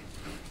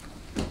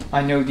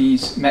I know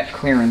these met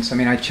clearance. I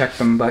mean, I checked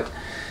them, but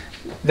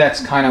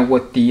that's kind of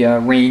what the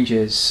range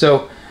is.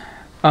 So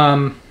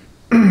you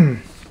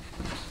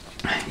want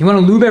to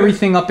lube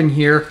everything up in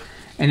here.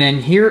 And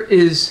then here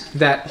is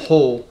that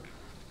hole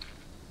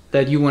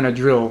that you want to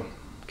drill,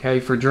 okay,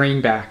 for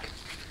drain back.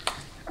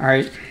 All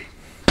right,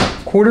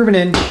 1/4 of an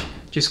inch,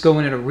 just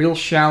going at a real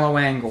shallow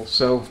angle.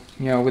 So,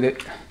 you know, with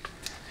it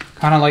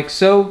kind of like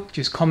so,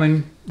 just come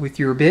in with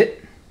your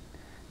bit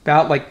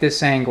about like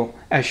this angle,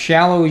 as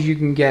shallow as you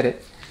can get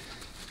it.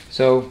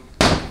 So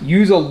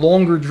use a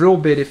longer drill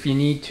bit if you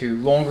need to,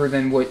 longer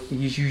than what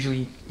is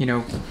usually, you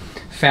know,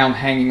 found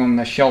hanging on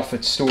the shelf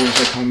at stores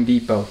like Home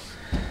Depot.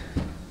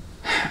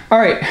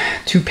 Alright,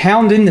 to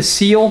pound in the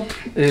seal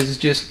is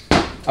just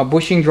a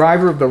bushing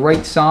driver of the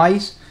right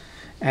size,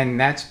 and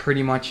that's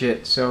pretty much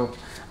it. So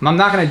I'm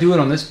not going to do it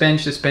on this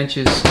bench. This bench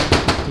is,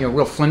 you know,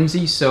 real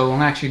flimsy, so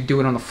I'll actually do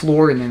it on the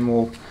floor, and then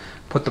we'll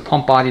put the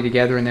pump body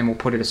together, and then we'll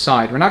put it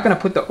aside. We're not going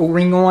to put the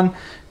O-ring on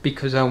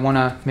because I want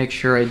to make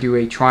sure I do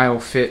a trial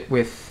fit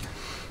with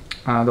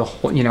the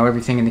whole, you know,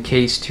 everything in the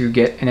case to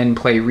get an end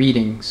play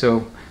reading.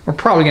 So we're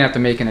probably going to have to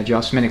make an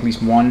adjustment, at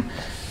least one.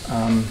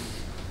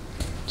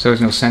 So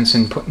there's no sense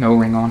in putting no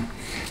ring on.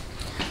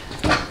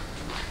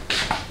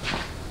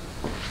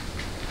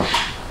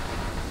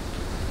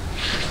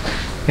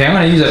 Okay, I'm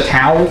going to use a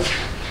towel,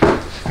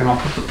 and I'll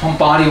put the pump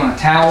body on a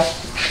towel,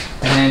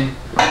 and then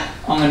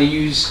I'm going to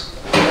use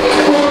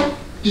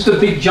just a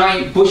big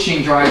giant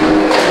bushing driver.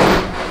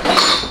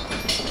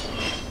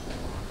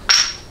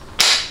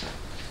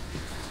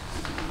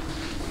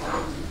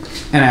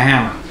 And a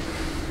hammer.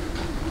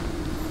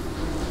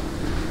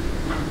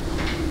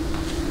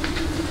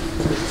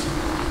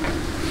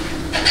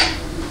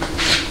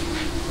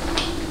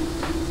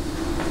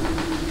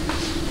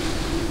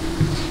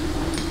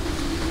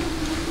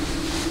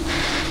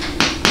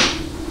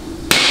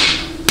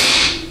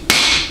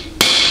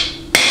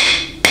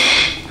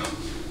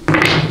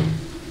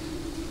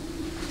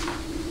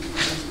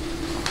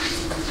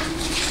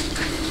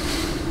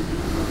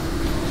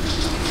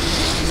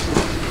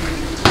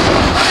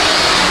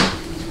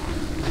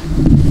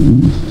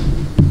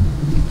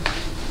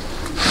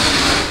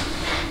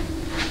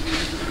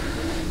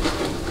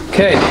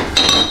 Okay,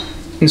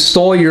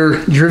 install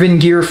your driven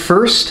gear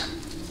first.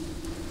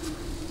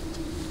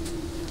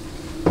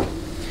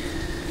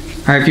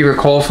 Alright, if you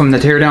recall from the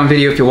teardown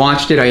video, if you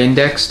watched it, I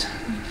indexed.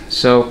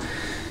 So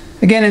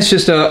again, it's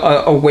just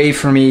a way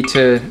for me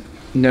to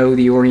know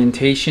the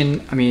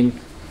orientation. I mean,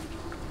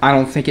 I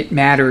don't think it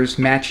matters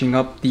matching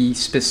up the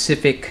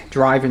specific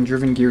drive and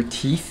driven gear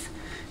teeth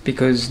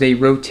because they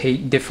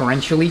rotate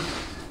differentially.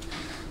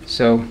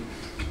 So,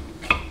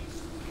 I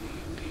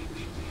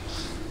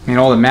mean,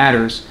 all that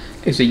matters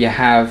is that you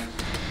have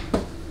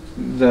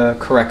the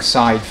correct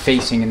side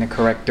facing in the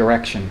correct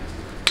direction.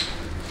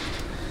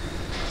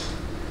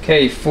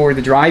 Okay, for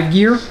the drive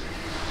gear,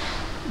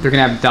 they're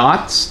going to have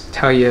dots,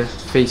 tell you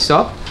face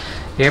up.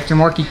 The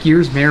aftermarket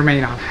gears may or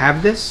may not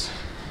have this.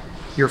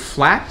 Your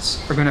flats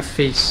are going to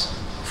face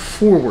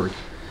forward.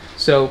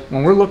 So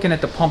when we're looking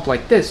at the pump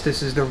like this,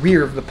 this is the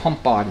rear of the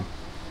pump body.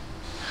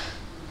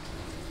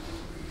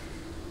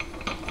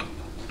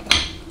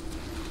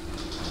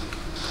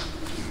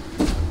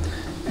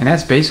 And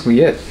that's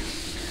basically it.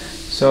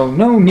 So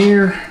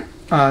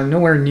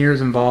nowhere near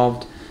as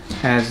involved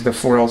as the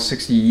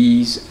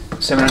 4L60Es,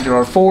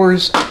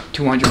 700R4s,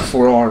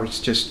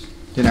 204Rs. Just,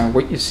 you know,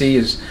 what you see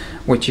is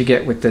what you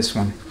get with this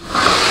one.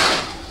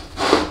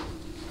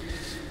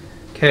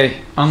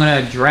 Okay, I'm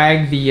gonna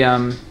drag the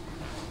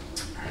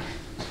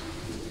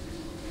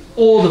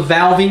all the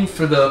valving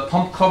for the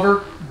pump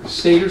cover,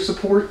 stator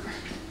support.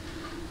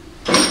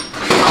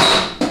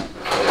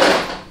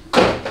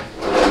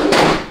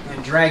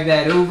 Drag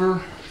that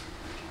over.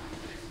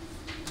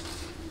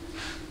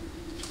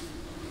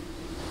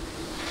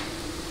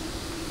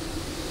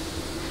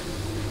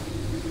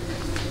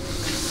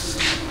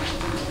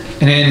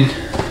 And then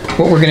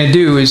what we're going to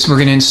do is we're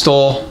going to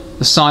install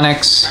the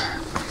Sonnax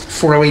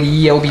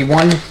 480E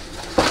LB1.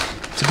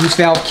 It's a boost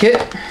valve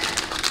kit.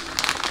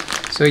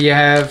 So you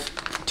have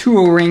 2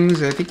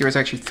 O-rings. I think there was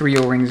actually 3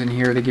 O-rings in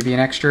here. They give you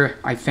an extra,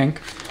 I think.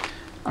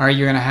 All right,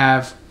 you're going to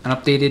have an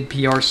updated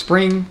PR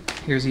spring.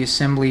 Here's the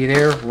assembly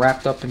there,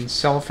 wrapped up in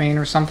cellophane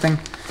or something.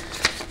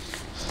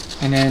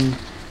 And then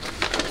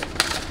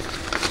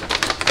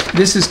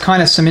this is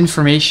kind of some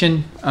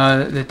information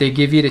that they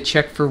give you to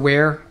check for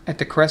wear at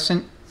the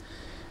crescent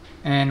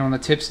and on the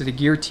tips of the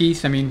gear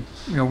teeth. I mean,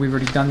 you know, we've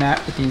already done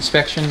that with the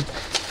inspection.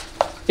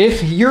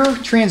 If your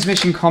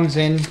transmission comes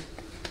in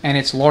and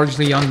it's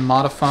largely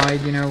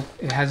unmodified, you know,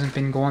 it hasn't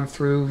been gone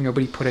through,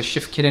 nobody put a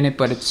shift kit in it,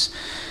 but it's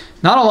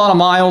not a lot of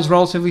miles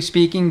relatively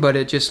speaking, but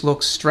it just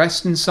looks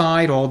stressed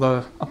inside, all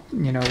the,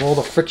 you know, all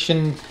the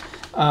friction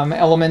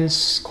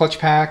elements, clutch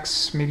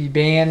packs, maybe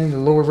band, the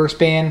low reverse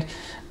band.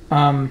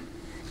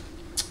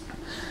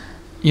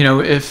 You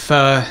know, if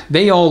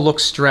they all look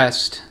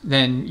stressed,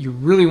 then you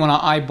really want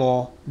to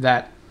eyeball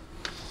that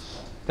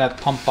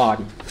pump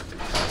body.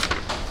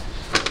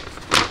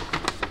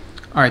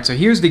 All right, so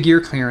here's the gear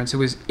clearance. It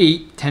was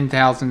 8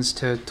 10,000ths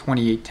to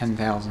 28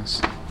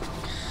 10,000ths.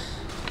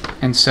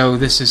 And so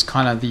this is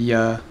kind of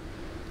the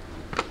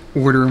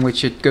order in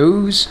which it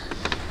goes.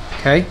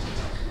 Okay.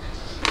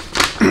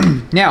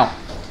 Now,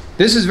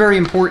 this is very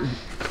important.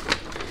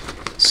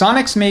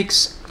 Sonnax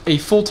makes a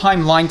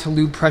full-time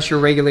line-to-lube pressure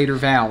regulator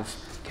valve.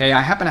 Okay,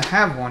 I happen to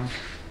have one,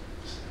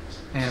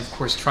 and of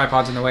course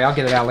tripod's in the way. I'll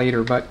get it out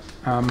later, but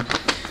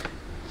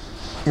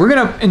we're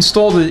going to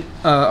install the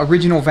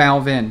original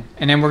valve in,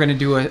 and then we're going to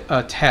do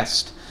a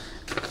test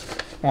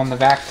on the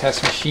vac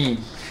test machine.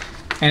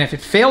 And if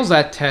it fails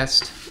that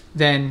test,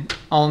 then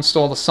I'll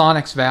install the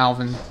Sonnax valve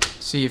and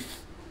see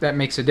if that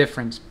makes a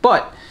difference.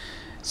 But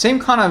same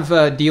kind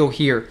of deal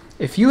here.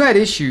 If you had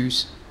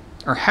issues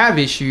or have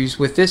issues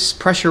with this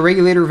pressure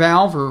regulator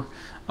valve or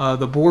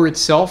the bore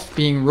itself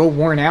being real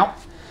worn out,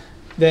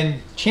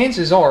 then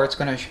chances are it's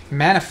going to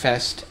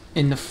manifest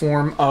in the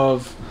form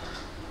of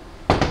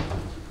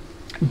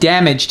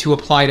damage to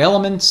applied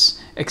elements,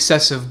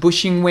 excessive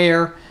bushing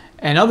wear,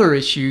 and other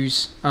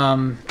issues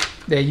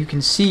that you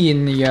can see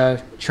in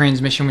the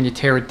transmission when you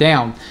tear it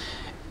down.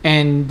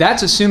 And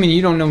that's assuming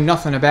you don't know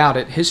nothing about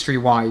it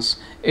history-wise.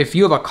 If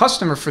you have a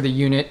customer for the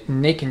unit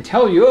and they can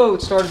tell you, oh,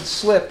 it started to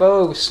slip,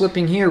 oh, it was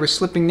slipping here, it was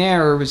slipping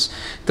there, or it was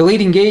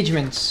delayed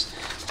engagements,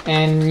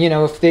 and you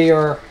know, if they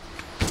are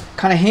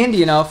kind of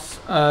handy enough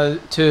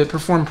to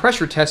perform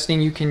pressure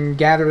testing, you can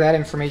gather that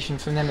information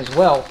from them as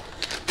well,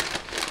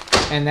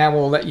 and that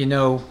will let you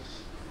know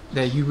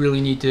that you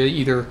really need to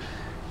either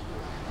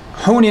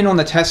hone in on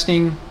the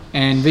testing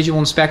and visual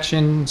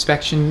inspection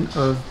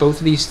of both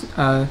of these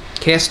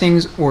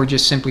castings, or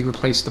just simply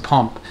replace the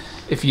pump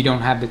if you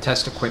don't have the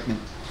test equipment.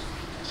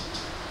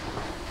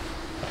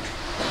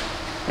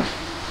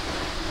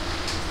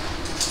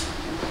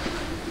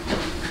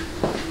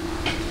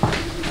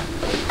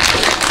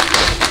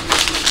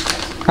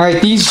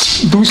 Alright,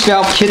 these boost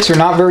valve kits are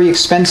not very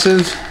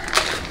expensive.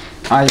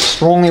 I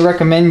strongly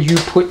recommend you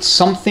put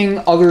something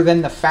other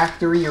than the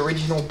factory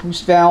original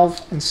boost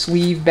valve and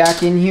sleeve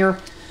back in here.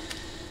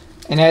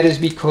 And that is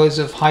because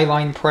of high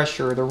line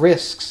pressure, the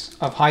risks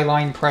of high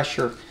line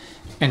pressure.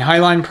 And high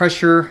line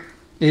pressure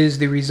is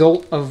the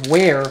result of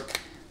wear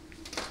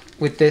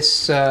with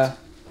this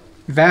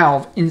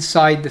valve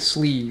inside the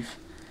sleeve.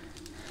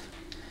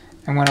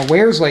 And when it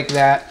wears like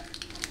that,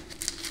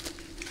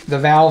 the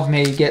valve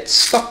may get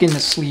stuck in the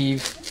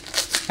sleeve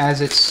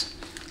as it's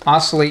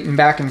oscillating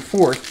back and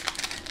forth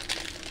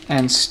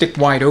and stick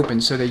wide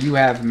open, so that you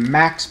have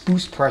max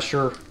boost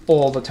pressure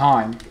all the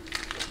time.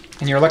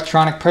 And your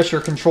electronic pressure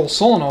control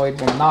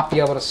solenoid will not be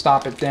able to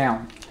stop it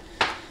down.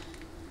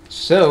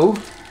 So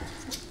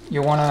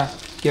you want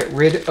to get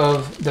rid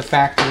of the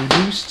factory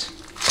boost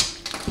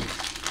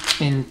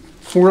in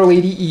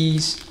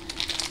 480Es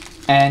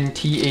and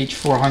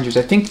TH400s.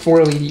 I think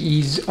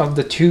 480Es of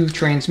the two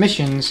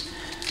transmissions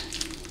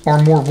are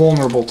more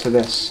vulnerable to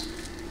this,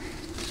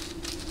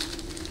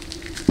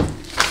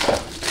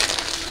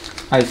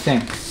 I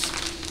think.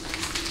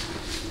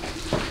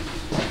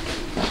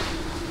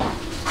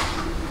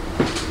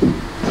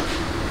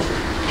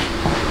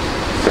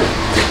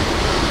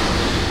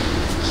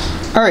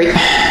 Alright,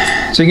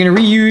 so you're going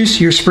to reuse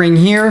your spring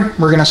here.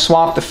 We're going to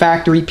swap the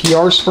factory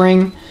PR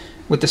spring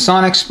with the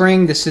Sonnax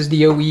spring. This is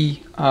the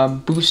OE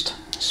boost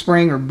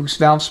spring or boost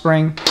valve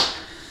spring.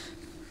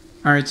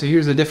 Alright, so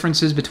here's the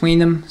differences between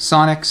them.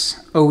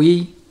 Sonnax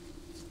OE.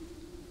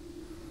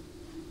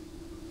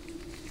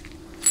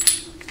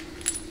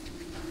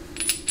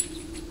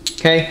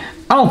 Okay,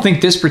 I don't think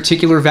this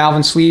particular valve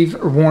and sleeve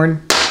are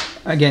worn.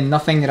 Again,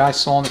 nothing that I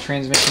saw in the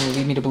transmission would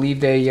lead me to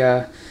believe they,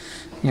 you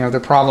know, they're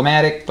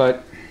problematic,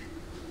 but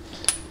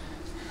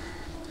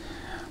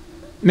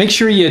make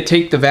sure you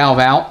take the valve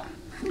out,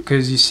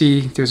 because you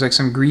see there's like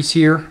some grease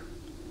here.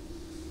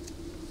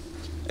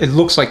 It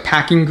looks like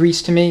packing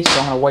grease to me, so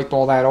I'm going to wipe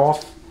all that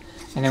off.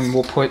 And then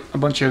we'll put a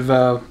bunch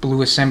of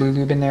blue assembly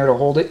lube in there to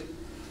hold it.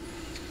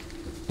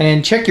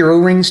 And check your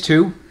O-rings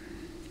too.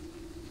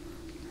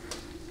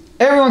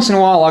 Every once in a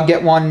while I'll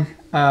get one,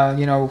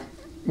 you know,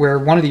 where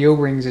one of the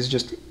O-rings is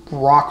just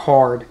rock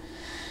hard.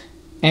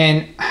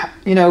 And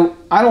you know,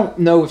 I don't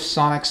know if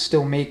Sonnax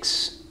still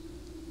makes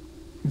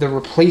the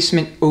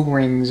replacement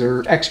O-rings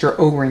or extra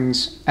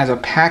O-rings as a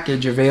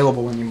package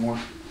available anymore.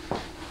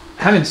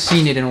 I haven't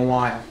seen it in a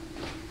while.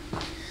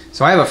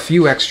 So I have a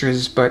few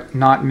extras, but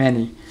not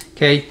many.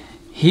 Okay,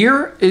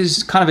 here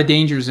is kind of a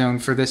danger zone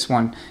for this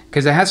one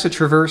because it has to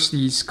traverse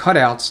these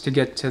cutouts to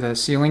get to the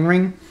sealing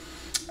ring,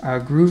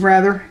 groove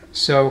rather.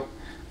 So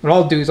what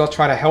I'll do is I'll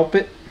try to help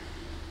it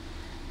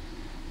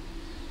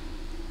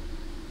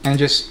and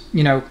just,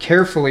 you know,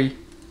 carefully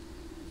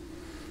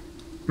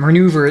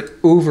maneuver it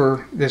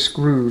over this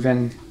groove,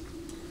 and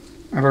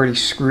I've already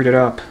screwed it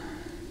up.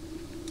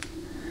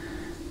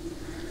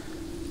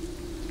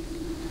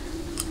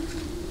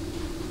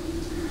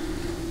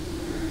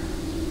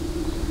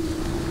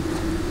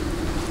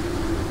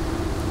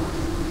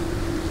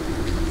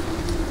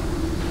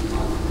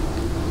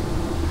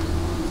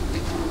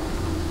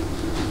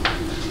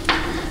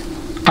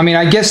 I mean,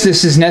 I guess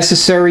this is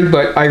necessary,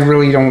 but I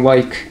really don't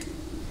like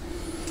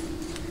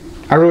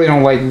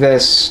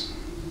this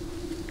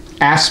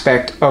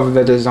aspect of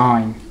the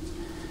design.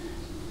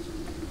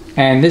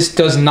 And this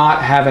does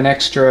not have an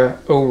extra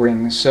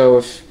O-ring, so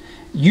if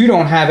you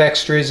don't have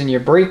extras and you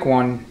break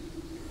one,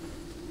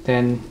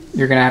 then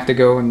you're gonna have to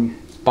go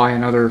and buy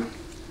another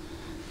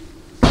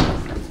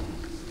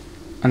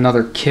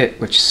kit,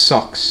 which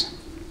sucks.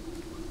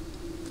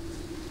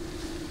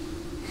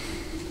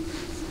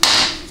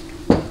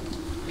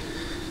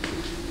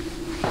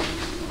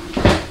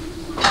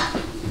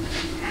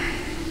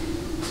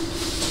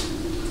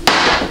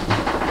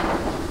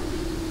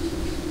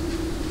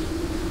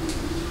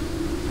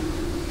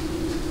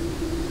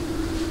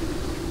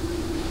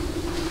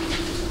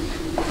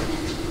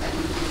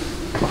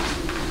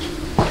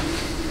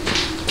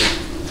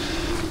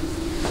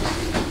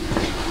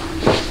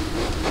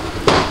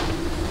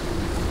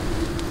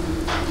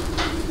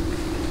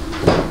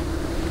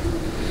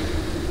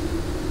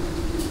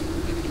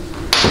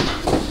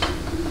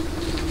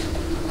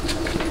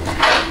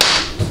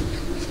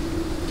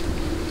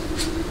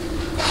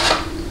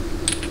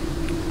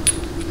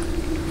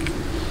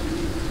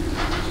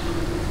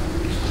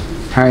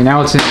 All right,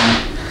 now it's in.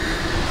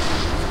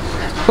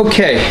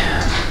 Okay,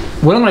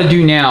 what I'm going to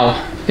do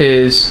now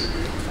is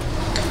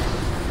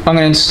I'm going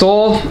to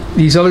install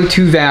these other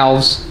two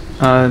valves,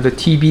 the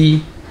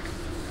TB,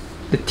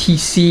 the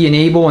TC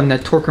enable, and the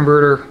torque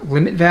converter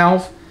limit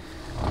valve.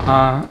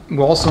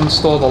 We'll also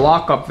install the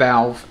lockup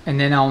valve, and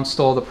then I'll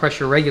install the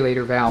pressure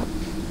regulator valve.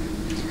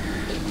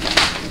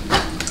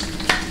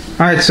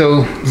 All right,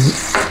 so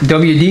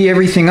WD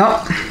everything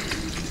up.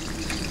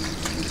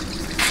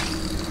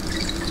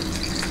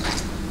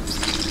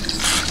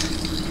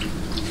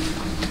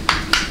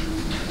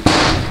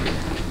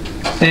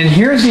 And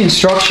here's the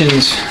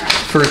instructions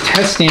for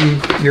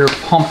testing your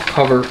pump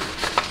cover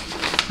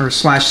or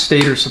slash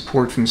stator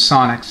support from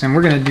Sonnax. And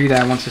we're going to do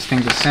that once this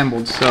thing's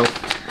assembled. So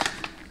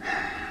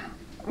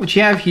what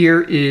you have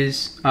here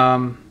is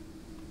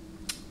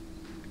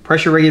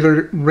pressure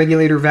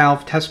regulator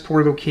valve test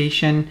port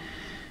location,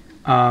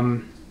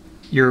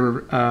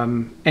 your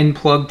end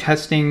plug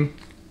testing,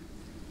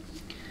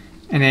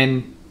 and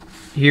then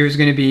here's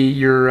going to be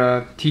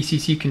your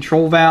TCC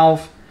control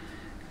valve,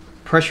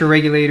 pressure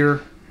regulator,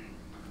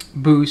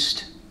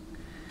 boost,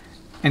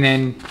 and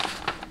then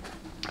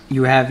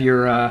you have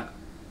your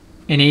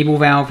enable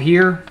valve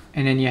here,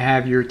 and then you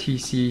have your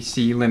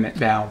TCC limit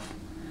valve.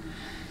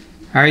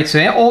 All right,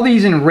 so all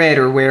these in red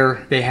are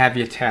where they have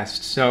you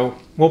test. So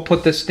we'll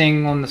put this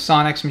thing on the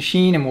Sonnax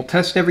machine and we'll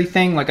test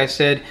everything. Like I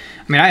said,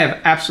 I mean, I have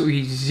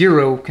absolutely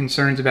zero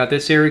concerns about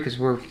this area because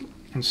we're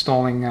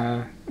installing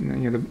you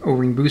know, the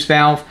O-ring boost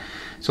valve.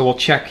 So we'll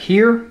check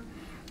here.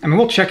 I mean,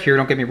 we'll check here,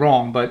 don't get me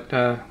wrong, but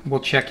we'll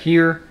check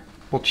here.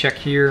 We'll check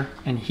here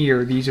and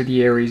here. These are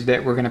the areas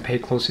that we're going to pay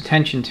close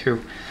attention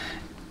to.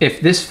 If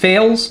this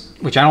fails,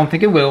 which I don't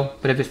think it will,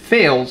 but if it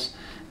fails,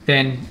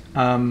 then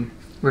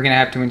we're going to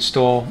have to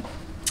install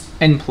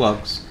end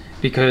plugs,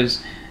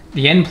 because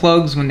the end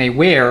plugs, when they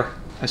wear,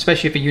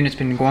 especially if a unit's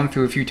been gone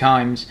through a few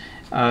times,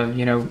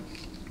 you know,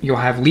 you'll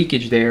have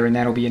leakage there, and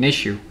that'll be an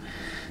issue.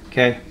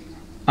 Okay.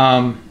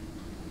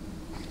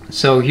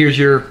 So here's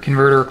your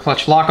converter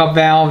clutch lockup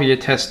valve. You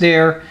test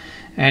there,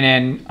 and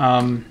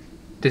then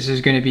this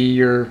is going to be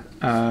your,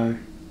 I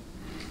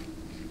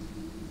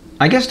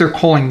guess they're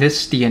calling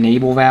this the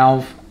enable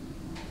valve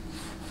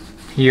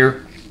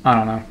here. I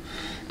don't know.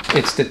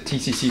 It's the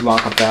TCC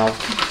lockup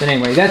valve. But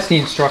anyway, that's the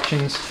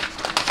instructions.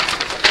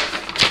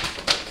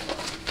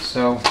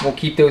 So we'll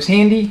keep those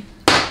handy.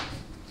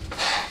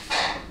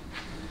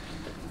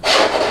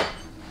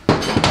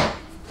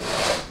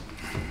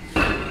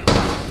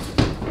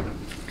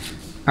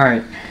 All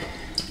right.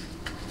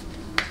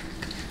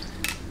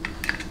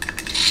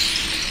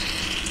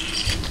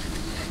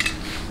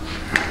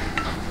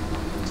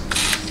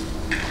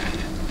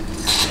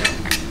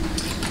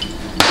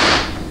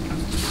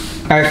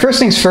 All right, first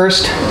things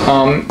first,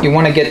 you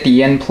want to get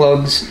the end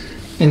plugs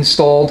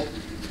installed.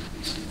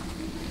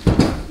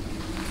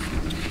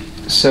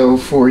 So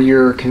for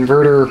your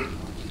converter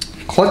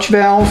clutch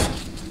valve,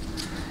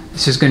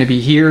 This is going to be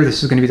here.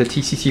 This is going to be the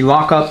TCC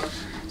lockup.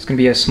 It's going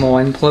to be a small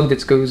end plug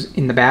that goes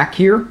in the back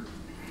here.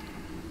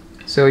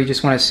 So you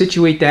just want to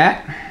situate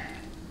that.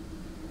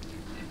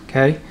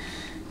 Okay,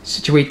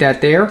 situate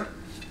that there.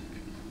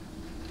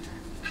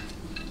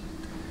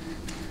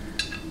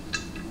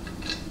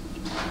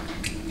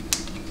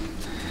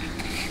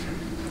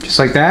 Just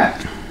like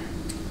that.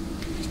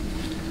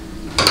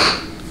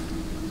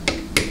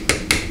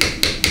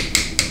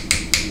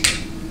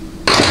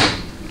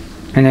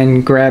 And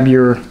then grab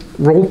your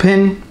roll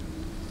pin.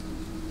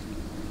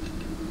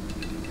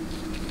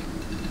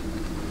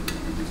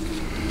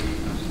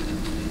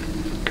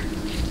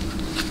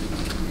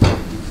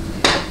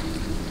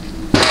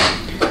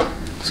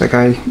 Looks like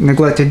I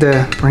neglected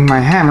to bring my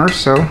hammer,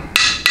 so I'm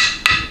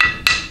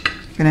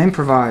gonna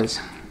improvise.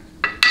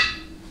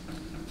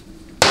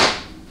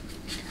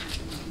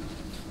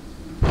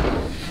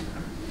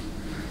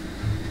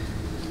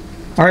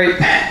 All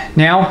right,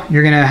 now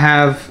you're gonna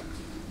have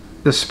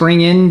the spring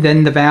in,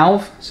 then the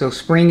valve. So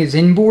spring is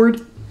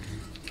inboard,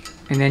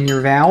 and then your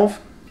valve.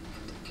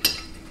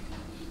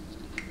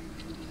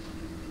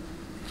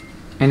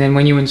 And then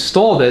when you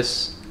install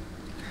this,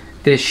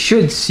 this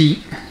should seat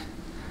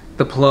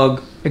the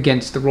plug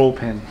against the roll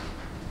pin.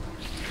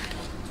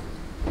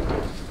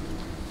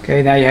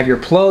 Okay, now you have your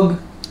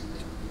plug.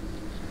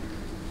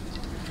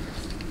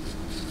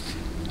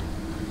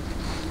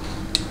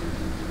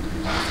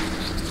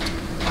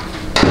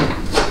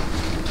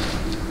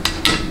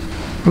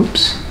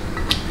 Oops.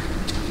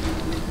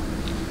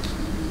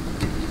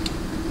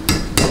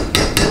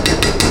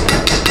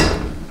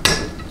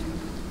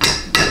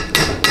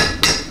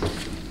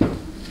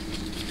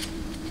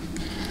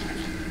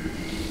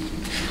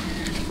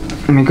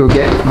 Let me go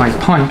get my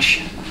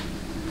punch.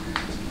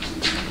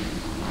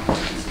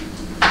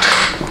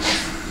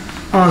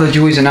 Oh, the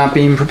joys of not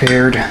being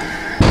prepared.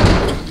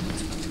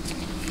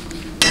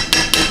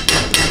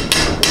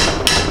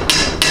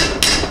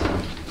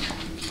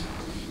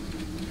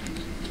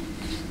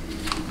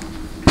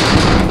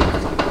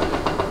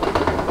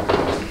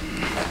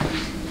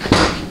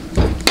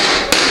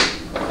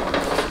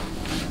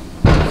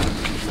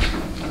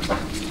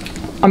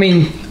 I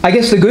mean, I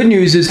guess the good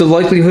news is the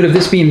likelihood of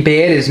this being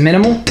bad is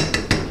minimal.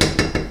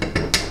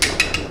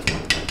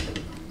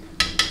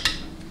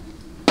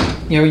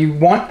 You know, you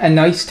want a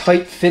nice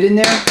tight fit in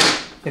there.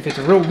 If it's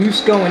real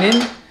loose going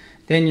in,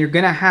 then you're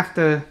gonna have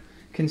to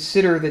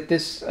consider that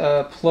this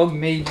plug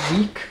may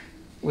leak,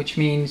 which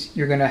means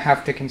you're gonna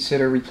have to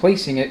consider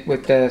replacing it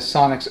with the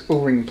Sonnax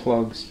O-ring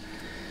plugs.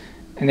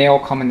 And they all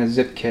come in the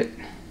zip kit.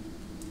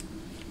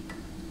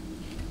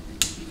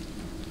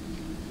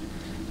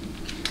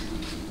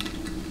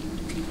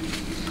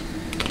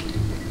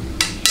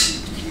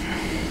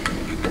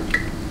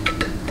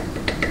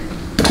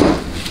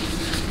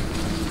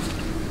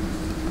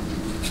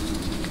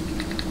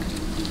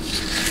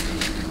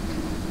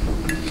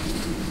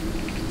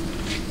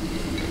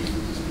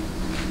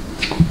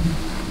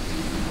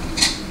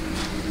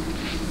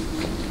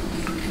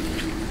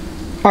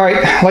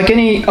 Alright, like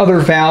any other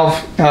valve,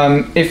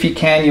 if you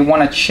can, you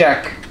want to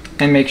check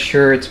and make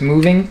sure it's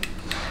moving.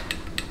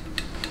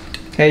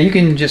 Okay, you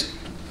can just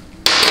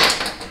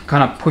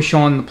kind of push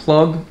on the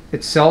plug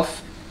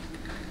itself.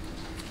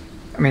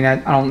 I mean, I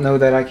don't know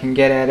that I can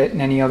get at it in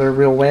any other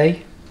real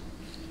way.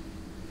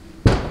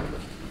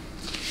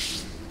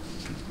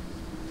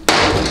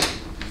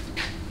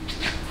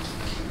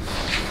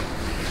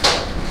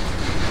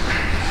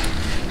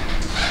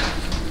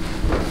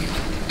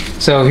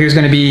 So here's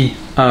going to be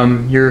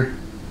your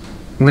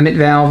limit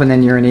valve and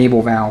then your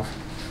enable valve.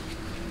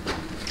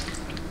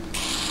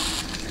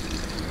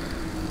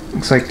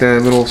 Looks like the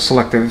little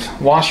selective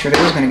washer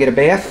there is going to get a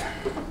bath.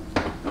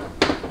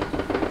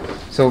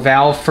 So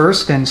valve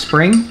first, then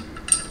spring.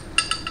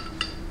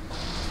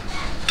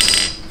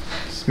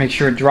 Just make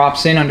sure it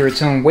drops in under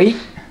its own weight.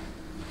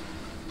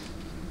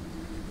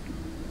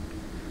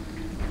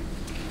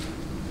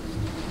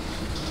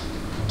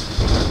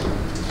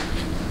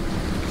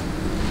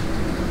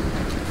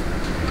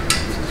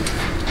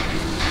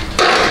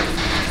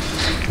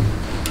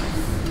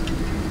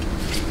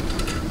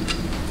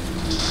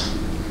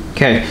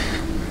 Okay,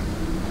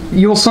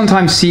 you will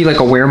sometimes see like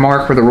a wear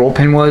mark where the roll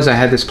pin was. I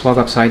had this plug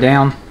upside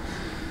down.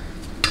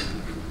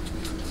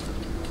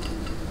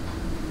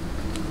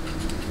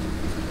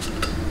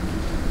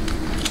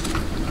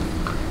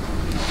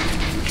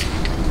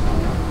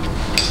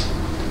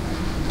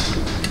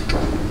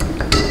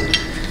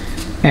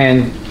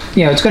 And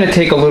you know, it's going to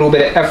take a little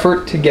bit of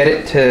effort to get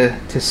it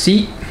to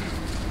seat.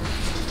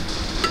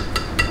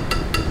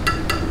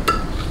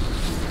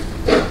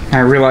 I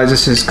realize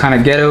this is kind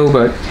of ghetto,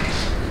 but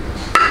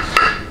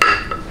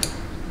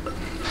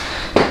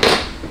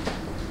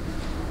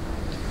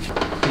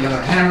the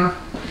other hammer.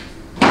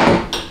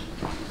 I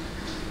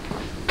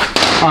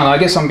don't know, I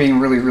guess I'm being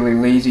really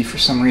lazy for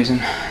some reason.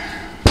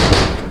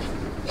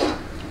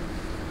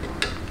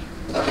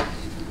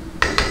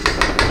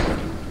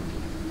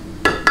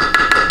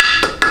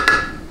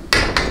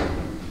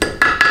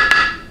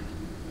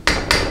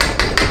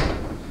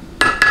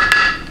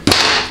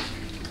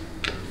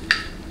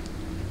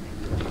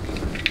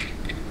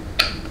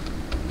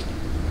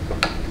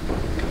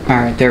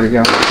 Alright, there we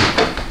go.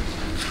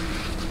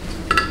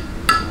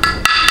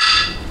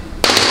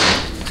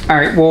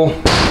 Alright, we'll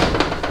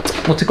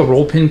take a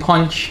roll pin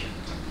punch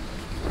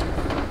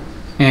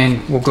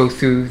and we'll go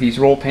through these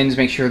roll pins,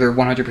 make sure they're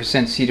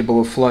 100% seated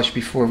below flush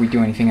before we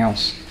do anything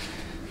else.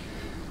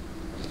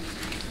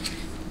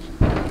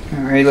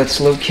 Alright,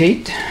 let's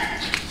locate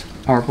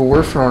our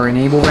bore for our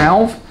enable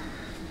valve.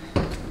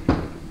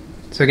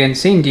 So again,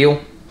 same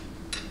deal.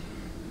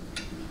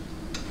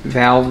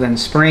 Valve, then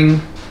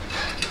spring,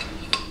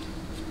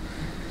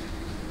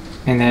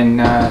 and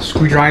then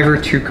screwdriver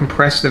to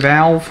compress the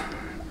valve,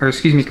 or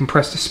excuse me,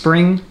 compress the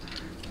spring,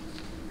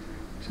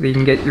 so that you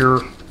can get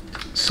your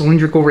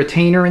cylindrical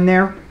retainer in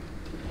there.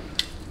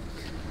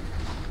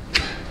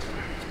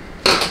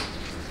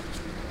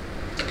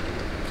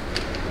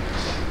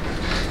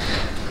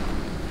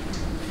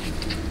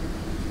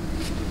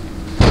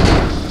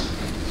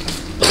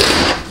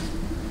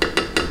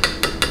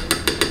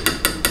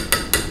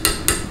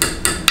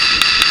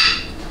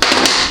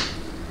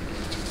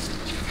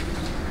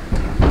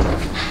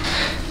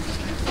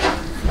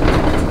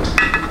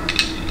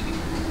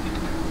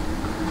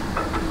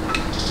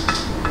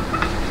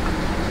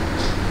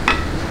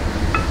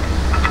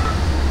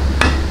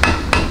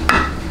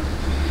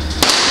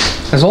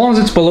 As long as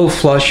it's below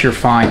flush, you're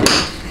fine.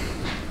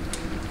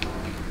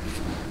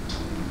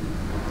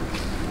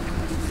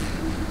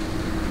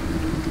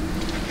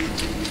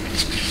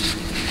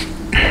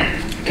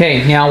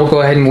 Okay, now we'll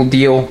go ahead and we'll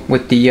deal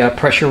with the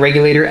pressure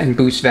regulator and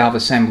boost valve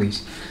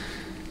assemblies.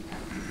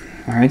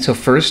 Alright, so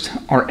first,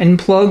 our end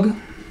plug.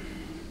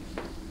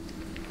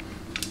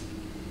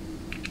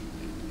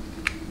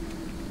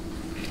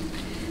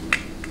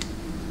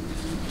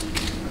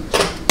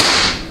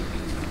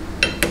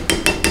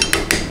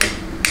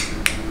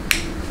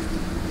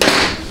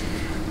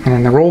 And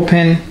then the roll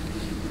pin.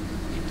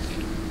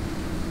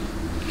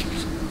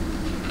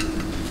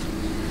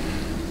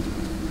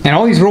 And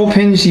all these roll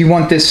pins, you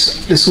want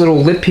this little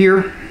lip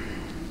here.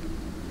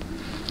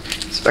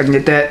 See if I can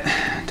get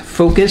that to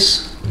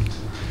focus.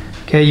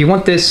 Okay, you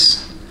want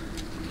this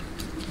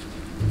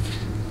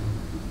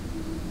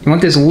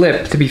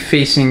lip to be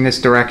facing this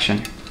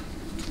direction.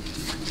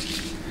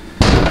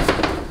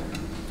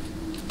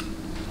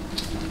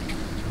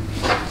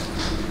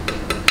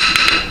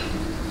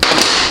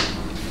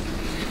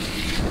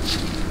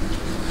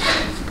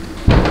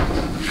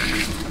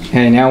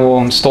 Okay, now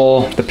we'll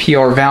install the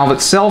PR valve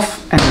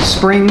itself and the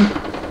spring.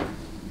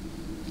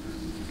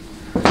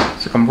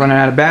 So I'm running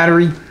out of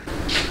battery.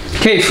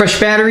 Okay, fresh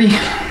battery.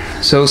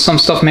 So some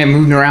stuff may have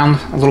moved around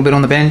a little bit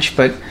on the bench,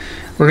 but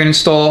we're going to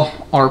install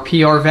our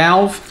PR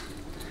valve.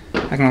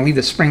 I'm going to leave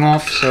the spring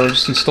off, so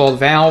just install the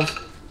valve.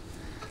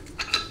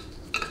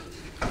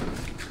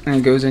 And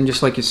it goes in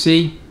just like you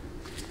see.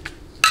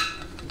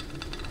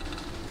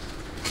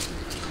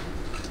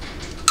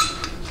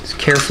 Just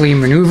carefully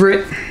maneuver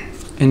it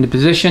into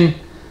position.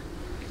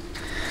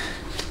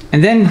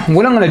 And then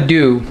what I'm going to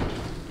do,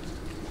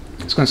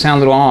 it's going to sound a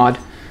little odd,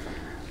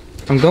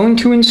 I'm going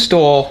to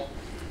install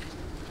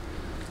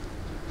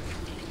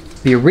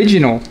the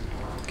original,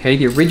 okay,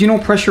 the original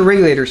pressure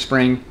regulator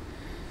spring,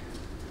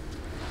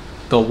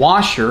 the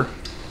washer,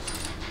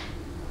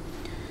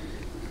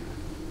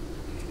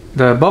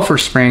 the buffer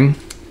spring,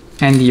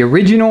 and the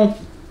original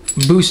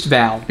boost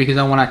valve, because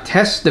I want to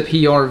test the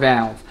PR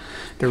valve.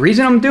 The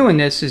reason I'm doing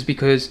this is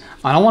because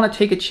I don't want to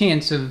take a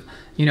chance of,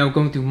 you know,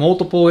 going through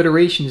multiple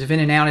iterations of in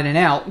and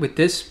out with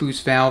this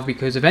boost valve,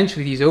 because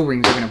eventually these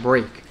O-rings are going to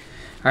break.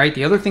 All right,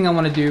 the other thing I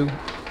want to do,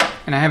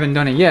 and I haven't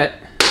done it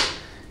yet,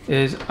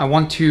 is I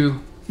want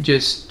to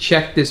just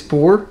check this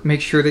bore,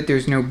 make sure that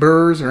there's no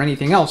burrs or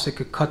anything else that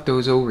could cut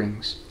those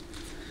O-rings.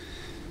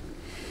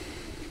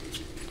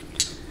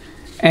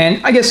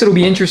 And I guess it'll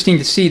be interesting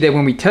to see that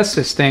when we test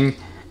this thing,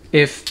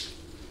 if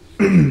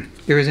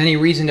there is any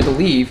reason to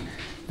believe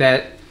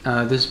that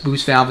this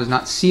boost valve is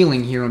not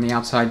sealing here on the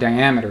outside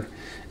diameter.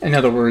 In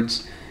other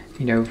words,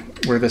 you know,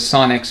 where the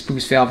Sonnax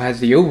boost valve has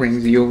the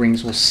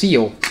O-rings will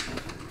seal.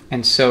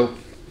 And so,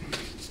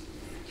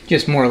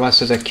 just more or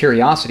less as a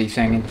curiosity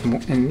thing,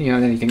 and you know,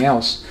 anything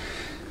else.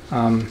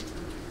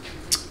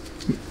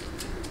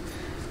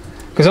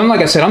 Because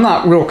like I said, I'm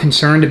not real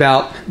concerned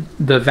about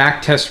the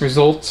vac test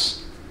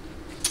results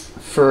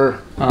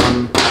for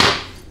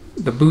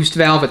the boost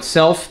valve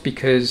itself,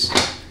 because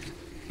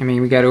I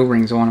mean, we got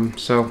O-rings on them,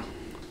 so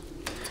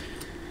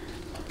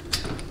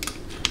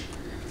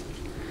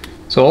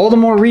all the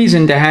more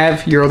reason to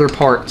have your other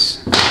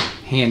parts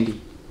handy.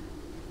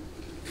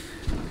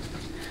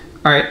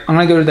 Alright, I'm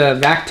going to go to the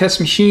vac test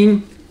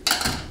machine,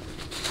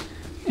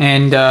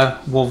 and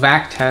we'll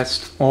vac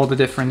test all the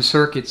different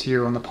circuits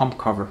here on the pump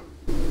cover.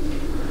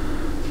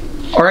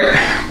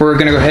 Alright, we're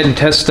going to go ahead and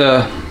test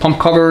the pump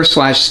cover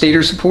 /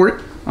 stator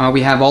support.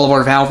 We have all of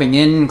our valving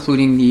in,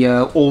 including the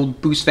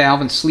old boost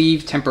valve and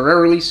sleeve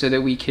temporarily, so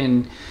that we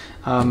can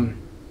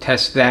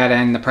test that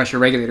and the pressure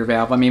regulator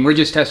valve. I mean, we're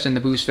just testing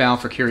the boost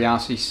valve for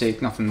curiosity's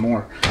sake, nothing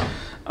more.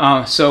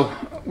 So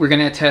we're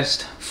going to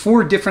test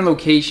 4 different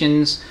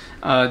locations,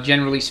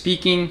 generally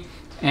speaking,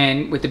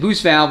 And with the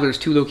boost valve, there's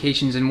two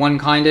locations in one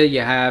kinda.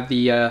 You have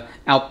the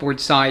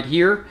outboard side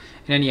here,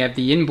 and then you have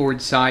the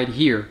inboard side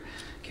here.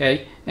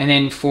 Okay, and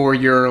then for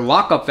your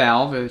lockup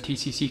valve, a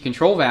TCC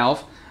control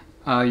valve,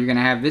 you're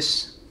gonna have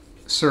this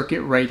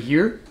circuit right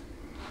here.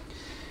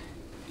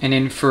 And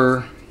then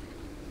for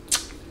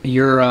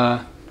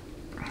your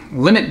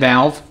limit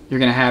valve, you're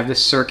gonna have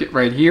this circuit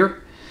right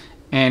here.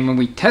 And when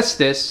we test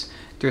this,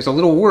 there's a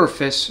little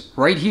orifice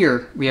right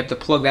here. We have to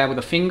plug that with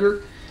a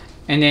finger,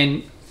 and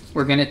then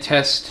we're going to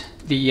test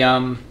the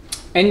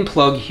end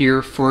plug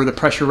here for the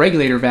pressure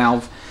regulator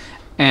valve,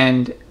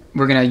 and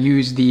we're going to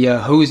use the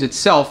hose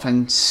itself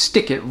and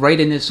stick it right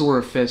in this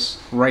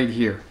orifice right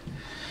here.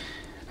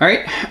 All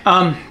right,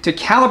 to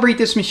calibrate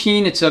this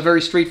machine, it's a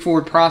very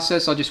straightforward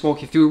process. I'll just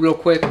walk you through real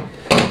quick.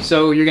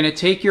 So you're going to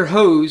take your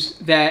hose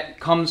that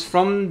comes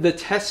from the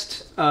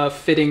test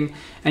fitting,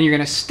 and you're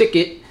going to stick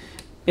it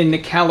in the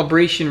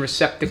calibration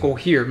receptacle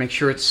here. Make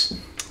sure it's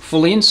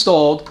fully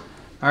installed.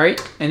 All right,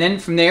 and then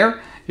from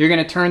there, you're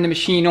going to turn the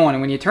machine on.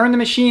 And when you turn the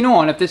machine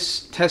on, if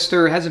this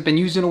tester hasn't been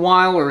used in a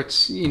while, or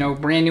it's, you know,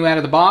 brand new out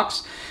of the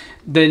box,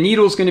 the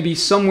needle's going to be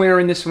somewhere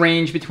in this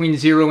range between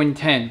 0 and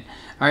 10.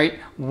 All right,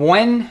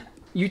 when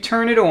you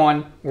turn it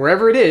on,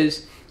 wherever it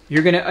is,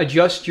 you're going to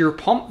adjust your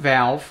pump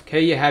valve.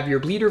 Okay, you have your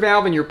bleeder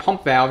valve and your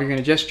pump valve. You're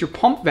going to adjust your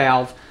pump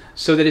valve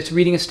so that it's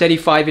reading a steady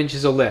 5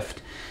 inches of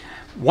lift.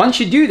 Once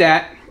you do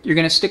that, you're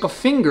going to stick a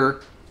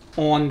finger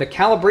on the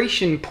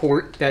calibration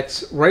port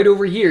that's right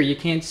over here. You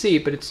can't see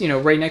it, but it's, you know,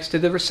 right next to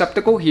the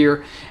receptacle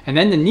here. And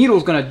then the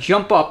needle's going to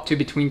jump up to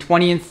between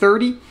 20 and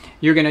 30.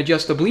 You're going to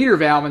adjust the bleeder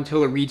valve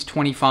until it reads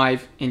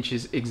 25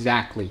 inches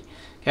exactly.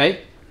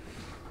 Okay?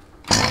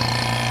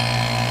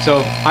 So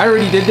I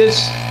already did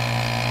this.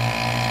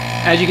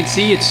 As you can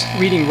see, it's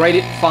reading right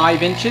at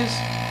 5 inches.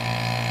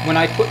 When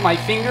I put my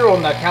finger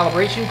on the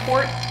calibration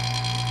port,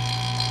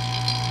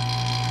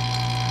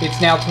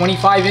 it's now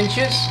 25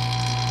 inches.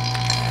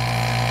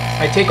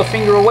 I take a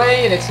finger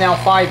away and it's now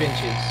 5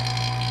 inches.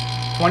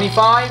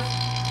 25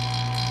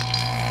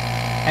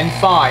 and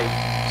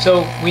 5.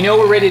 So we know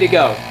we're ready to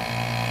go.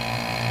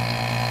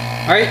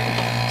 Alright,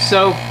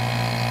 so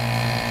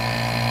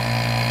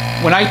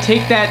when I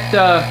take that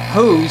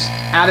hose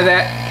out of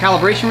that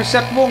calibration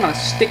receptacle, I'm going to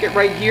stick it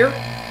right here.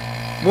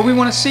 What we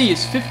want to see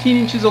is 15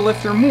 inches of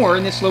lift or more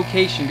in this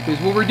location, because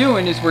what we're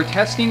doing is we're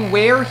testing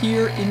where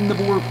here in the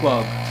bore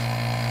plug.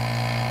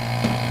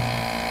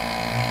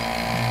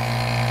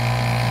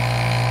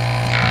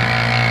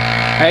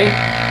 Okay,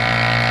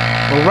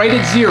 we're right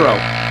at 0.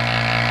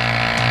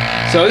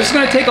 So this is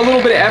going to take a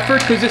little bit of effort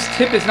because this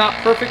tip is not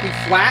perfectly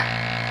flat.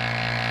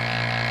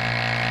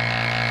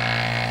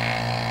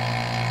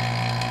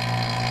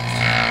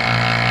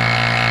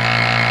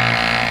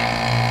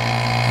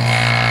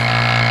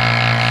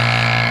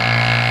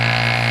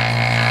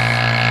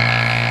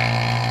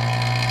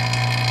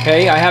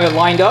 Okay, I have it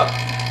lined up.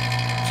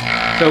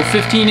 So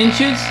 15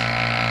 inches.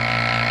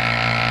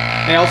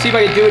 And I'll see if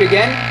I can do it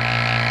again.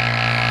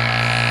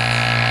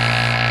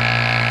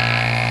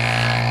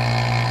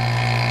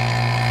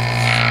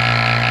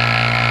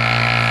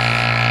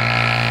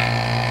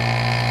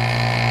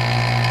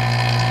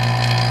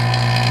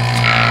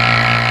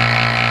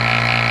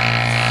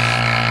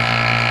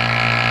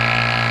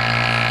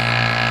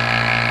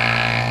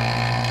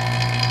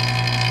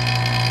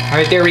 All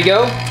right, there we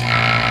go.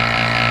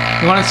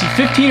 We want to see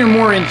 15 or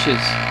more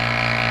inches.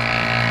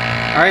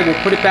 All right,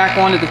 we'll put it back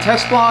onto the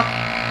test block.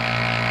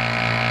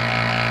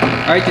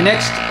 All right, the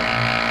next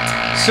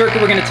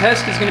circuit we're going to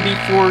test is going to be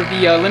for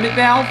the limit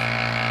valve.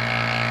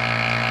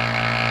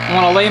 I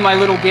want to lay my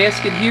little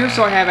gasket here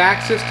so I have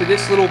access to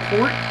this little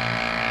port.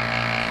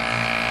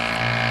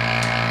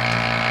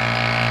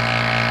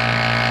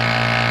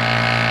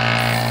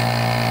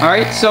 All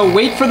right, so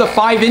wait for the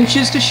 5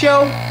 inches to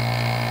show.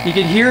 You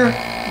can hear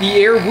the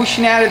air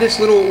whooshing out of this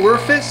little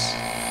orifice.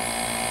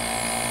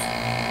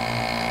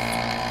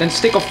 Then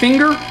stick a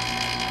finger,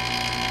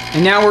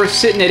 and now we're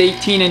sitting at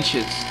 18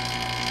 inches.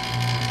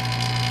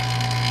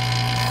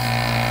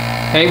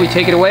 Okay, we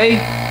take it away,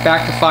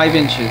 back to 5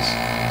 inches.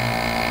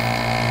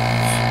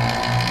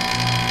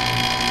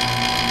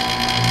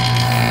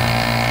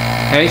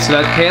 Okay, so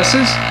that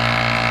passes.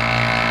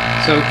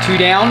 So 2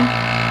 down,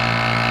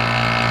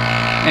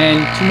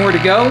 and 2 more to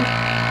go.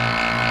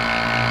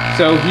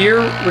 So here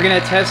we're going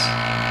to test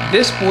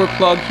this bore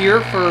plug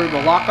here for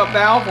the lockup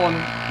valve on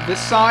this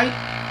side.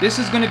 This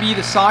is going to be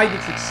the side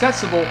that's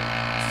accessible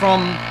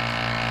from,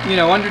 you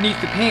know, underneath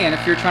the pan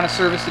if you're trying to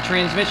service the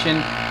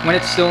transmission when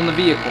it's still in the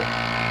vehicle.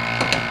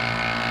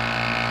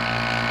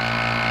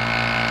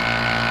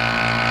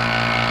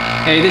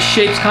 Okay, this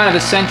shape's kind of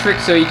eccentric,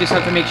 so you just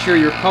have to make sure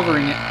you're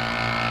covering it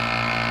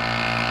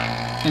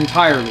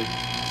entirely.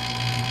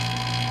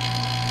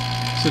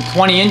 So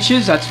 20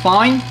 inches, that's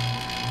fine.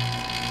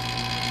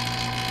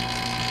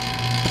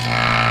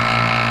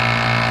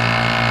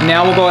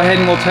 Now we'll go ahead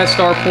and we'll test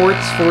our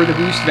ports for the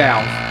boost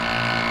valve.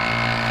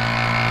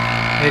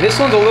 Okay, this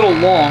one's a little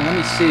long. Let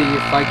me see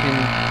if I can...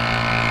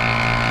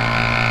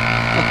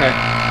 Okay.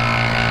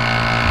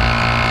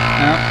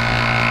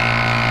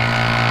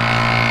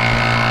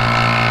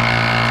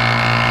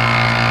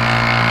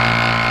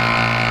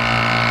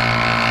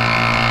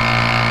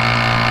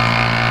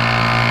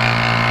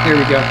 Here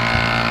we go.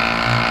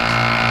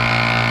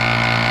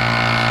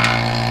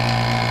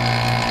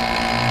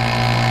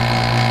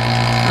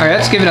 All right,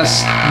 that's giving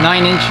us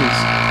 9 inches.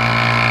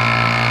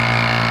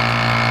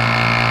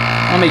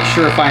 I'll make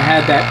sure if I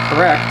had that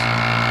correct.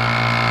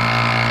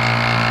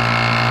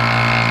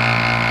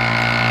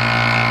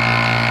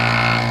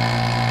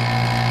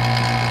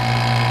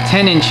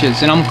 $10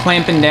 inches, and I'm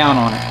clamping down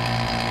on it.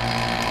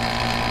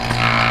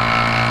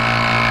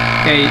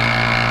 Okay,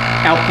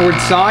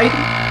 outboard side.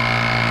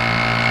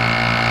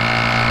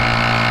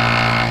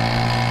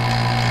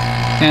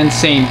 And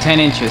same, 10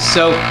 inches.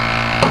 So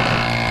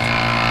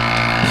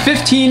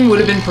 15 would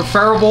have been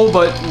preferable,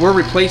 but we're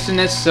replacing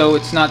this, so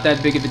it's not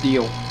that big of a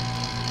deal.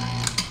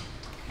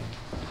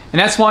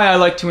 And that's why I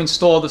like to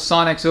install the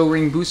Sonnax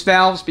O-ring boost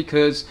valves,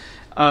 because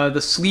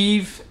the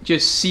sleeve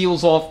just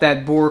seals off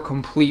that bore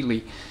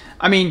completely.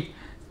 I mean,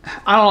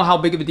 I don't know how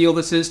big of a deal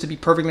this is, to be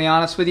perfectly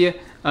honest with you.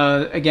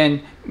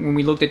 Again, when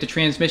we looked at the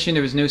transmission,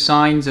 there was no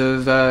signs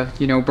of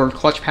you know, burnt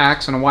clutch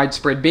packs on a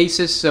widespread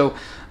basis. So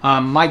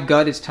my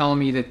gut is telling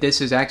me that this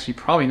is actually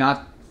probably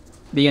not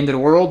the end of the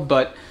world.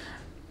 But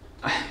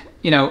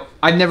you know,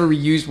 I've never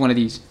reused one of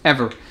these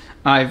ever.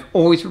 I've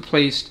always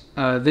replaced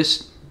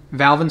this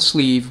valve and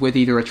sleeve with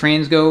either a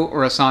Transgo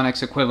or a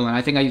Sonnax equivalent.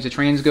 I think I used a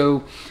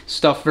Transgo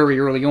stuff very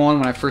early on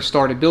when I first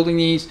started building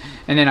these,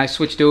 and then I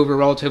switched over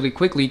relatively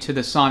quickly to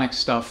the Sonnax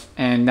stuff,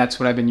 and that's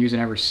what I've been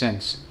using ever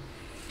since.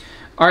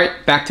 All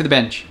right, back to the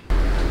bench.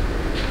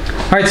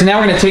 All right, so now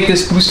we're going to take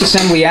this boost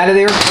assembly out of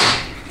there,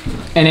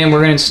 and then we're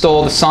going to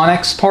install the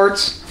Sonnax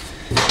parts.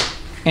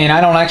 And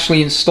I don't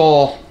actually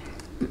install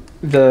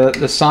the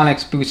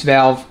Sonnax boost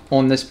valve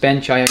on this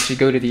bench. I actually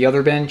go to the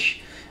other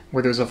bench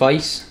where there's a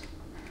vise,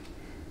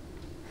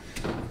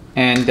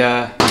 and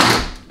I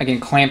can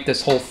clamp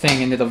this whole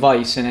thing into the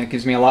vise, and it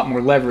gives me a lot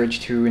more leverage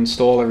to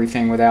install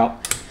everything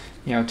without,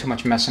 you know, too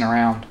much messing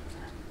around.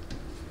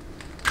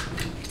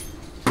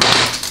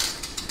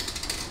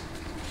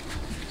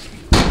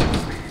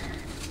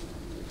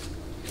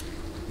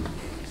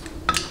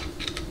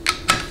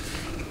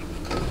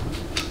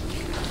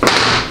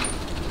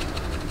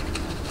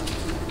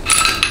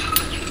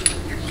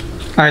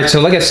 All right,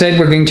 so like I said,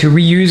 we're going to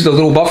reuse the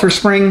little buffer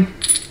spring,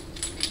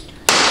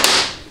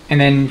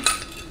 and then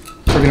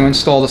we're going to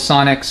install the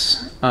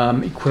Sonnax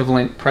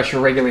equivalent pressure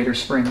regulator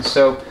springs.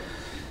 So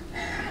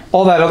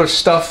all that other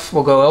stuff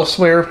will go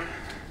elsewhere.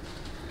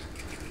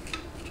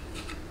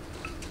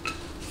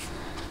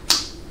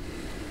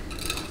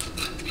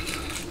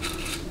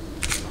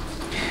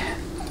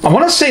 I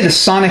want to say the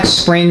Sonnax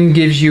spring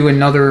gives you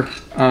another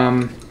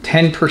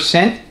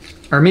 10%,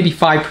 or maybe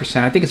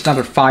 5%. I think it's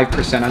another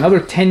 5%, another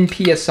 10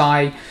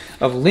 psi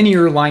of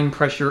linear line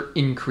pressure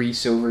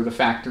increase over the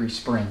factory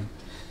spring.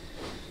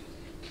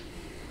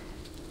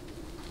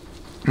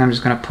 And I'm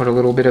just going to put a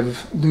little bit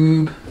of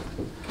lube.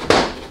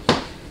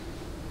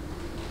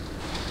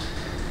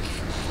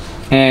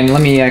 And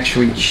let me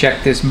actually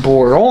check this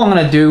bore. All I'm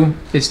going to do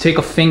is take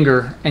a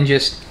finger and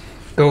just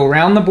go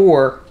around the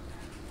bore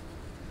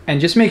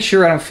and just make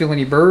sure I don't feel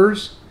any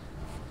burrs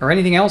or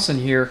anything else in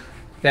here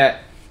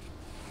that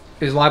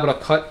is liable to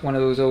cut one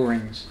of those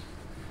O-rings.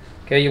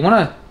 Okay, you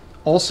want to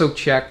also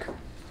check,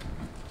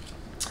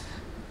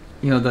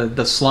 you know,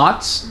 the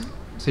slots.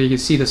 So you can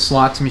see the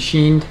slots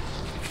machined.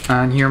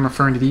 And here I'm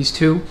referring to these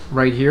two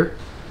right here.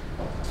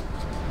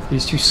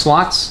 These two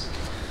slots.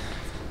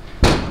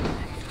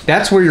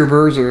 That's where your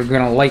burrs are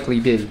going to likely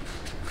be.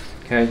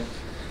 Okay.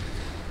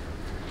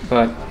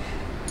 But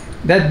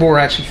that bore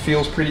actually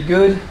feels pretty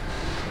good.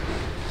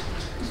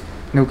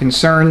 No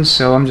concerns.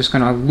 So I'm just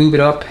going to lube it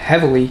up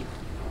heavily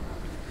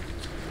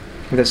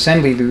with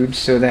assembly lube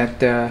so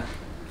that,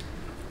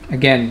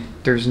 again,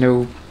 there's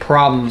no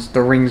problems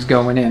the rings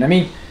going in. I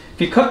mean,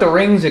 if you cut the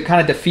rings, it kind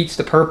of defeats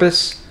the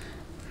purpose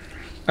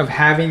of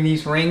having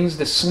these rings.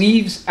 The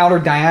sleeve's outer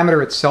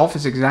diameter itself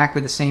is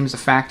exactly the same as the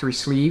factory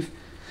sleeve.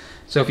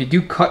 So if you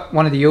do cut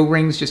one of the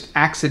O-rings just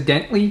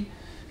accidentally,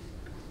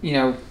 you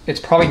know,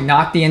 it's probably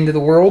not the end of the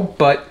world,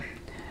 but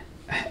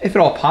if at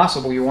all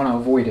possible, you want to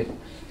avoid it.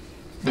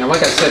 Now,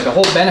 like I said, the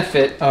whole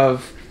benefit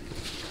of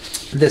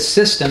this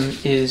system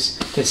is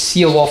to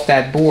seal off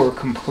that bore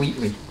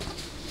completely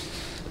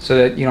so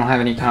that you don't have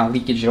any kind of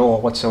leakage at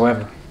all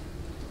whatsoever.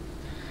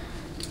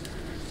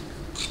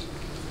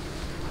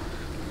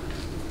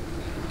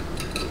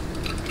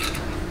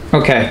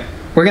 Okay,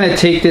 we're going to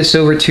take this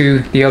over to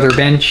the other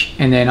bench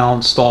and then I'll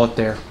install it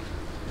there.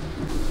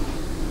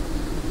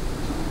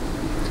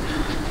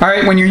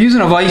 Alright, when you're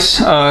using a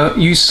vise,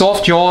 use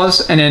soft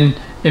jaws, and then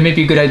it may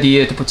be a good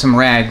idea to put some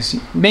rags.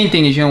 The main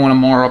thing is you don't want to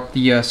mar up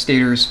the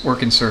stator's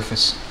working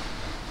surface.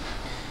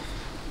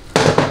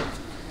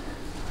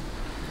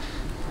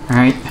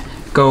 Alright,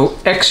 go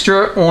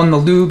extra on the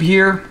lube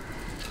here.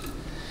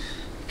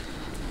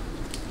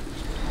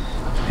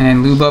 And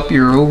then lube up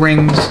your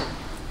O-rings.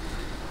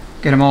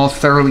 Get them all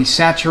thoroughly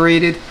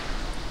saturated.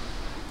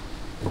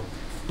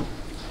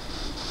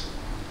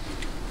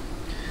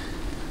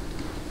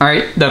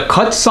 Alright, the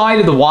cut side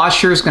of the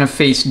washer is going to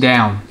face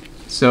down.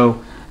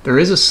 So there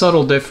is a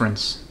subtle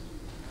difference.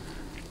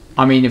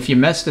 I mean, if you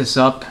mess this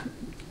up,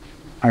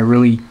 I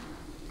really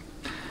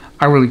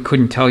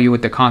couldn't tell you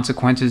what the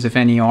consequences, if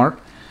any, are.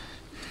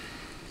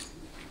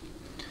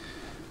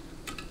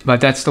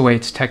 But that's the way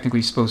it's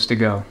technically supposed to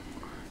go.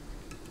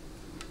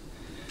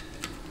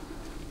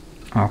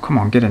 Oh, come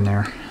on, get in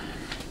there.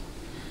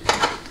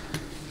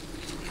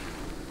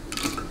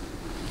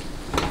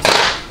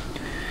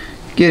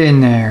 Get in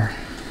there.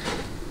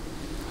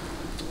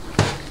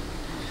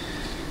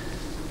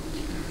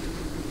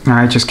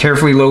 Alright, just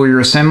carefully lower your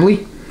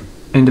assembly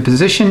into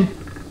position.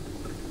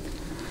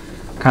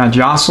 Kind of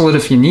jostle it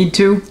if you need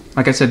to.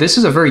 Like I said, this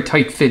is a very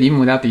tight fit even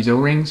without these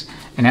O-rings,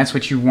 and that's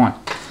what you want.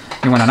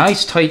 You want a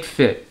nice tight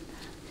fit.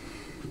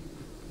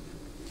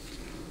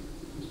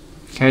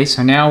 Okay,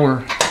 so now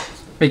we're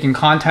making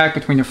contact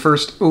between the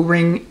first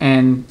O-ring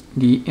and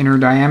the inner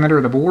diameter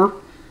of the bore.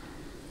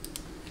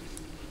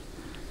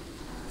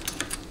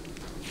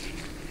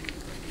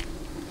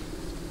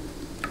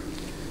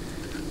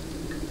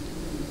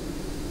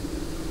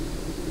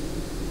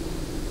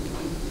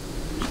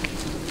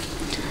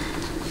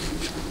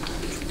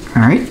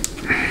 All right.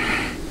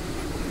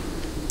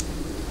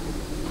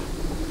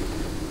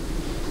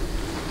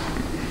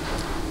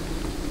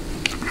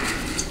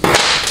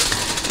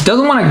 It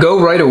doesn't want to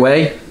go right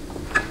away.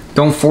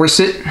 Don't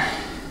force it.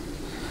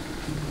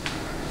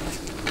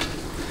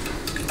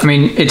 I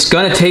mean, it's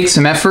going to take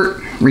some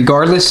effort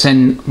regardless,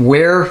 and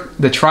where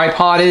the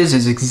tripod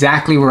is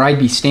exactly where I'd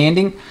be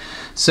standing.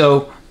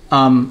 So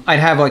I'd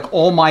have like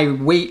all my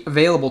weight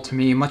available to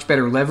me, much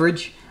better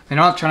leverage. And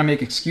I'm not trying to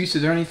make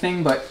excuses or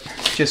anything, but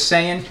just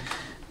saying,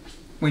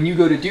 when you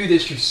go to do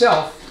this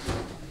yourself,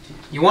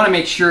 you want to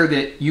make sure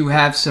that you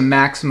have some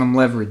maximum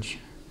leverage.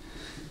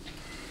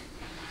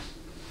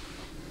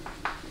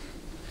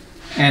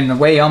 And the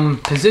way I'm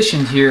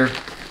positioned here,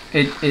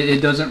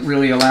 it doesn't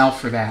really allow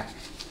for that.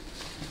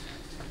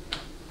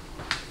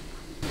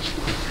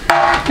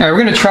 All right,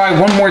 we're going to try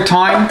one more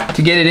time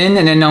to get it in,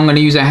 and then I'm going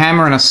to use a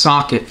hammer and a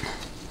socket.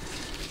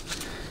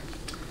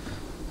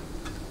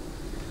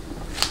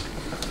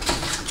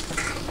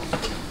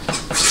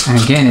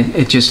 And again,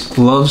 it just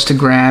loves to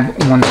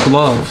grab one's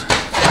glove.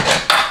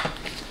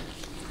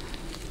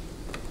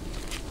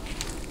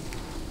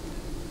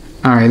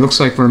 All right, looks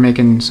like we're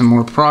making some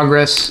more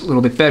progress, a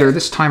little bit better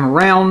this time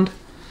around.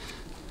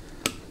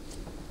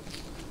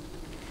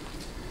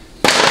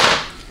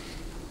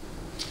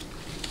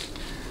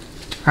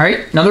 All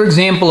right, another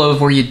example of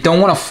where you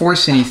don't want to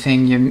force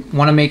anything. You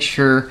want to make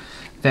sure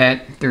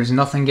that there's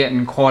nothing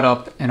getting caught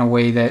up in a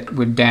way that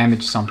would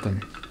damage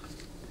something.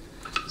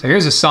 So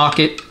here's a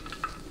socket.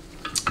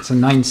 It's a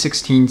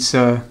 9/16,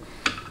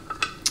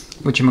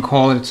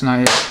 whatchamacallit, it's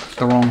not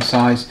the wrong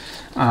size.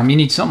 You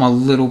need something a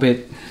little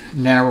bit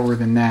narrower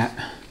than that.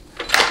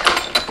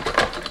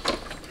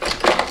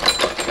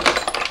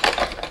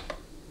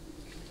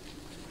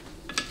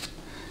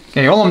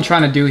 Okay, all I'm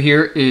trying to do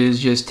here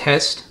is just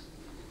test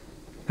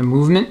the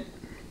movement.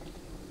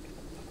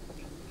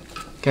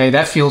 Okay,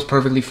 that feels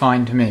perfectly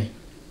fine to me.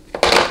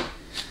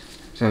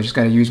 So I just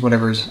got to use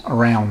whatever's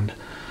around.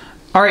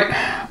 All right,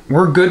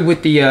 we're good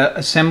with the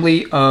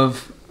assembly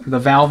of the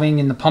valving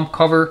and the pump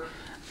cover.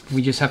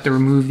 We just have to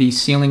remove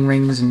these sealing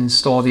rings and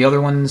install the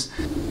other ones.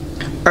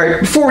 All right,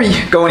 before we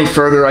go any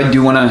further, I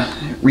do want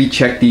to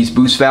recheck these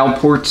boost valve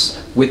ports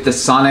with the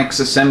Sonnax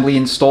assembly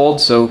installed.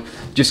 So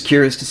just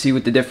curious to see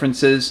what the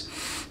difference is.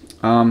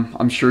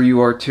 I'm sure you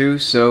are too.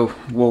 So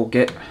we'll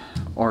get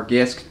our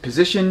gasket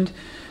positioned,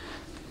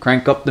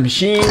 crank up the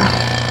machine.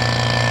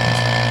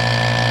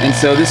 And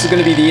so this is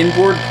going to be the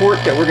inboard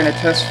port that we're going to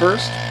test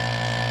first.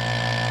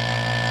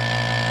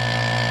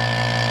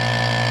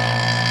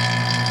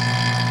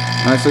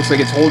 This looks like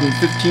it's holding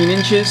 15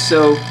 inches,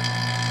 so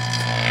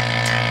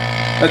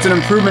that's an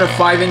improvement of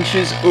 5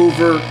 inches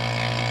over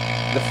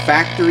the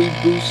factory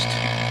boost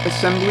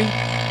assembly.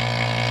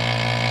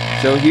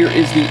 So here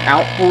is the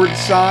outboard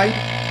side.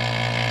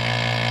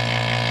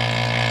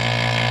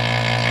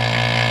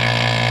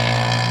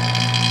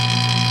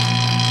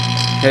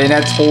 Okay, and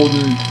that's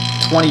holding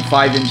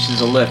 25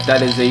 inches of lift.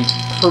 That is a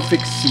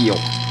perfect seal.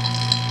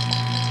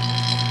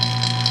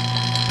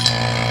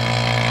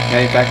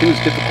 Okay, in fact, it was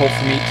difficult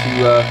for me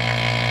to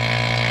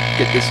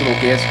get this little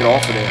gasket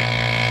off of there.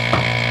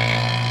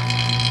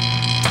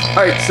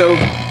 Alright, so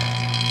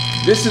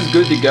this is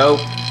good to go.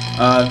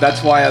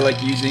 That's why I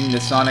like using the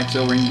Sonnax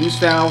O-ring boost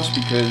valves,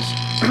 because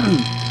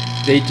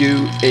they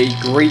do a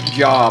great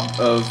job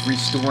of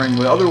restoring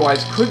what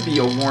otherwise could be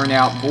a worn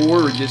out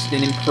bore or just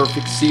an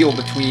imperfect seal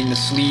between the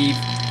sleeve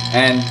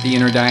and the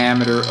inner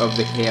diameter of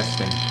the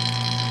casting.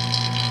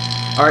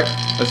 Alright,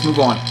 let's move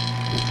on.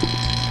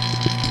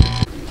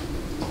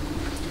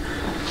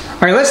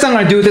 Alright, last thing I'm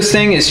going to do with this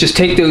thing is just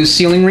take those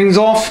sealing rings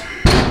off.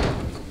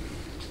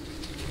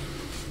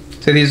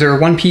 So these are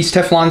one-piece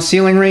Teflon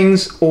sealing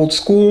rings, old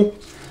school.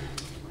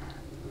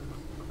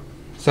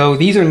 So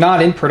these are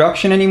not in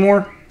production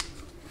anymore,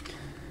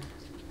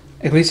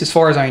 at least as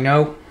far as I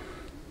know.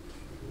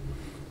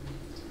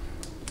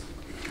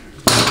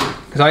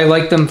 Because I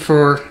like them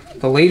for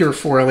the later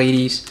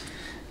 480s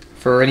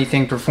for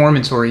anything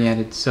performance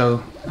oriented.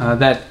 So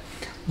that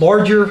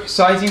larger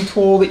sizing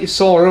tool that you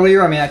saw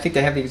earlier. I mean, I think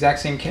they have the exact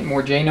same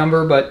Kentmore J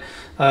number, but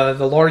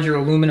the larger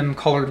aluminum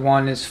colored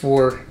one is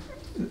for,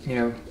 you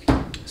know,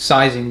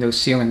 sizing those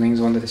ceiling rings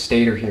onto the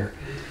stator here.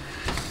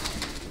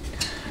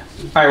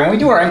 All right, when we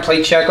do our end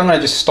plate check, I'm going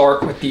to just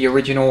start with the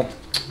original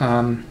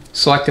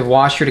selective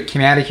washer that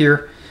came out of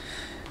here.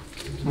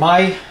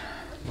 My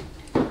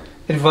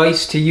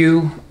advice to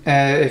you,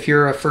 if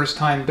you're a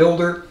first-time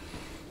builder,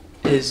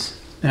 is,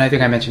 and I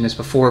think I mentioned this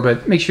before,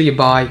 but make sure you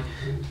buy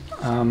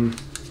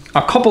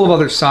a couple of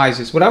other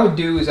sizes. What I would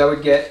do is I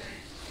would get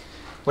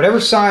whatever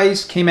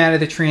size came out of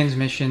the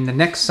transmission, the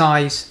next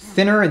size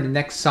thinner and the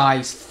next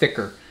size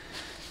thicker.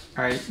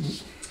 All right,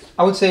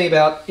 I would say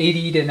about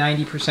 80 to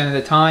 90% of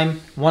the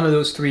time, one of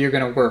those three are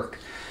going to work.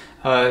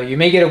 You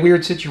may get a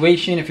weird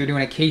situation if you're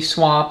doing a case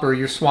swap or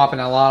you're swapping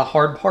a lot of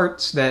hard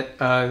parts that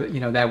you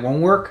know, that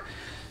won't work.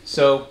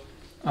 So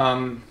you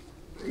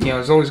know,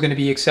 there's always going to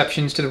be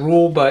exceptions to the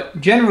rule, but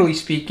generally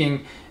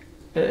speaking,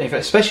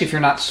 especially if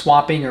you're not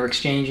swapping or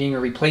exchanging or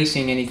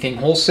replacing anything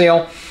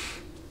wholesale,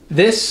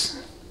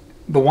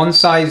 the one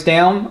size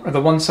down or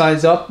the one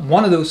size up,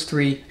 one of those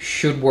three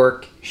should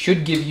work,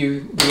 should give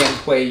you the end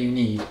play you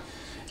need.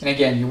 And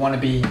again, you want to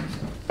be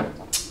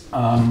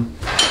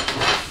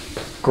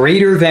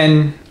greater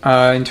than,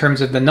 in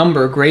terms of the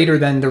number, greater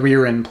than the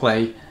rear end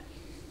play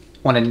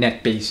on a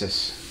net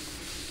basis.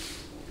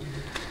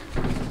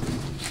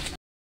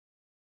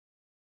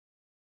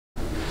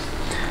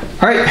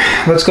 All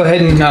right, let's go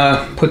ahead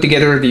and put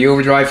together the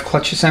overdrive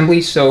clutch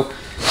assembly. So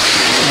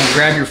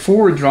grab your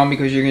forward drum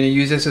because you're going to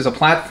use this as a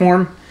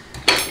platform,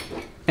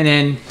 and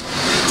then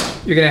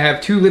you're going to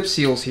have two lip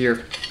seals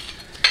here.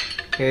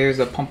 Okay, here's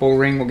the pump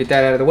O-ring. We'll get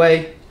that out of the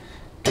way.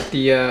 Get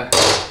the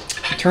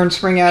turn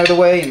spring out of the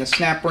way and the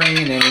snap ring,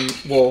 and then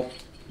we'll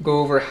go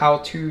over how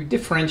to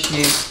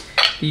differentiate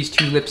these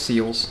two lip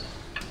seals.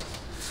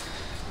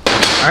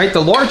 All right,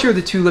 the larger of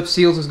the two lip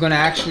seals is going to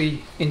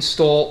actually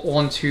install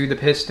onto the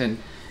piston.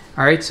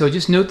 All right, so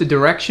just note the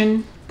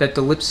direction that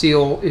the lip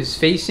seal is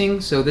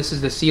facing. So this is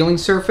the sealing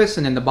surface,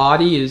 and then the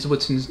body is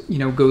what's you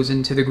know, goes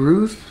into the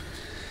groove.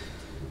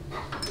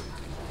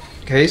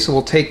 Okay, so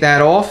we'll take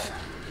that off.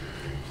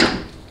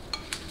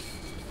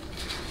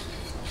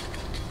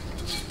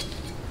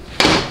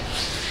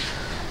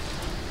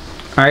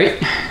 All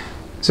right,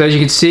 so as you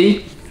can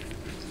see,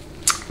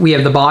 we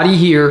have the body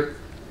here,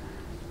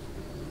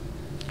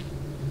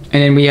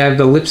 and then we have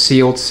the lip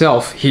seal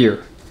itself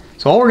here.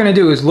 So all we're going to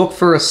do is look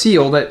for a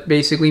seal that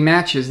basically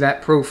matches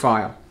that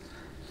profile.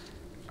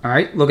 All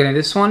right, looking at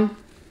this one.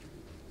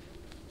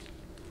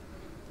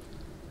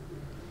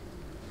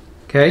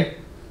 Okay.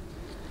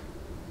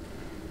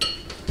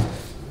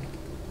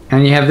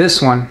 And you have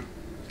this one.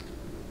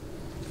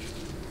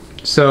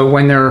 So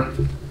when they're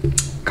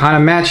kind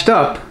of matched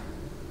up,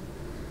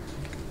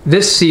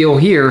 this seal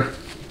here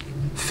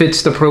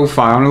fits the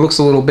profile, and it looks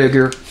a little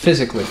bigger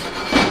physically.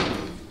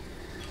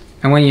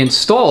 And when you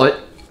install it,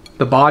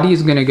 the body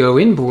is going to go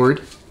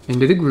inboard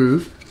into the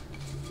groove,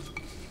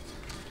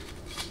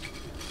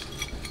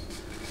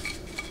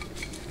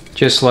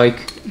 just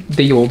like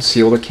the old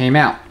seal that came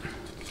out.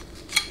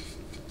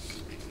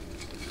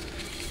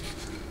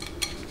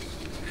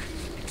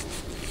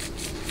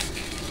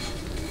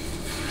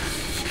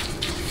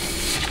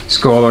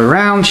 Just go all the way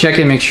around, check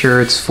it, make sure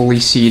it's fully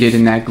seated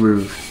in that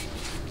groove.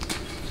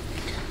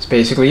 That's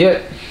basically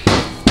it.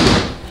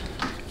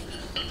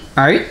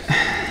 All right.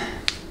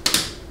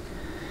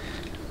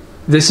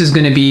 This is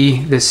going to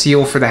be the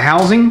seal for the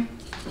housing.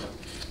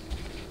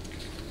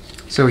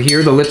 So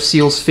here the lip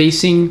seal's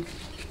facing,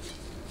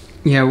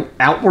 you know,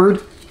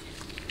 outward.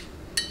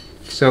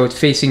 So it's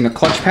facing the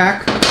clutch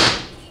pack.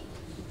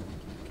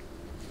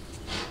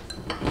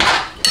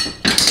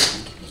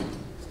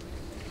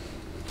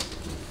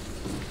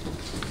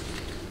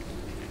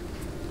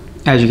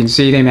 As you can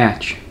see, they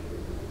match.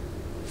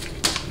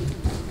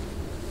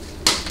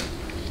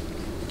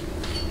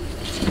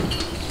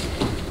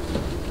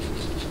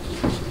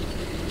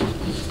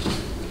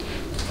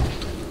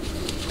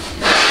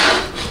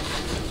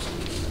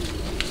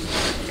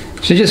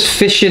 So just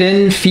fish it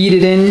in, feed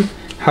it in,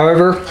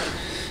 however,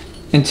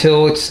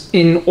 until it's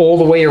in all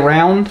the way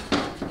around.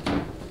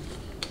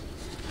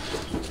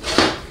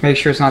 Make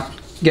sure it's not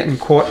getting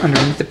caught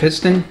underneath the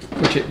piston,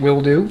 which it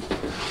will do.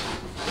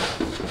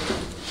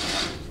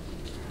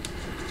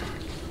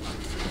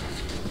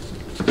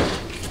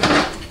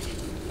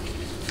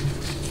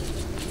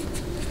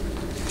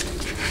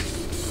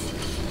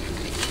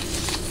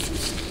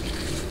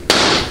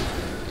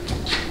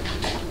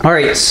 All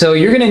right, so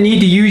you're going to need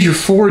to use your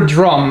forward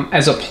drum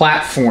as a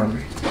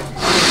platform.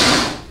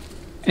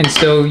 And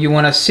so you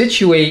want to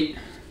situate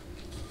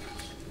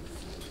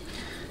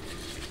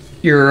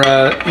your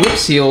lip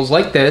seals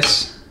like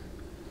this,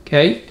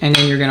 okay? And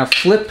then you're going to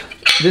flip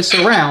this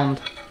around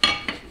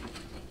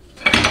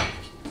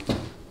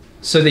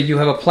so that you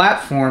have a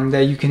platform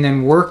that you can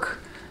then work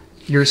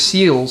your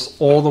seals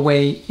all the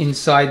way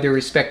inside their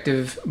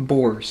respective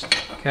bores,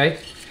 okay?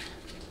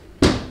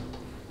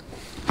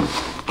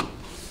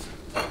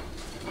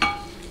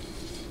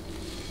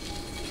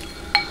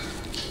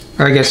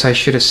 Or I guess I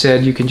should have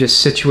said you can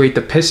just situate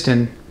the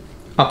piston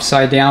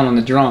upside down on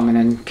the drum and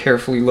then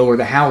carefully lower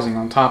the housing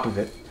on top of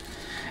it.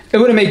 It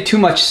would have made too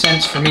much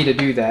sense for me to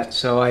do that,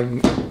 so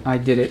I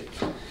did it,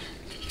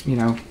 you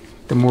know,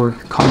 the more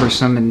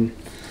cumbersome and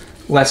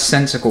less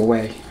sensical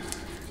way.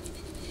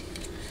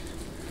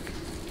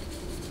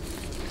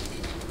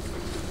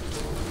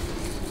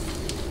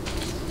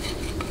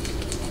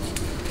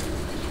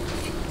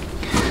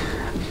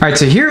 All right,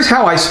 so here's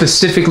how I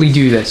specifically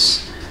do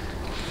this.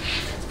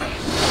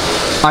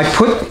 I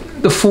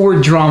put the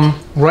forward drum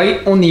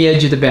right on the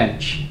edge of the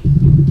bench.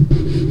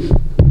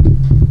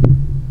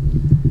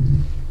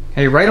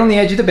 Okay, right on the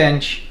edge of the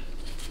bench,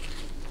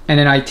 and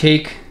then I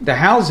take the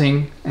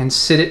housing and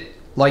sit it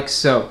like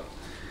so.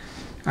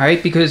 All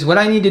right, because what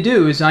I need to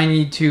do is I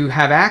need to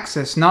have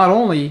access not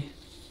only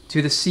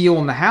to the seal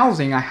on the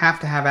housing, I have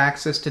to have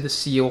access to the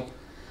seal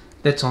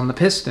that's on the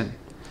piston.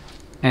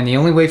 And the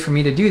only way for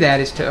me to do that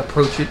is to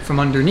approach it from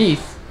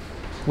underneath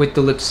with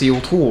the lip seal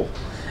tool.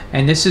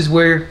 And this is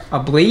where a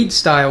blade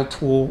style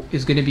tool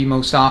is going to be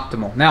most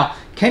optimal. Now,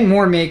 Ken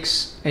Moore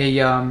makes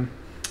a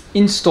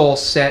install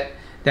set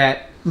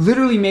that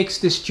literally makes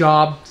this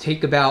job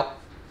take about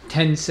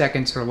 10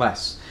 seconds or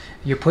less.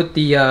 You put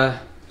the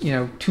you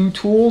know, two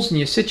tools and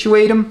you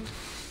situate them.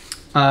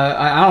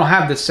 I don't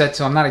have this set,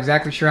 so I'm not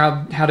exactly sure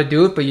how to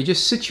do it, but you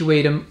just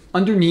situate them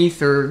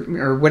underneath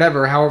or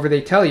whatever, however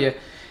they tell you.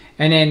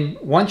 And then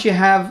once you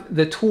have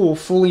the tool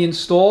fully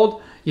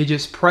installed, you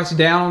just press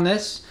down on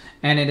this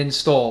and it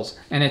installs,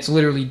 and it's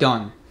literally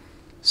done.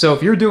 So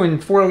if you're doing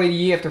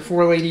 480E after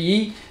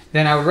 480E,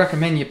 then I would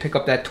recommend you pick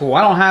up that tool.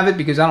 I don't have it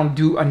because I don't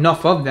do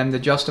enough of them to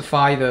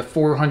justify the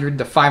 $400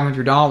 to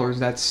 $500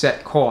 that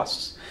set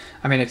costs.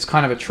 I mean, it's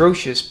kind of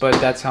atrocious, but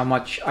that's how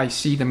much I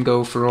see them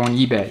go for on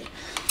eBay.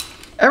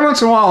 Every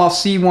once in a while I'll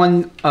see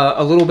one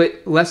a little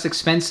bit less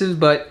expensive,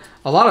 but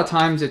a lot of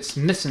times it's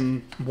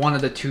missing one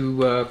of the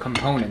two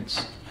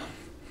components.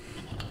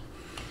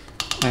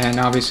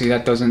 And obviously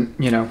that doesn't,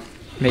 you know,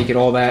 make it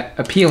all that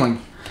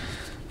appealing.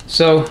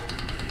 So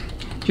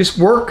just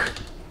work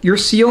your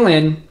seal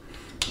in,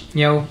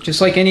 you know,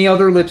 just like any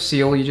other lip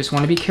seal. You just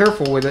want to be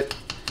careful with it.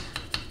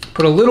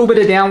 Put a little bit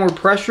of downward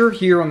pressure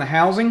here on the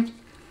housing.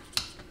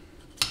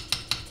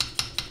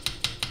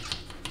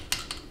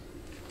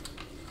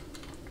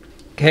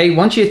 Okay,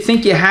 once you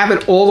think you have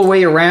it all the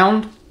way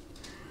around,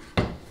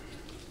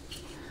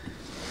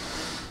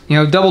 you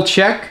know, double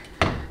check.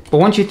 But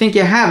once you think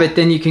you have it,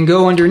 then you can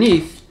go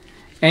underneath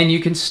and you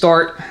can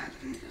start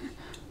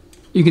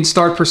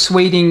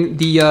persuading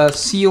the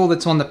seal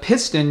that's on the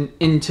piston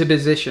into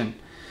position.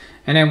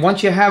 And then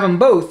once you have them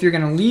both, you're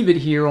going to leave it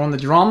here on the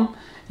drum.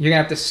 You're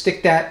going to have to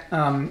stick that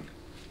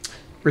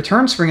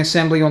return spring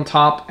assembly on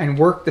top and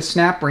work the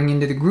snap ring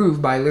into the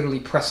groove by literally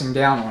pressing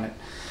down on it.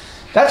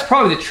 That's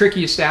probably the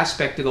trickiest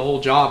aspect of the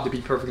whole job, to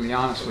be perfectly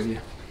honest with you.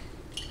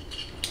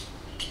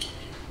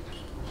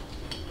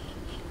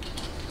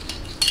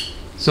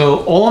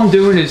 So all I'm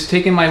doing is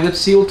taking my lip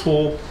seal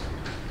tool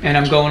and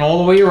I'm going all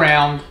the way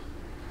around,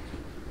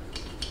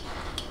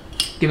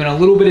 giving a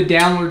little bit of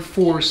downward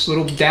force, a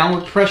little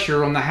downward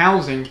pressure on the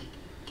housing,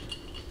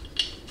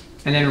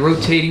 and then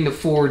rotating the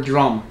forward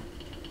drum.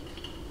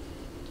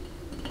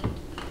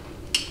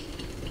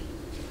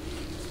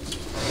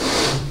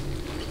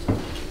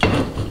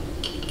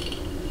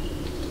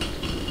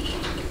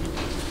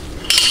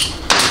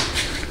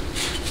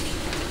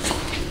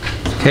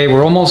 Okay,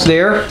 we're almost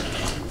there.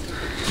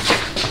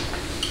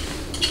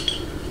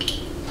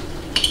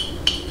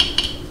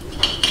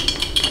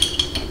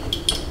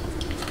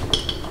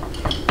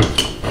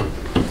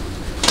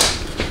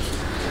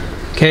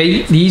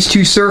 Okay, these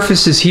two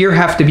surfaces here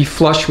have to be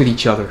flush with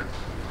each other.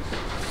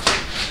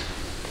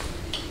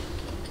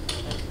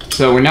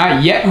 So we're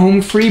not yet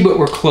home free, but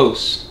we're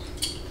close.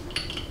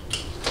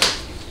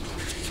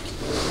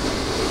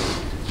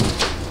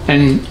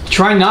 And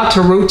try not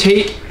to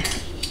rotate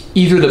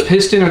either the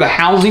piston or the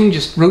housing,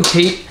 just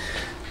rotate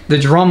the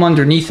drum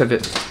underneath of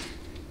it.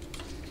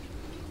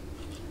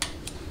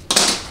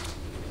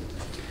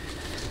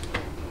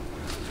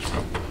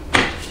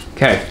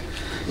 Okay,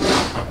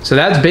 so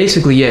that's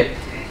basically it.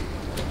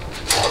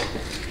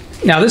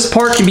 Now this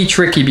part can be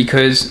tricky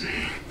because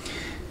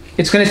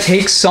it's going to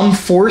take some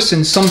force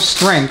and some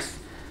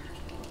strength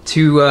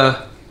to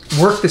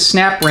work the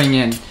snap ring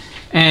in.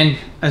 And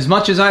as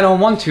much as I don't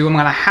want to, I'm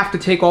going to have to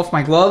take off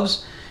my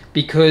gloves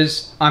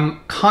because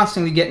I'm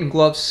constantly getting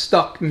gloves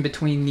stuck in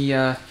between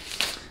the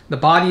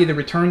body of the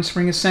return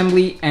spring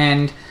assembly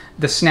and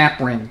the snap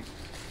ring.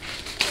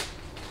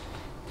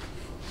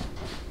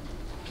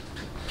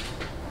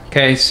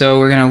 Okay, so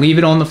we're going to leave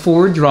it on the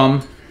forward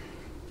drum.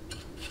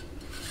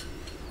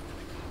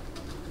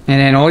 And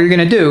then all you're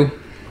going to do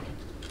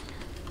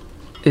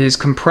is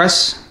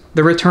compress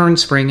the return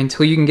spring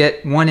until you can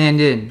get one end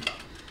in.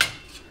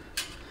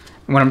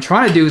 And what I'm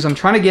trying to do is I'm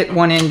trying to get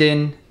one end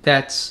in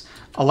that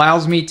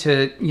allows me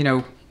to, you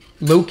know,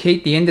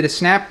 locate the end of the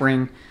snap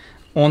ring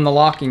on the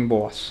locking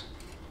boss.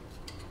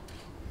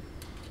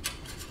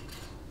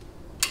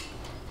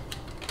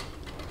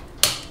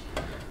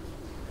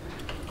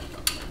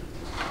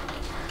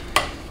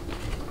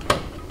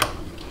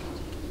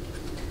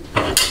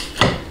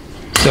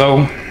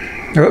 So,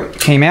 oh,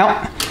 came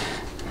out.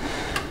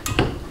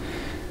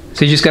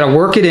 So you just got to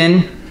work it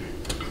in.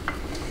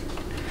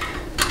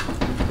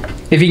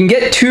 If you can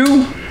get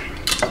two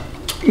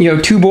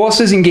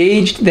bosses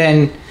engaged,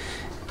 then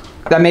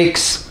that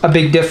makes a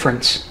big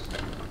difference.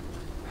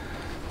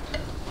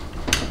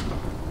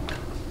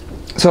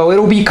 So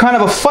it'll be kind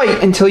of a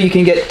fight until you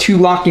can get two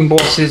locking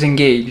bosses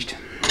engaged.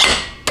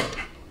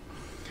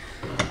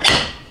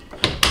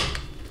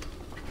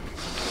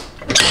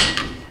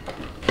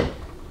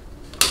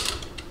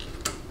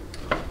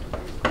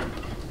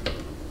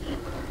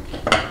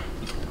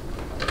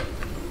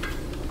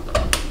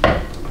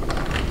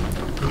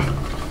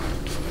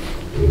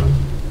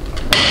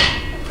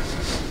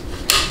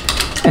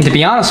 And to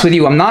be honest with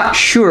you, I'm not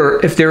sure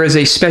if there is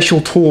a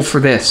special tool for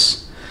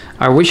this.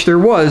 I wish there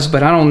was,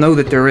 but I don't know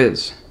that there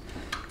is.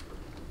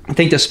 I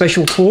think the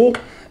special tool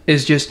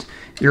is just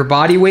your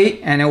body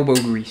weight and elbow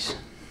grease.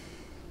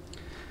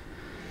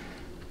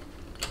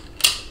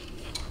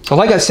 So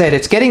like I said,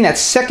 it's getting that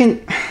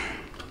second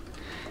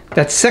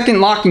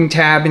locking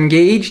tab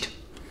engaged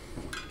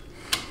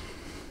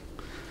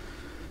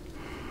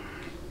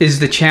is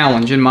the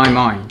challenge in my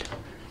mind.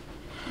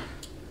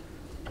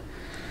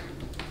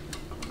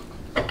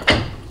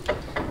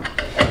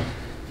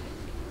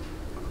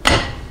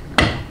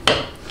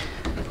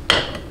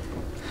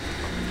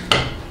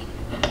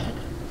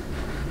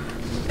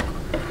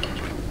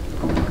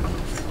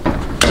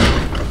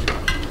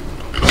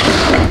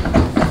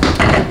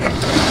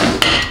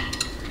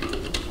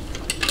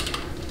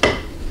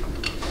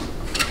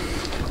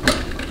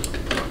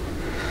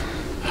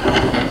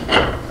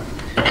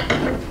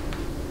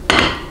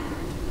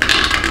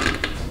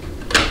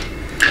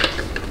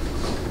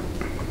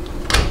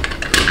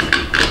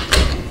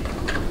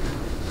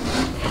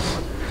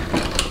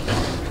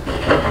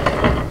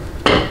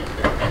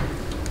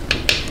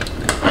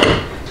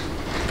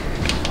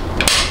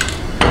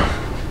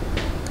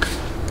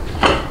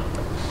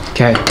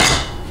 Okay.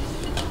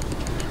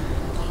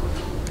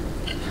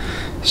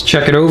 Just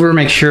check it over,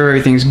 make sure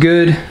everything's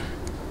good.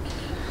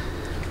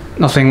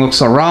 Nothing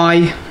looks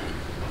awry.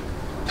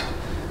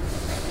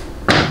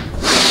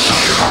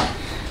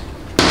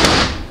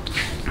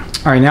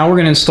 All right, now we're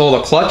going to install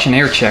the clutch and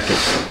air check it.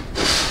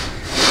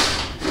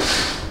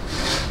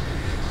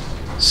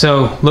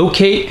 So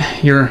locate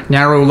your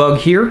narrow lug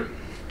here.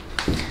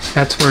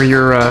 That's where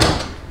your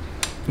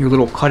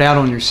little cutout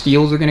on your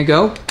steels are going to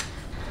go.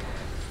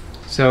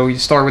 So you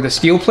start with a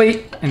steel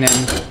plate, and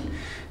then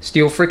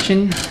steel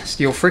friction,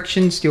 steel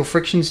friction, steel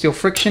friction, steel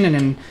friction, and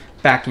then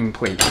backing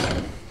plate.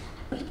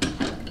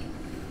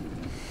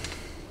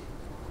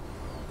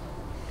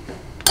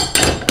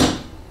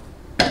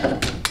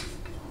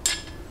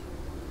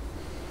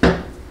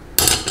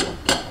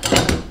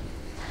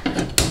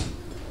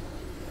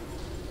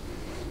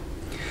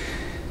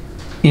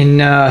 In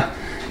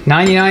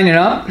 99 and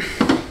up,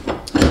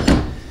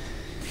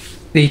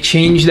 they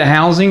changed the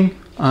housing.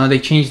 They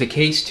changed the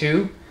case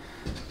too,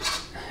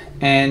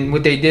 and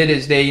what they did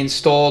is they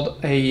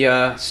installed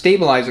a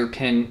stabilizer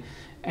pin,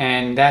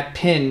 and that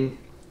pin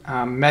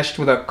meshed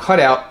with a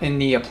cutout in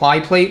the apply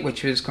plate,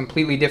 which was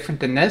completely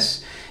different than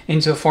this,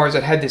 insofar as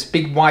it had this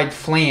big wide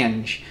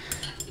flange,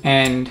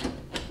 and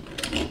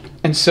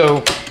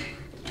so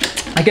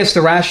I guess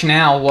the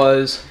rationale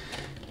was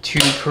to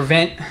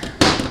prevent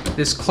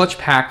this clutch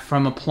pack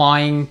from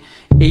applying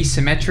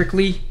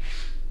asymmetrically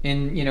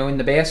in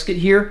the basket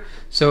here.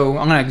 So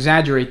I'm going to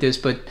exaggerate this,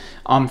 but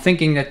I'm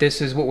thinking that this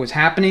is what was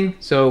happening.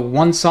 So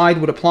one side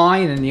would apply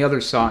and then the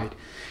other side.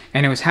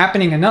 And it was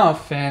happening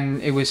enough,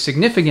 and it was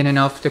significant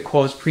enough to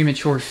cause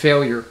premature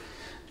failure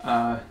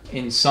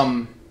in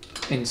some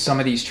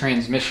of these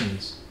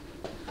transmissions.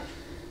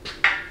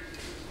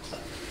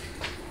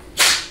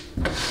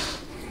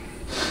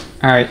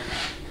 All right,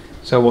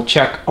 so we'll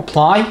check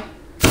apply.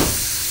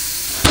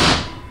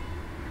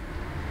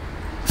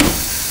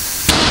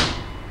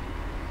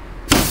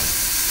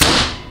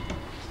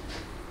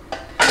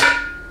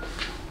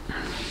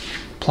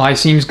 Apply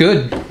seems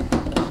good.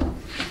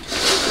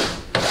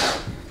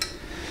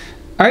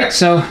 All right,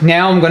 so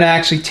now I'm going to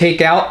actually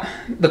take out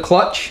the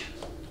clutch.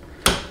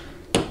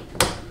 If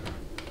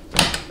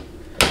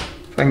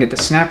I can get the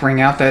snap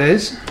ring out, that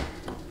is.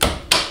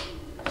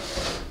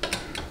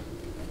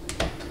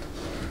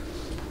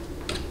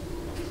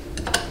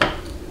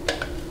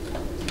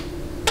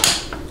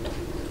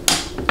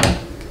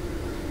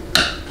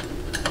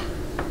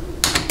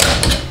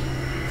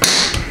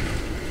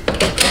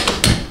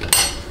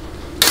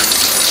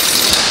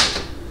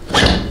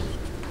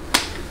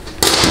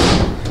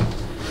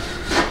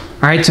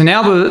 All right, so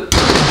now the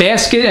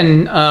basket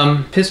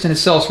and piston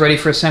itself is ready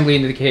for assembly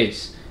into the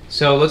case.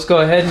 So let's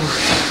go ahead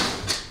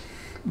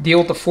and deal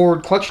with the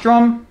forward clutch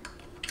drum.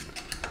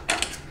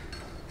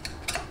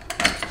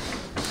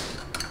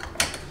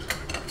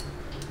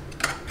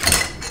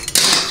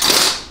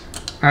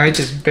 All right,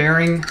 this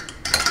bearing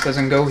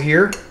doesn't go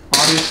here,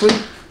 obviously.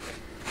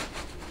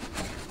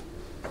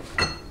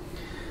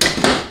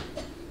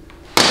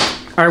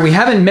 All right, we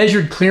haven't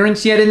measured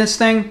clearance yet in this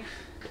thing,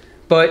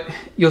 but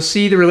you'll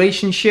see the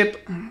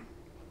relationship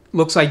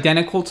looks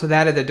identical to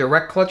that of the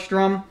direct clutch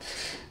drum.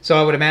 So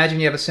I would imagine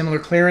you have a similar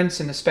clearance,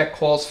 and the spec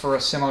calls for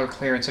a similar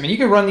clearance. I mean, you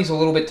can run these a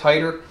little bit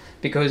tighter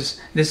because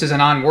this is a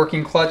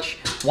non-working clutch.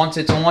 Once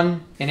it's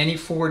on in any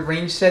forward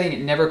range setting, it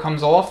never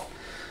comes off.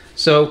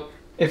 So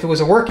if it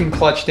was a working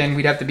clutch, then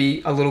we'd have to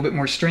be a little bit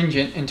more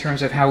stringent in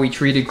terms of how we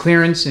treated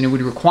clearance, and it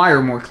would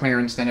require more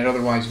clearance than it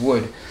otherwise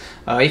would.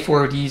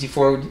 A4ODs,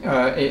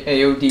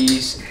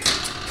 AODs,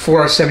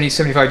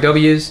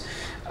 4R70s,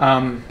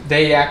 75Ws,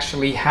 they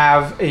actually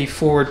have a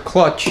forward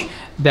clutch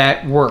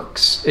that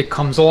works. It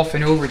comes off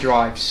in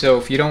overdrive, so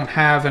if you don't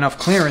have enough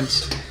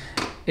clearance,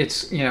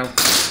 it's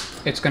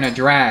going to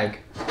drag.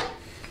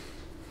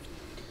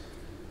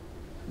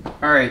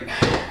 All right,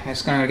 I'm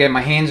just going to get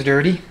my hands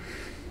dirty.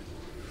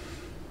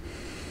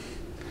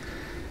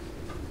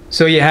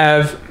 So you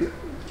have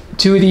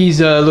two of these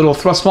little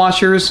thrust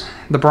washers.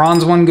 The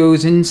bronze one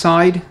goes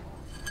inside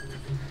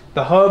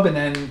the hub, and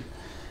then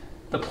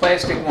the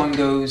plastic one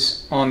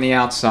goes on the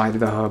outside of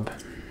the hub.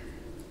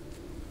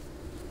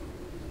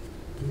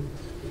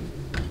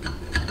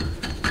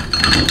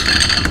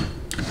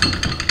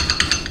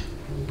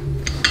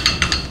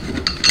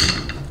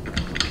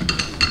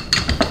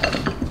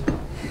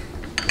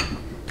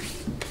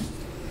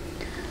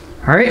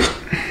 All right.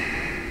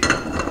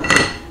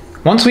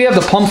 Once we have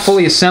the pump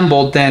fully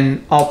assembled,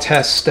 then I'll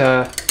test,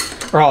 or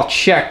I'll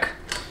check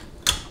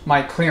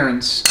my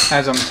clearance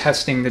as I'm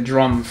testing the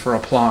drum for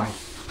apply.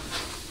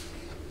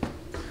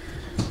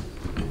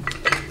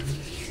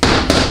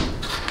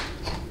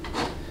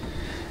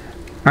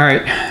 All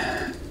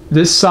right,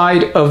 this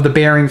side of the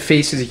bearing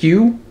faces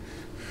you.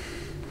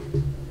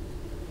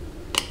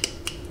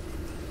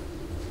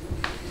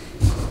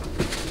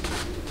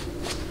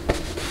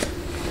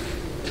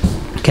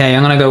 Okay,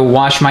 I'm gonna go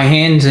wash my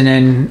hands, and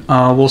then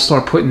we'll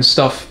start putting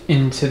stuff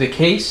into the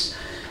case.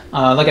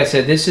 Like I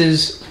said, this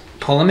is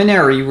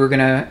preliminary. We're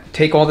gonna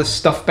take all this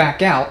stuff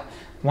back out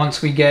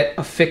once we get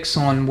a fix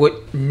on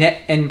what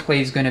net end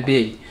play is gonna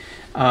be.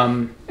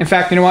 In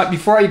fact, you know what?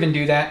 Before I even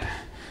do that,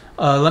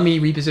 let me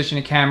reposition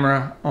the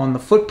camera on the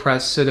foot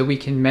press so that we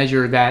can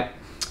measure that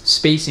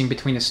spacing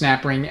between the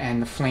snap ring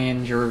and the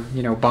flange, or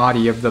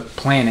body of the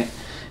planet,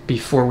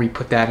 before we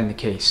put that in the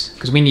case,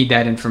 because we need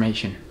that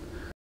information.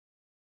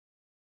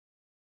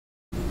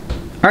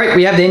 All right,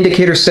 we have the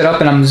indicator set up,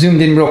 and I'm zoomed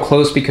in real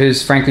close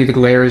because frankly the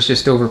glare is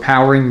just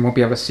overpowering. We won't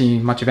be able to see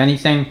much of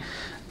anything.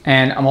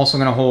 And I'm also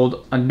gonna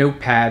hold a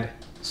notepad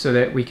so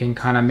that we can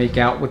kind of make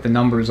out what the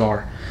numbers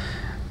are.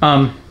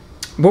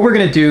 What we're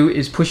gonna do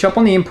is push up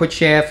on the input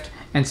shaft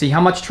and see how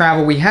much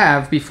travel we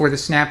have before the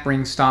snap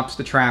ring stops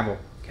the travel,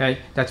 okay?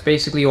 That's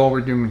basically all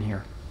we're doing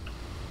here.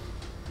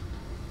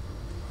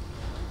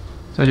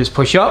 So just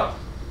push up.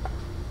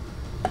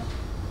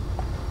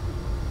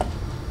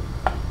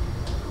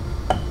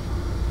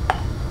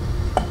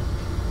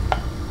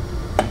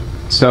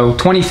 So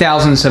 20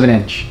 thousandths of an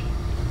inch.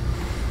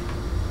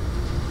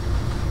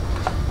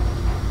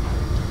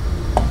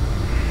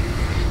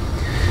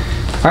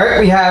 All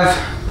right, we have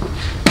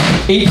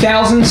 8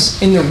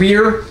 thousandths in the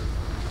rear.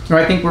 Or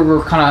I think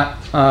we're kind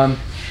of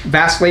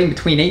vacillating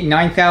between 8 and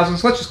 9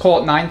 thousandths. Let's just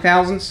call it 9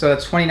 thousandths. So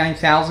that's 29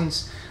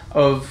 thousandths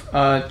of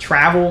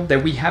travel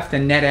that we have to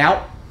net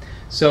out.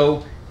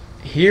 So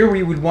here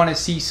we would want to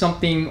see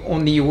something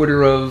on the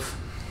order of,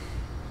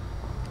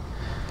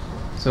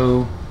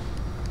 so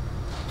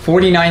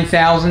 49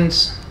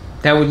 thousandths,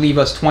 that would leave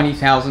us 20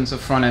 thousandths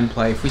of front end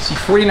play. If we see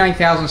 49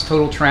 thousandths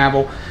total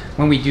travel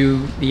when we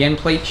do the end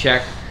plate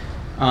check,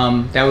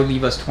 that would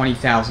leave us 20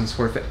 thousandths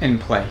worth of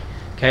end play.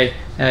 Okay,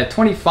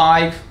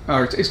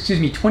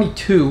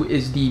 22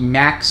 is the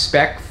max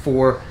spec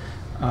for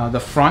the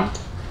front.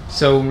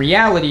 So in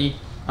reality,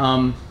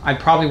 I'd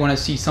probably want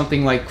to see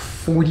something like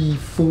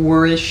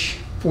 44-ish,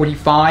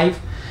 45,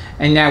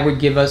 and that would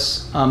give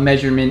us a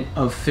measurement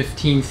of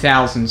 15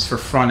 thousandths for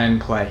front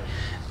end play.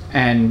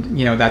 And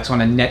that's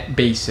on a net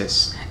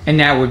basis, and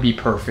that would be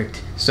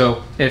perfect.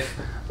 So if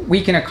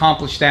we can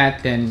accomplish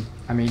that, then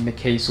I mean the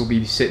case will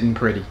be sitting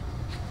pretty.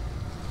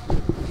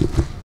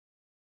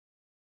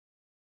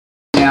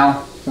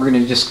 Now we're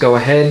going to just go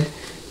ahead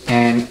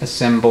and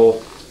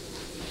assemble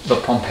the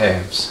pump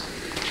halves.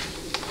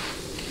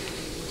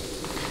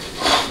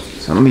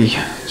 So let me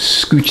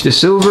scooch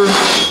this over.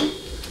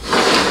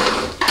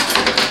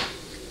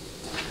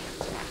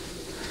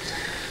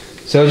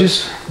 So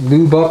just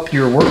lube up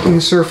your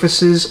working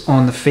surfaces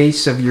on the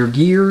face of your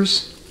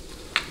gears.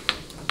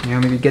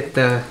 Maybe get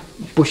the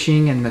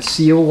bushing and the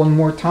seal one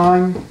more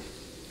time.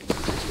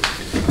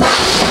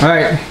 All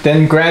right,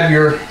 then grab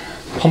your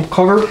pump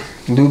cover,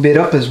 lube it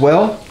up as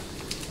well.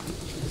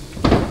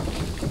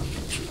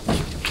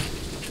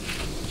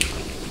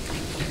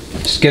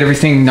 Just get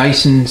everything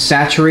nice and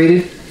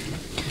saturated.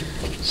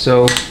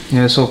 So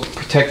this will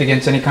protect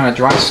against any kind of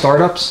dry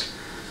startups.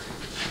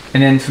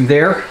 And then from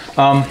there,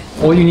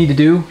 all you need to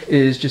do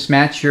is just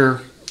match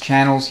your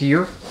channels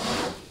here.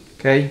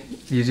 Okay,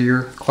 these are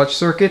your clutch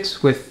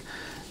circuits with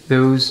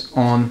those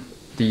on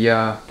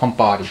the pump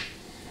body.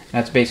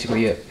 That's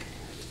basically it.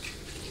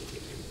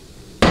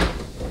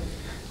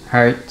 All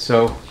right,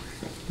 so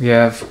We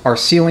have our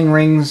sealing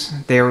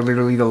rings. They are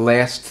literally the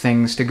last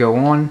things to go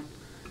on.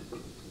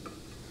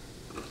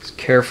 Just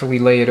carefully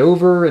lay it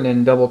over and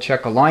then double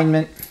check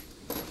alignment.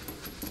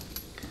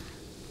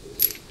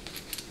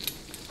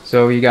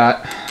 So you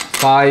got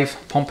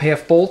 5 pump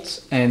half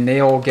bolts and they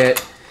all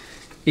get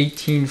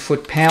 18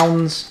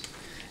 foot-pounds,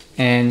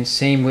 and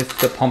same with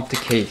the pump to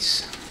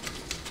case.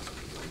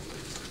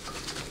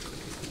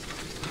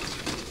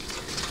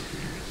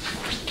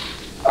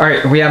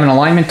 Alright, we have an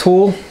alignment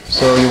tool,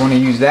 so you want to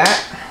use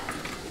that.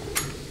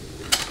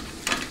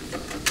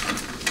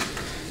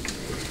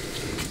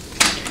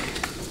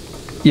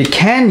 You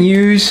can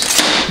use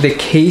the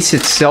case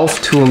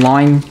itself to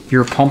align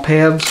your pump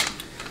halves.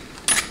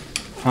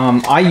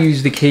 I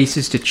use the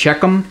cases to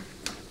check them,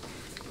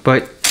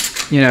 but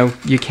you know,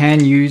 you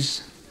can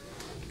use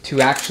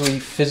to actually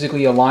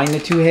physically align the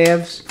two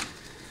halves.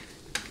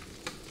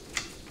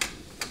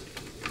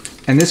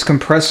 And this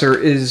compressor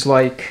is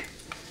like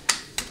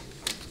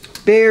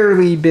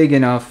barely big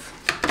enough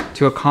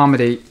to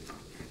accommodate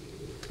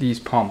these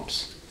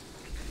pumps.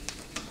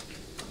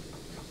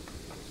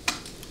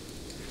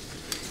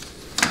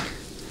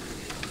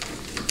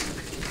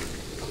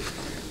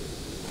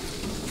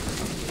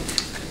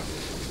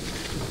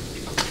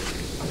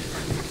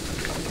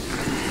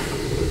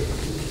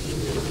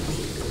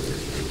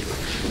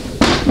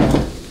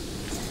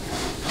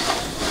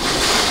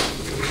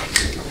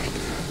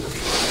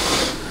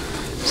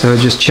 So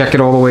just check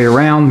it all the way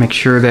around, make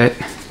sure that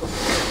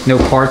no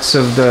parts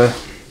of the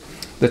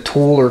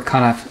tool are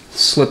kind of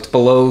slipped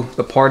below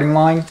the parting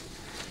line.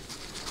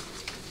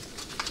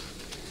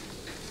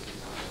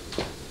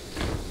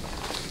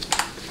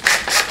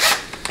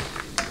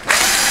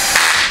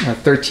 A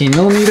 13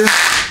 millimeter.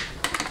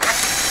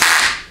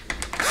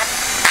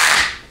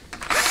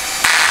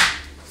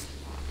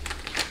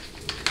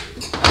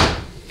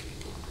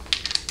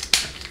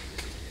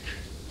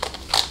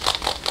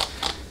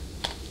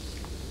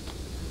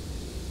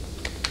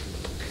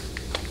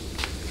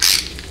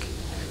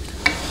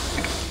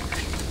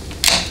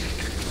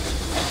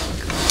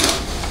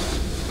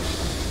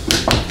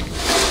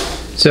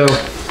 So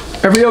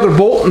every other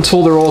bolt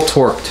until they're all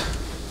torqued.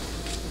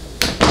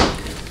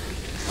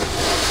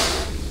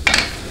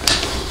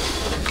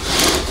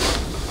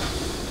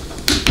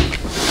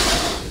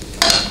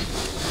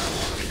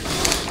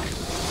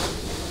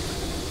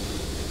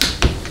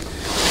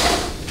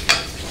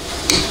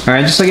 All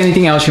right, just like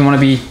anything else, you want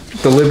to be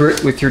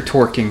deliberate with your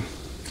torquing.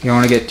 You don't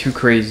want to get too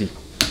crazy.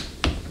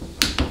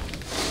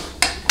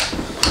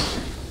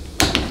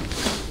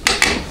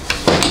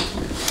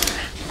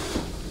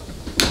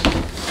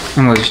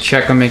 And we'll just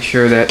check and make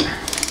sure that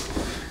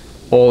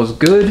all is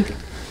good.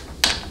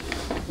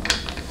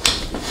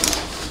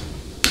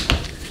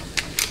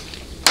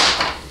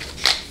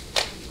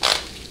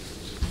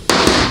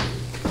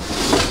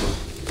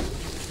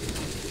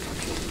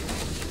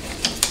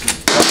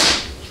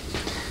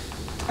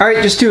 All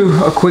right, just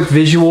do a quick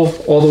visual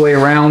all the way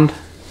around.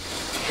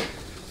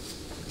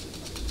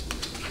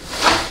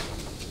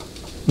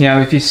 Now,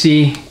 if you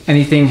see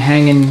anything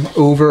hanging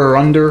over or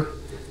under,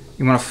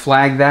 you want to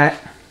flag that.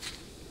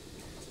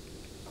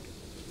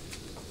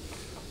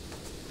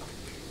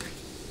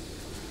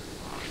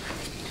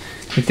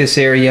 Like this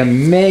area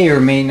may or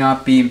may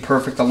not be in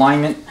perfect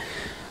alignment.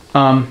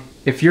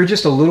 If you're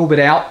just a little bit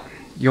out,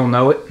 you'll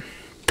know it.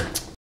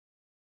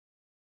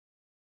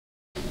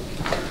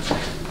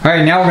 All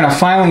right, now we're going to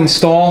finally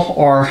install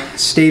our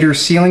stator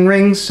sealing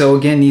rings. So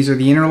again, these are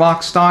the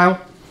interlock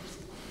style.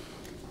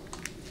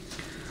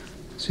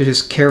 So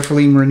just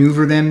carefully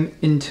maneuver them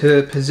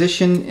into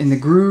position in the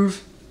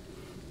groove.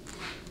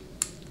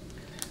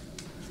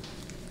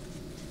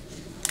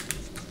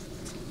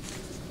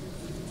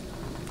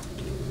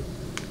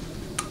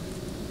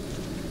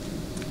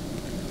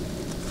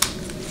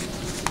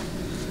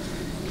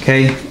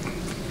 Okay,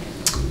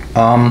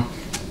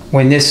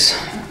 when this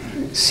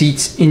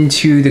seats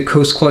into the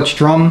coast clutch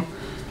drum,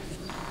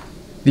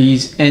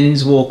 these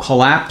ends will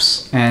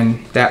collapse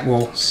and that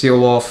will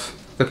seal off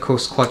the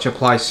coast clutch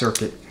apply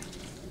circuit.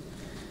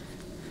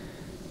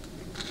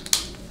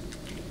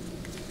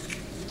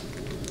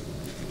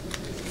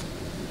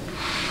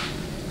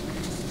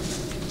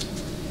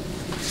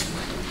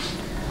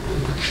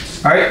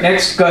 All right,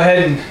 next go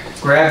ahead and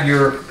grab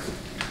your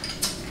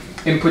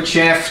input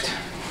shaft,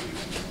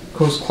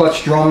 coast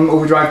clutch drum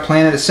overdrive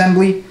planet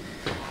assembly.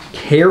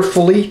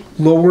 Carefully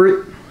lower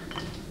it.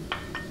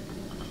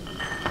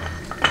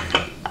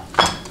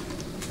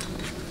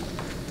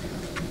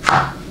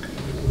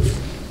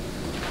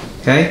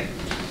 Okay.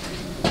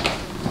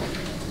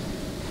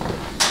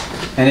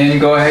 And then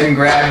go ahead and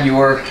grab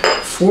your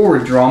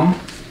forward drum.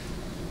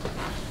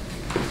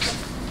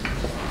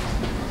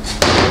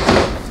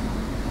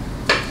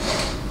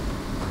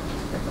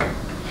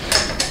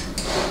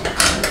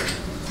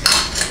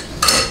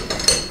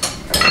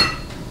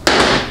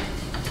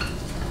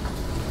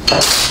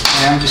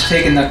 And I'm just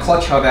taking the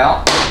clutch hub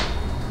out.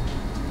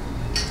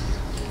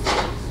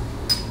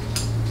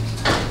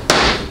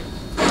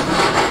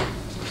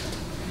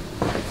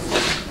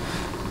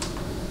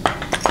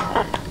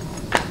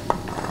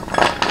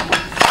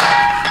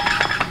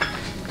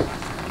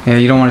 Yeah,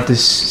 you don't want it to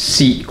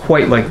seat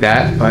quite like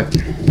that, but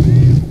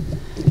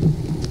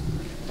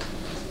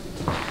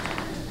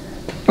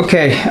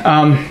okay.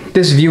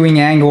 This viewing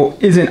angle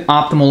isn't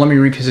optimal. Let me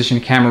reposition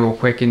the camera real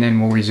quick and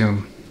then we'll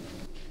resume.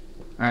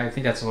 All right, I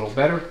think that's a little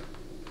better.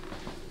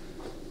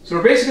 So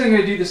we're basically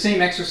going to do the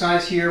same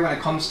exercise here when it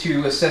comes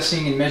to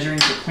assessing and measuring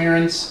for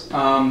clearance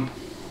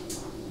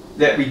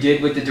that we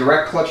did with the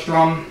direct clutch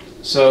drum.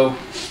 So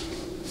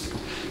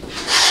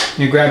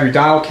you grab your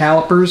dial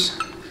calipers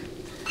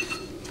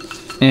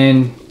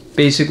and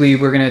basically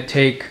we're going to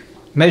take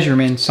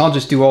measurements. I'll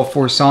just do all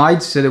four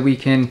sides so that we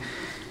can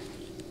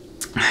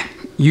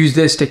use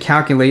this to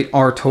calculate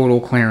our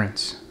total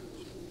clearance.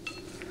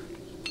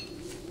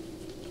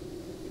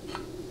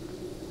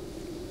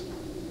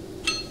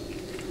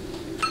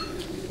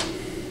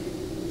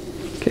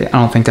 Okay, I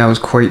don't think that was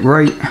quite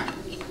right.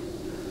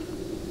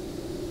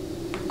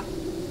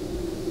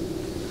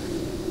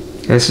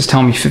 This is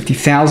telling me 50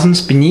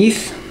 thousandths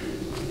beneath,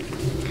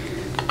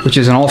 which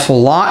is an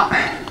awful lot.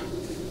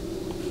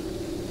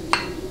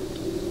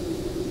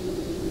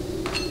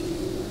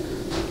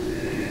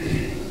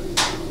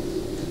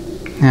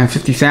 And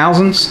 50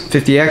 thousandths,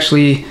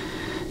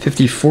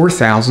 54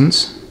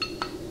 thousandths.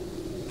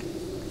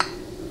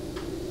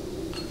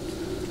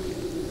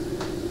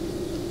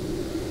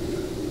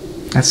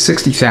 That's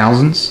 60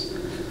 thousandths.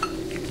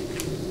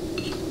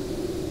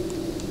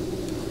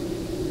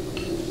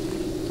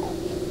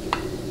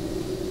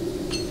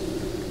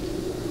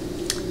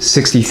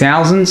 $60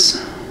 thousandths.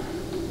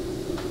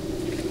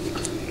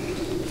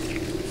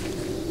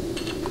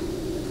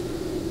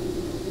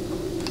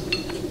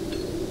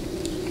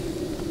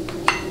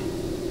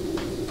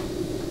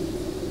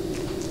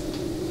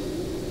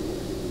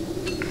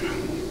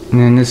 And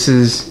then this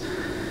is,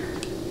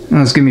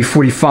 well, it's gonna be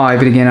 45,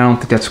 but again, I don't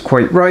think that's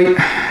quite right.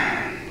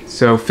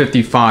 So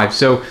 55.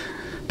 So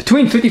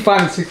between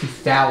 55 and 60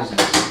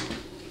 thousandths.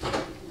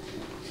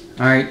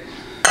 All right.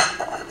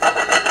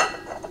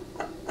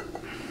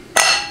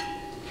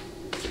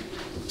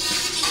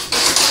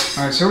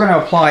 All right, so we're going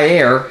to apply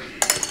air.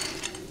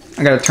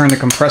 I got to turn the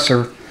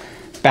compressor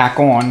back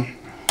on,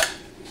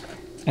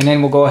 and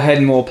then we'll go ahead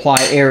and we'll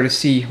apply air to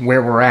see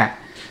where we're at.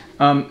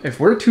 If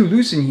we're too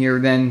loose in here,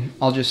 then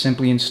I'll just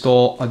simply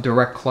install a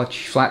direct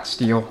clutch flat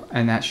steel,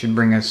 and that should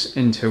bring us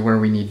into where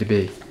we need to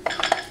be.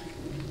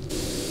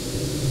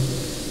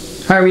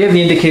 All right, we have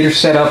the indicator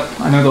set up.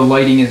 I know the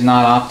lighting is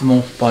not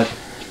optimal, but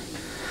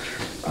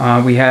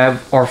we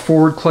have our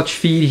forward clutch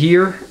feed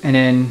here, and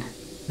then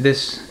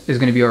this is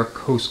going to be our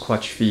coast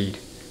clutch feed.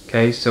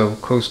 Okay, so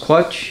coast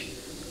clutch,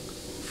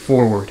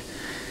 forward.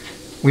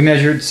 We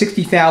measured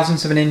 60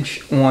 thousandths of an inch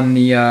on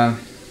the,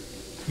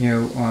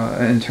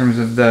 in terms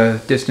of the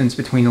distance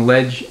between the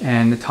ledge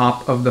and the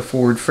top of the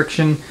forward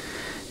friction.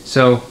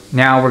 So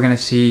now we're going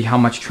to see how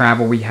much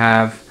travel we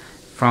have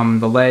from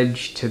the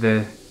ledge to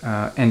the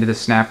end of the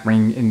snap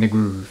ring in the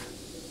groove.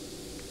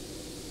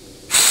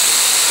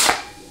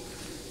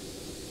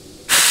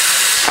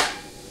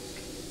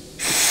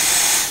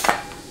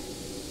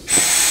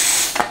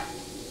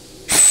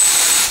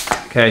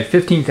 Okay,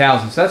 15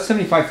 thousandths. So that's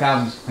 75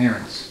 thousandths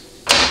clearance.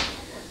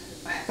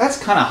 That's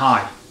kind of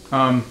high.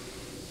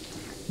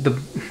 The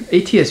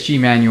ATSG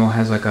manual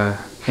has like an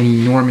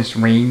enormous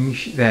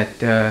range that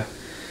that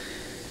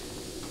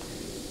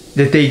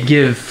they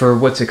give for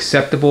what's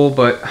acceptable,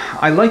 but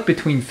I like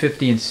between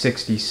 50 and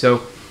 60.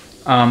 So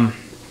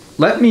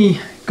let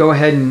me go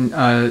ahead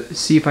and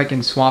see if I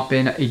can swap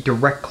in a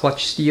direct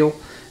clutch steel.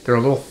 They're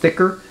a little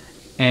thicker,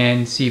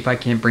 and see if I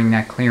can't bring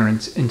that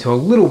clearance into a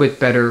little bit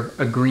better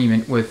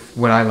agreement with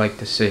what I like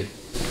to see.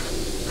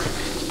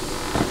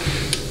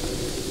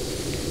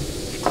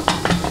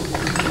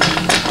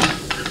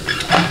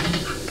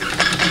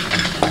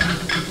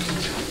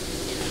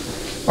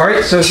 All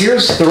right, so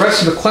here's the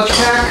rest of the clutch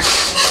pack.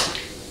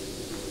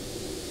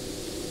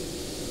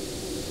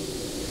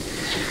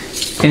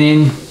 And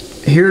then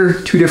here are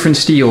two different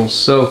steels.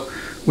 So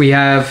we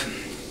have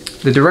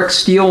the direct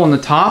steel on the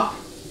top,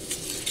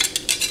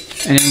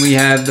 and then we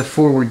have the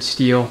forward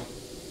steel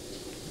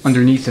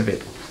underneath of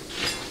it.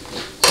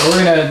 So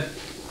we're going to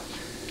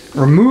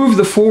remove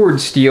the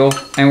forward steel,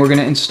 and we're going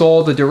to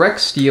install the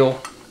direct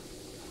steel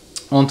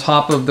on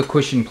top of the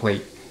cushion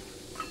plate.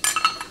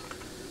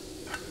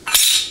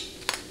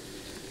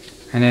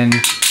 And then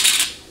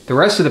the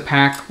rest of the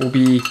pack will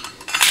be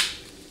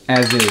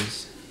as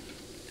is.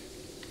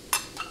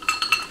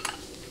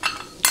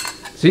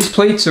 So these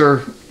plates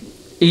are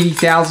 80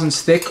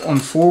 thousandths thick on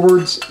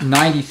forwards,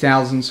 90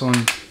 thousandths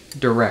on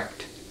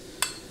direct.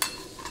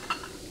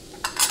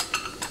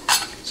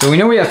 So we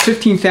know we have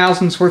 15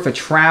 thousandths worth of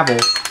travel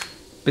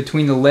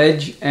between the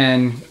ledge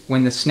and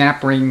when the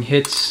snap ring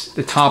hits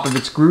the top of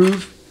its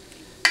groove.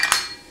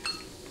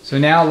 So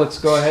now let's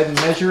go ahead and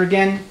measure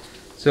again.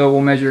 So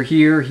we'll measure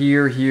here,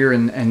 here, here,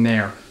 and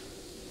there,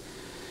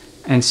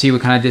 and see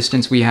what kind of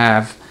distance we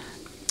have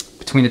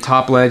between the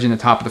top ledge and the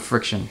top of the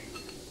friction.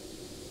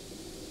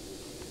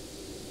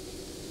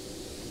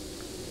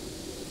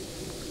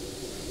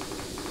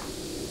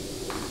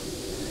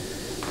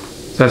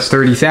 So that's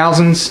 30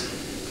 thousandths.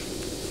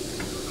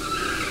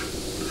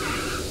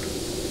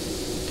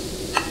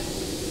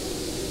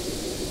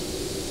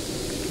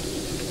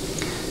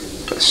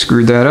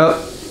 Screwed that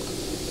up.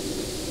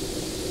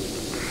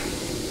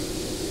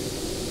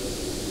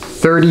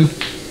 30.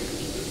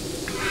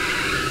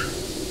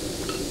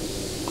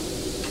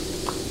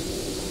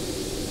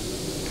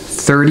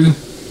 30.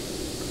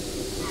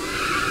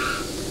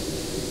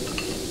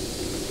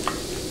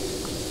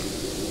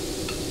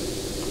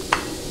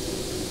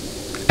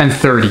 And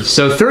 30.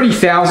 So 30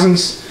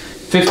 thousandths,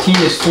 15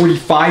 is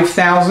 45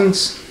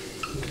 thousandths.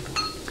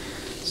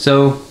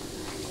 So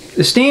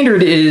the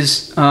standard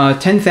is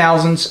 10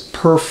 thousandths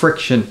per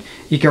friction.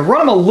 You can run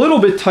them a little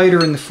bit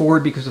tighter in the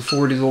Ford because the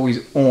Ford is always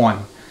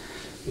on.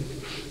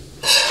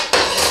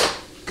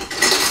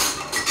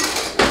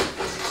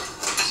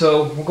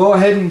 So we'll go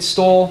ahead and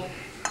install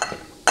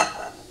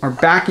our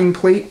backing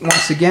plate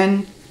once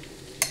again,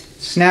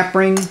 snap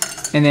ring,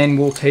 and then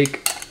we'll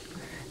take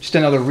just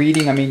another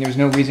reading. I mean, there's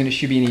no reason it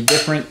should be any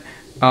different.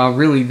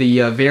 Really,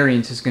 the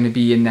variance is going to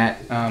be in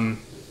that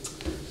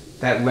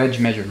that ledge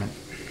measurement.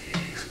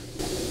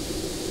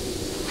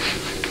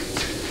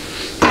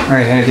 All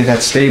right, how to get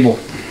that stable.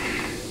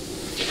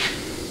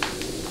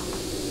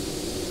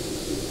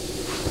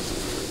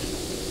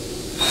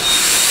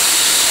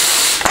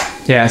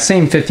 Yeah,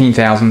 same 15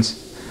 thousandths.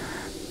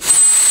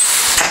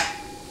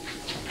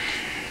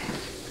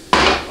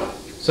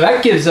 So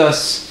that gives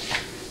us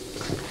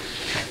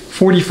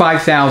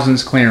 45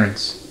 thousandths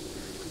clearance.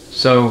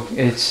 So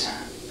it's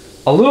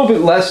a little bit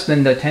less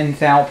than the 10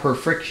 thou per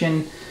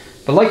friction.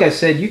 But like I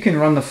said, you can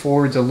run the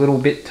Fords a little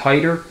bit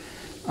tighter.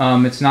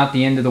 It's not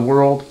the end of the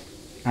world.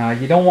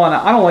 You don't want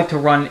to, I don't like to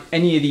run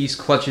any of these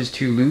clutches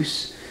too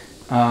loose.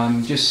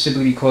 Just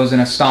simply because in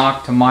a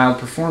stock to mild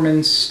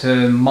performance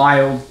to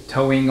mild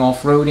towing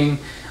off-roading,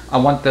 I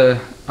want the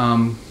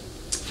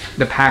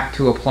pack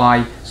to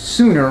apply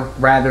sooner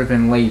rather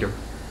than later.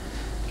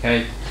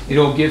 Okay,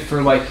 it'll give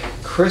for like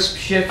crisp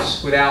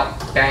shifts without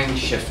bang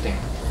shifting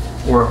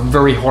or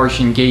very harsh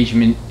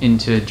engagement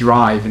into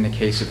drive in the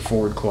case of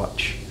Ford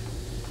clutch.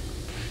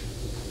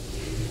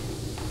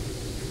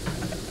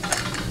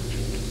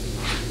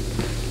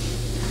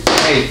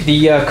 Okay,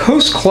 the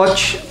Coast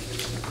clutch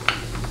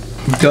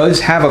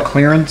does have a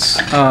clearance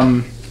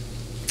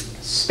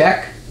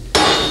spec,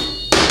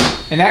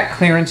 and that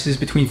clearance is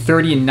between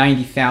 30 and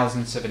 90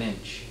 thousandths of an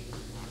inch.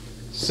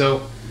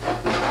 So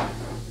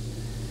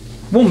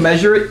we'll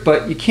measure it,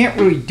 but you can't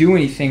really do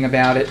anything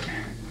about it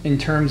in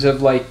terms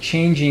of like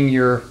changing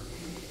your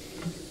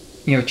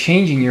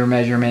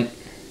measurement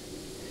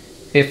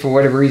if for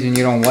whatever reason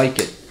you don't like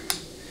it.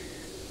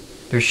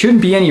 There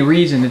shouldn't be any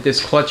reason that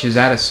this clutch is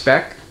out of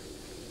spec,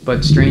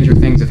 but stranger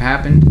things have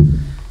happened.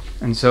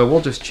 And so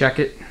we'll just check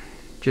it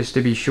just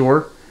to be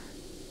sure.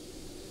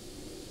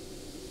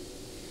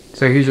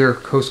 So here's your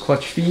Coast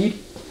clutch feed.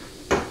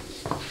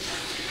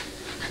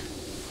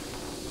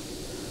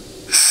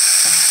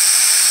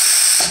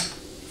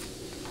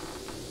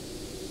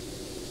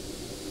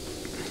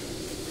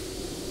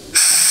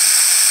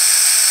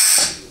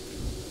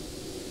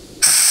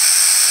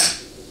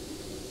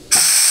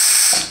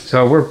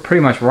 So we're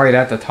pretty much right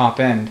at the top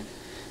end.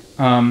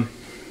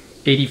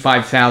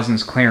 85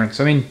 thousandths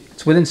clearance. I mean,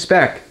 it's within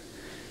spec.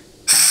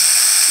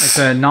 It's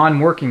a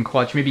non-working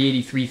clutch, maybe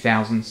 83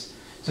 thousandths.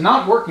 It's a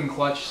non-working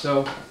clutch,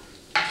 so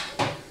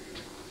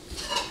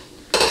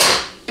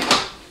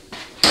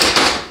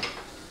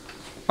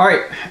all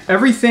right,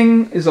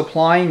 everything is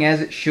applying as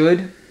it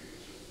should.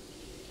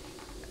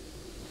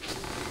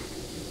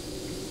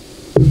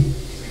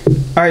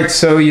 All right,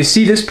 so you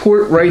see this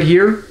port right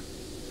here?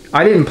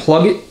 I didn't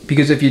plug it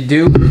because if you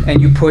do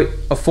and you put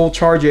a full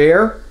charge of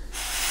air,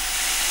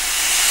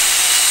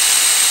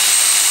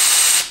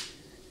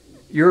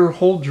 your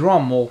whole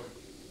drum will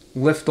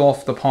lift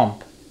off the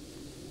pump.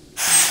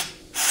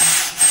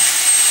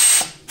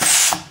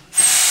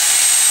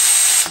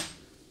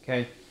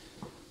 Okay.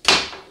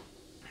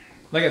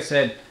 Like I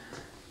said,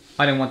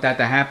 I didn't want that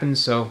to happen,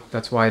 so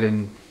that's why I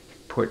didn't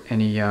put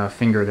any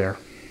finger there.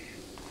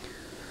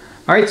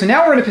 Alright, so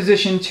now we're in a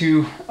position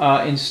to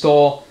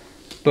install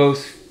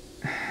both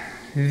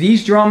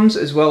these drums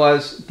as well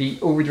as the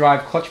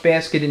overdrive clutch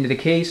basket into the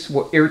case.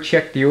 We'll air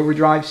check the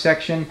overdrive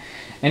section,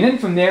 and then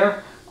from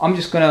there I'm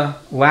just going to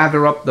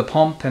lather up the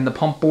pump and the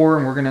pump bore,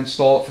 and we're going to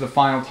install it for the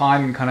final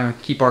time and kind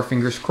of keep our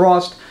fingers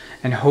crossed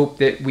and hope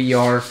that we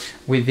are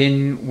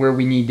within where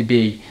we need to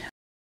be.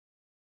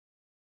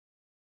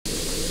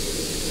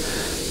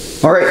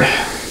 Alright,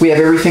 we have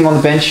everything on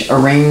the bench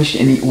arranged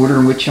in the order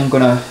in which I'm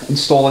going to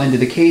install it into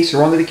the case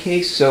or onto the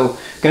case. So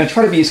I'm going to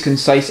try to be as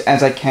concise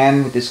as I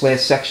can with this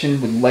last section.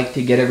 Would like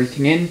to get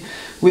everything in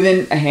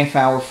within a half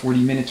hour, 40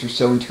 minutes or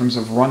so in terms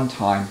of run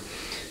time.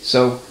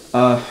 So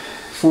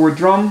forward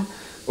drum,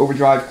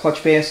 overdrive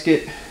clutch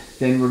basket,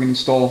 then we're going to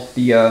install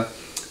the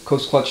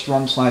Coast clutch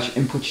drum /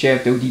 input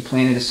shaft OD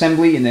planet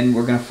assembly, and then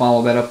we're going to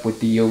follow that up with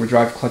the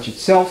overdrive clutch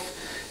itself,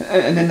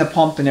 and then the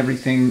pump and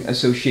everything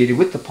associated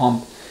with the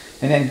pump.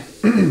 And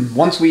then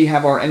once we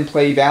have our end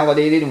play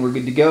validated and we're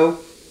good to go,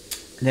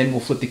 then we'll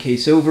flip the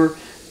case over,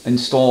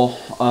 install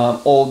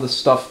all the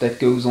stuff that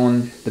goes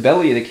on the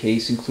belly of the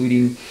case,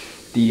 including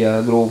the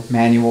little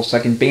manual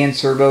second band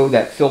servo,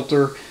 that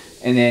filter,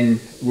 and then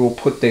we'll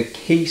put the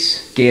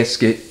case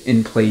gasket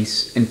in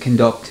place and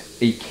conduct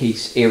a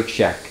case air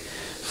check.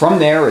 From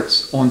there,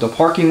 it's on to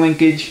parking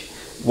linkage,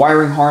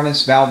 wiring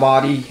harness, valve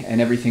body, and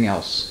everything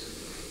else.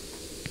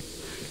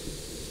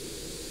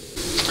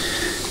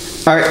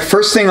 Alright,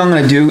 first thing I'm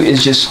going to do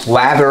is just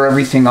lather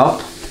everything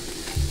up.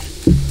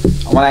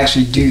 I want to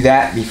actually do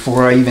that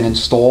before I even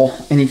install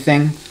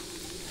anything.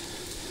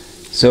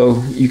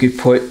 So you could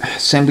put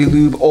assembly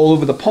lube all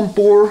over the pump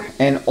bore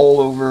and all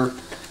over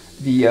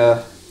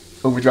the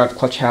overdrive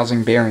clutch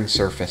housing bearing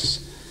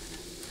surface.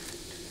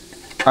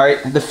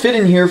 Alright, the fit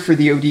in here for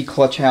the OD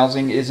clutch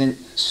housing isn't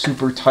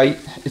super tight.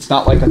 It's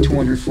not like a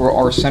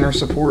 204R center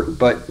support,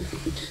 but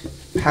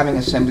having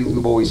assembly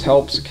lube always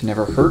helps. It can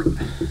never hurt.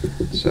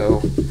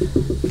 So,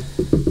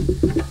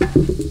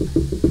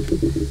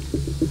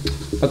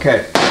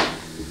 okay.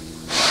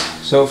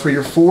 So for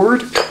your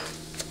Ford,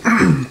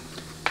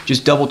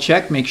 just double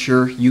check, make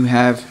sure you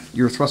have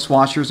your thrust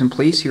washers in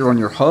place here on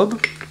your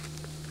hub,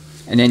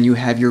 and then you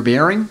have your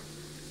bearing,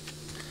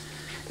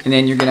 and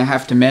then you're going to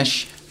have to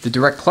mesh the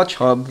direct clutch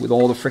hub with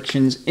all the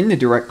frictions in the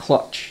direct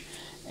clutch.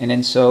 And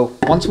then so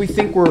once we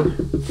think we're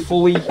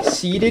fully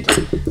seated,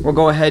 we'll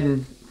go ahead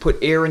and put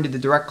air into the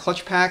direct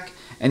clutch pack,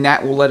 and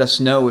that will let us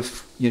know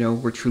if, you know,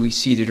 we're truly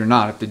seated or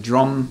not. If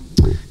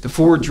the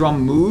forward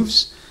drum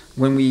moves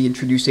when we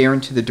introduce air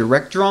into the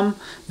direct drum,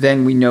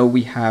 then we know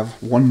we have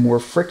one more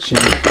friction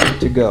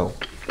to go.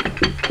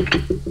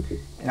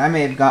 And I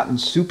may have gotten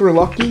super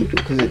lucky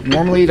because it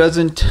normally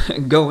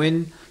doesn't go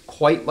in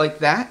quite like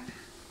that.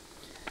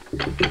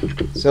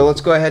 So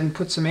let's go ahead and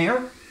put some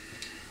air.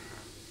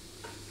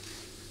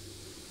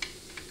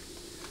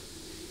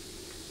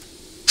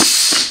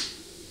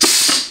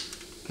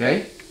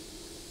 Okay.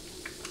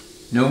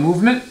 No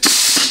movement.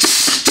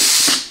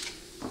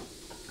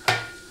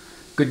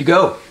 Good to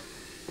go.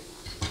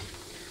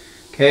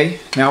 Okay,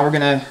 now we're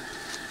going to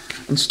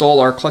install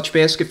our clutch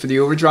basket for the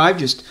overdrive.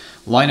 Just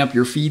line up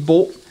your feed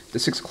bolt, the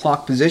 6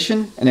 o'clock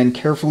position, and then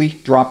carefully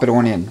drop it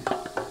on in.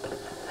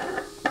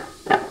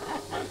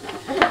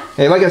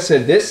 Okay, like I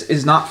said, this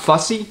is not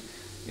fussy.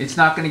 It's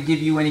not going to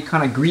give you any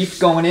kind of grief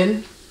going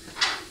in.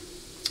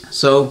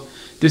 So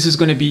this is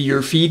going to be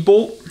your feed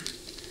bolt.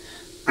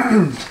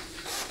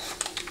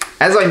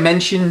 As I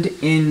mentioned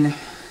in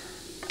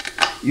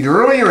either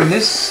earlier in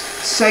this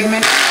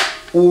segment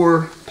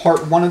or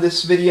part 1 of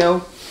this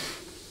video,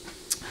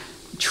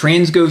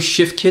 Transgo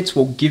shift kits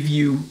will give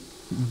you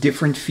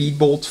different feed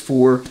bolts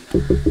for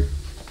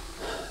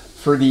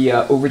the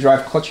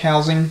overdrive clutch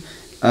housing.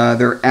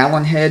 They're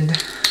Allen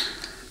head,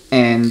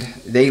 and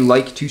they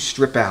like to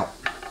strip out.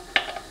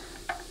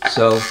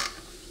 So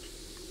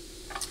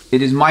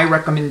it is my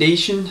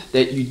recommendation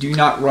that you do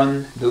not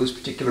run those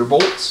particular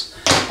bolts.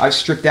 I've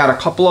stripped out a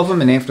couple of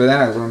them, and after that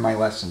I learned my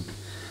lesson.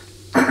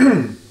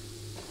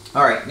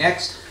 Alright,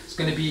 next it's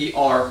going to be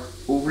our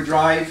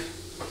overdrive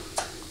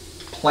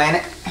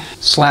planet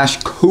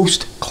 /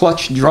 coast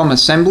clutch drum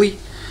assembly.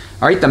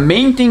 Alright, the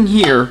main thing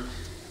here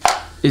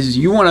is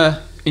you want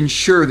to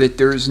ensure that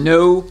there's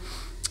no,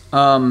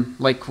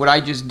 like what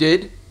I just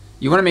did,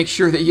 you want to make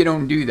sure that you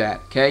don't do that,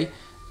 okay?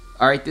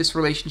 Alright, this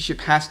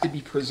relationship has to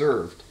be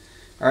preserved.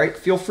 Alright,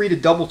 feel free to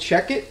double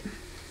check it.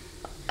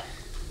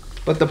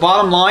 But the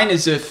bottom line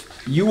is,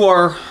 if you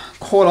are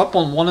caught up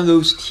on one of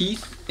those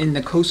teeth in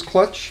the coast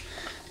clutch,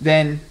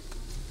 then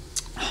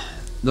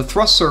the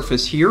thrust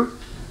surface here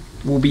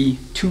will be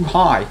too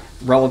high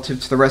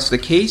relative to the rest of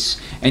the case,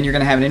 and you're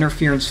going to have an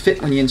interference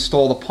fit when you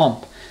install the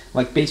pump.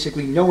 Like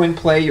basically no in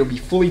play, you'll be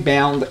fully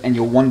bound, and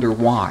you'll wonder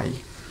why.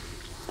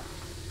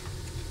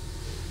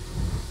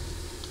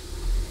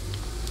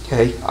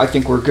 Okay, I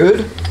think we're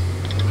good.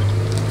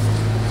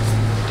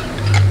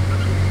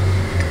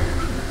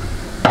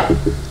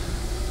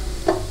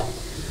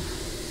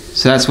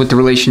 So that's what the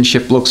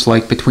relationship looks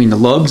like between the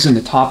lugs and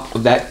the top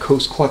of that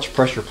coast clutch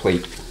pressure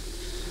plate.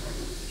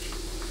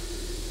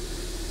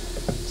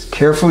 It's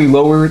carefully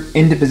lowered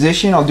into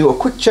position. I'll do a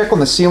quick check on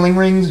the sealing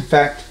rings. In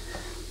fact,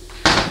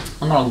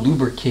 I'm going to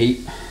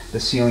lubricate the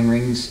sealing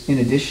rings in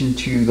addition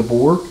to the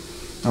bore.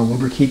 I'll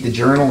lubricate the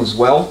journal as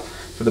well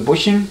for the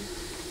bushing.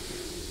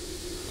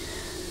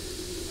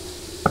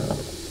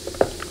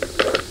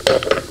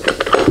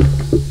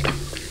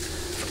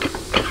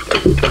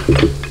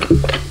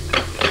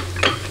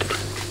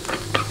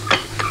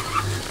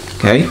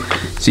 Okay,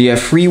 so you have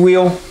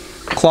freewheel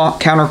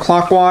clock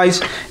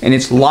counterclockwise, and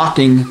it's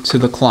locking to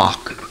the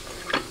clock.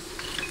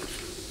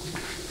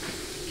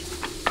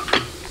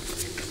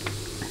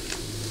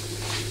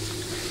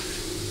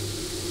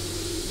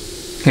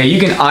 Okay,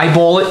 you can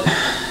eyeball it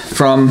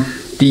from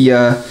the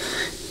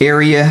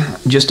area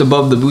just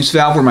above the boost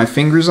valve where my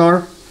fingers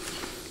are,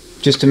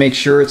 just to make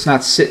sure it's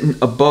not sitting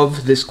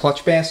above this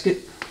clutch basket.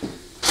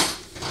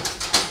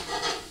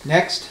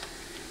 Next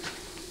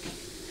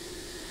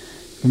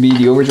will be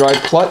the overdrive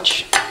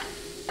clutch.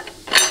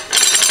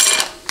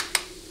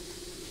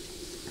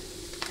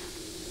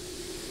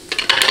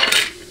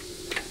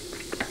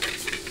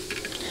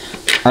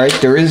 Alright,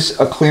 there is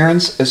a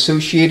clearance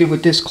associated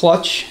with this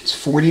clutch. It's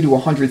 40 to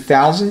 100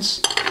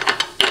 thousandths.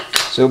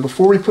 So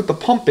before we put the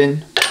pump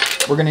in,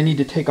 we're going to need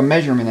to take a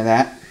measurement of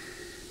that.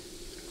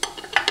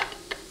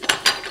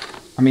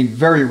 I mean,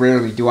 very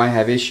rarely do I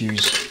have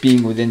issues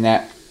being within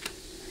that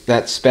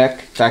spec.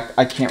 In fact,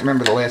 I can't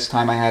remember the last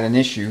time I had an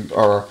issue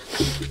or,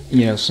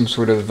 you know, some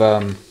sort of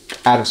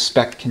out of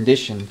spec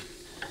condition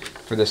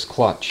for this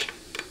clutch.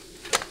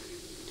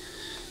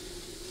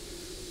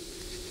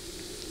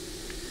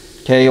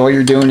 Okay, all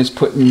you're doing is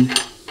putting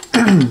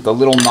the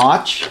little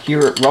notch here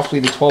at roughly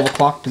the 12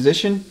 o'clock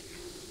position.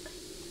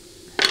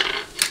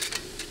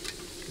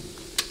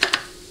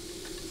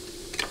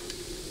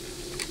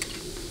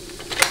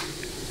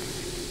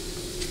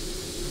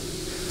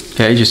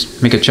 Okay,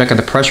 just make a check of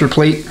the pressure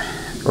plate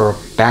or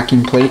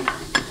backing plate.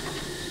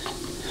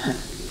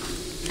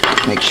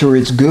 Make sure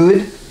it's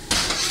good.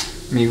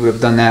 Maybe we would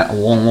have done that a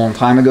long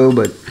time ago,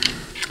 but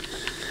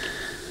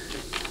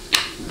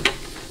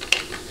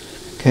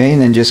okay,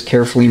 and then just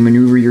carefully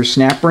maneuver your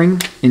snap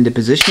ring into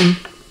position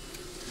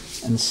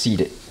and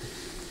seat it.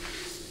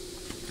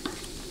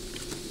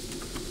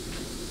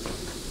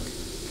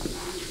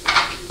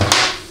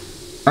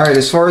 Alright,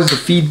 as far as the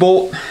feed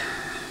bolt,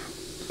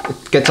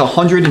 it gets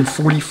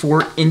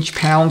 144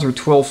 inch-pounds or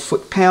 12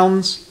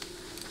 foot-pounds.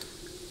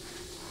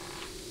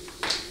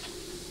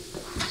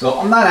 So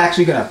I'm not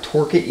actually going to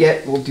torque it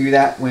yet. We'll do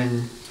that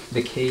when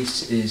the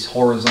case is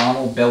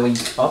horizontal, belly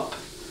up.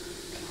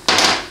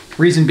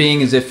 Reason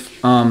being is if,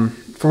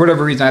 for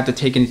whatever reason, I have to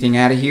take anything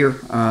out of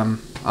here, I don't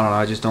know,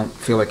 I just don't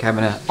feel like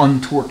having to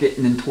untorque it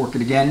and then torque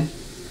it again.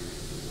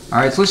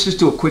 Alright, so let's just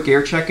do a quick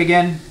air check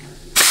again.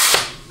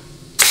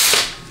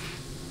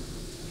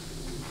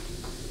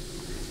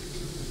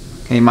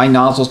 Okay, my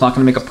nozzle's not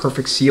going to make a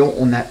perfect seal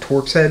on that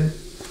Torx head.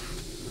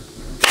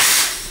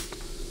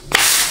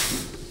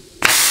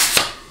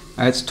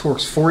 Alright, it's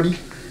Torx 40.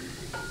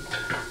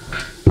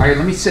 Alright,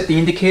 let me set the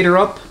indicator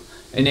up,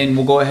 and then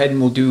we'll go ahead and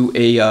we'll do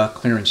a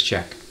clearance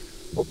check.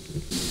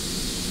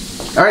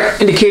 Alright,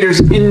 indicator's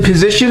in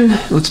position.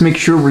 Let's make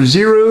sure we're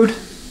zeroed.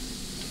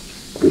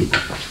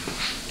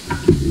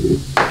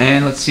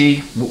 And let's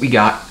see what we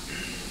got.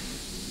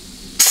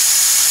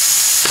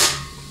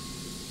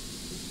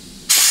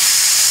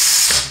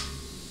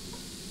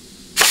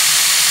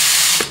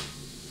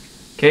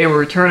 Okay, we're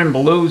returning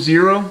below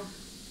 0.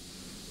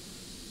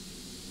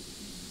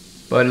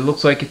 But it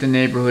looks like it's in the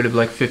neighborhood of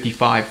like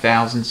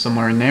 55,000,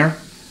 somewhere in there.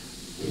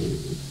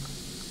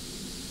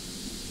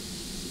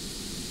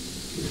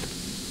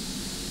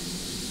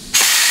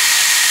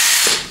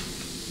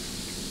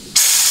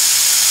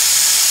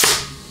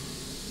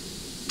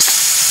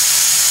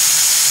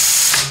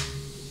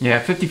 Yeah,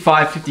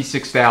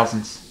 56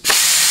 thousandths.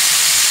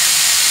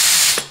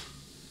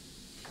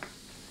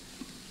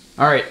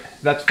 Alright,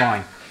 that's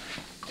fine.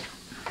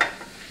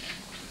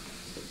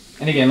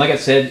 And again, like I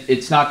said,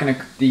 it's not going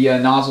to, the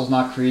nozzle's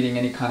not creating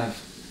any kind of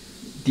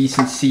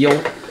decent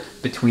seal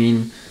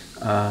between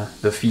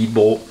the feed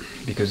bolt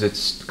because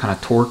it's kind of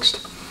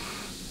torqued.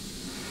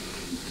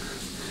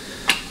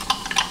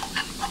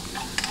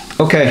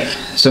 Okay,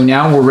 so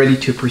now we're ready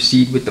to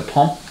proceed with the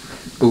pump.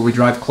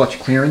 Overdrive clutch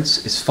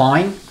clearance is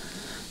fine.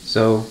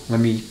 So let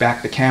me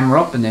back the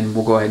camera up and then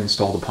we'll go ahead and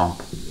install the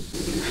pump.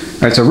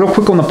 Alright, so real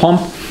quick on the pump,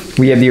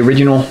 we have the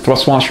original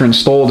thrust washer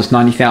installed. It's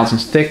 90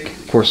 thousandths thick,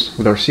 of course,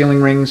 with our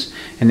sealing rings.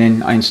 And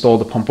then I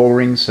installed the pump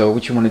O-rings. So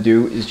what you want to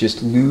do is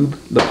just lube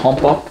the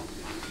pump up.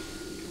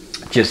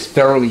 Just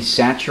thoroughly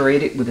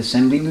saturate it with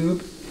assembly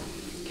lube.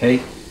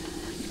 Okay,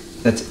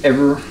 that's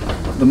ever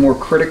the more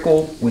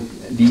critical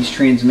with these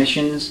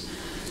transmissions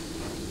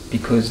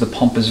because the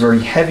pump is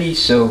very heavy,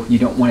 so you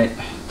don't want it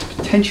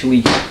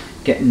potentially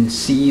getting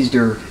seized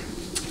or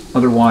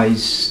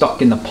otherwise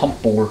stuck in the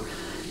pump bore,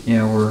 you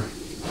know, or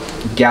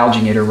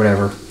gouging it or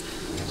whatever.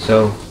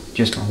 So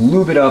just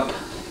lube it up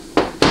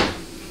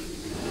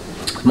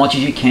as much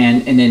as you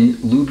can, and then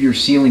lube your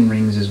sealing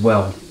rings as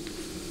well.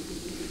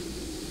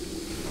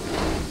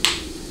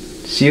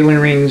 Sealing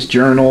rings,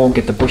 journal,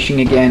 get the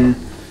bushing again.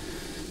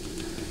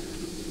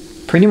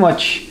 Pretty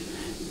much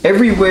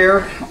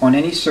everywhere on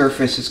any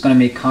surface that's going to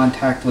make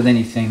contact with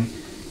anything,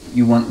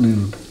 you want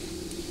lube.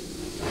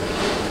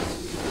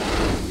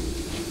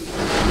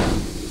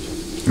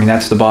 I mean,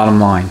 that's the bottom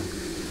line.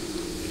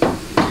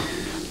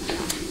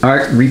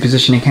 Alright,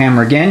 repositioning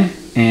camera again,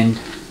 and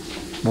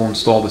we'll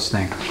install this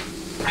thing.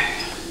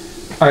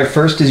 Alright,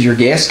 first is your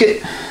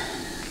gasket.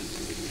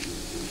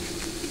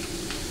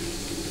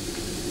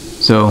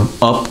 So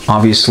up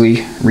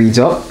obviously reads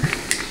up.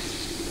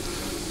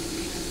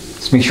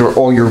 Let's make sure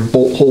all your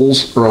bolt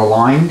holes are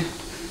aligned.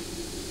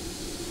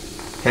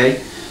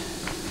 Okay.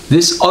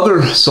 This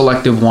other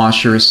selective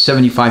washer is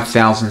 75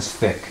 thousandths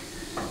thick.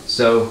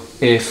 So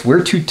if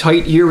we're too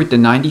tight here with the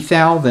 90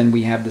 thou, then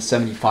we have the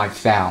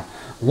 75 thou.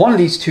 One of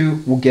these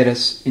two will get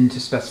us into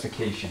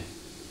specification.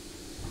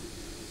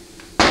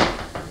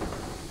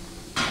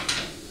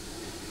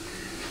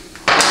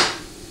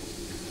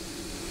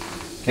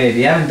 Okay, if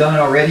you haven't done it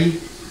already,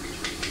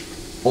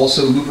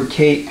 also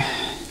lubricate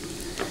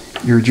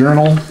your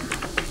journal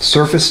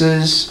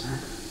surfaces,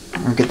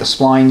 or get the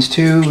splines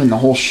too, and the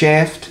whole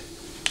shaft.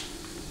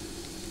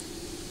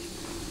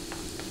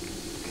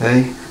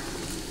 Okay.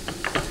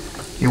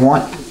 If you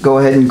want, go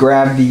ahead and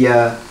grab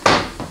the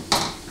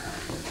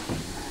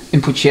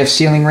input shaft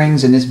sealing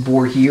rings and this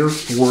bore here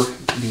for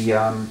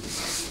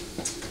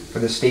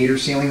the stator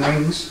sealing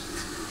rings.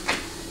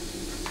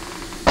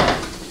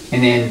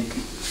 And then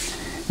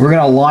we're going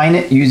to align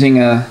it using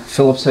a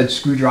Phillips head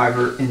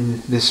screwdriver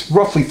in this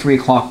roughly 3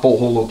 o'clock bolt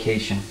hole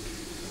location.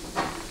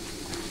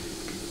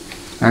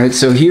 Alright,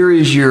 so here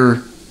is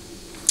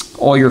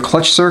all your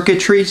clutch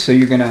circuitry. So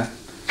you're going to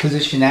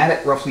position that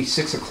at roughly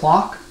 6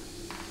 o'clock.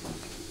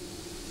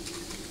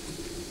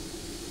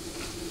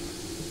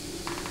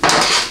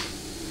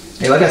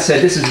 Hey, like I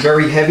said, this is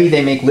very heavy.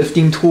 They make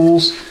lifting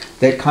tools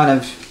that kind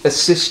of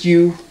assist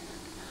you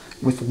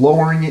with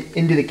lowering it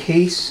into the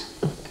case.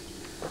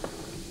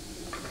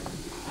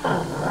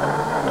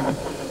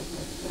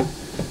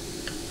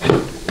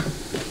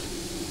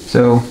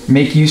 So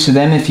make use of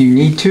them if you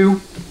need to.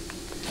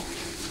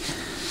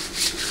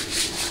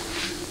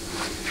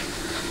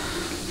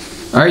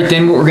 Alright,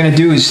 then what we're going to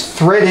do is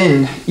thread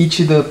in each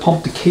of the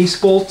pump to case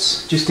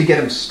bolts just to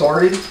get them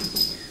started.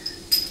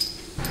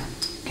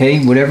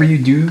 Okay, whatever you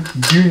do,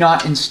 do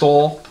not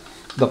install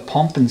the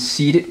pump and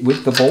seat it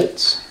with the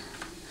bolts.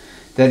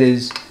 That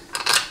is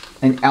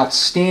an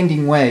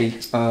outstanding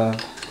way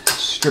of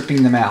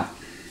stripping them out.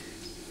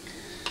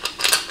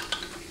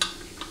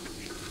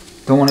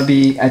 Don't want to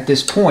be at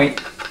this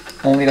point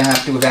only to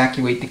have to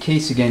evacuate the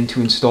case again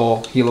to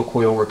install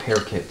helicoil repair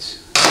kits.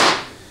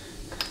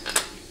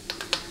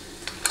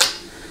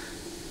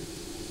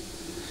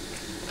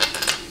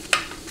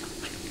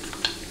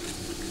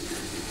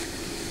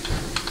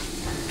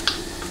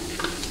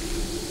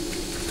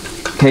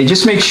 Okay,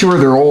 just make sure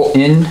they're all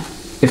in.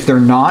 If they're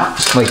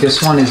not, like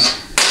this one is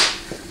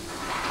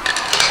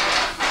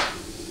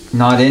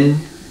not in,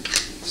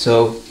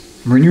 so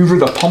maneuver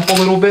the pump a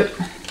little bit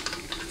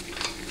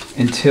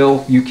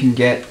until you can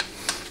get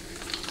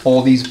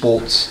all these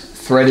bolts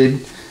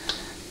threaded.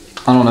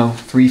 I don't know,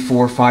 3,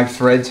 4, 5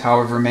 threads,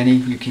 however many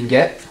you can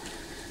get.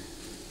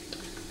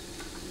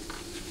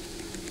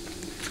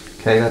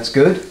 Okay, that's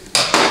good.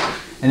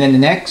 And then the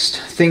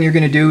next thing you're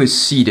going to do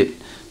is seat it.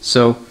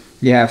 So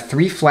you have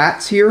 3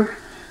 flats here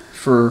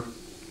for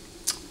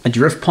a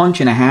drift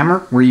punch and a hammer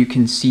where you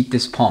can seat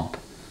this pump.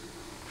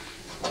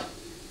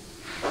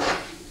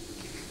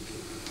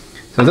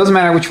 So it doesn't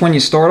matter which one you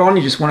start on,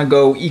 you just want to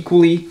go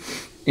equally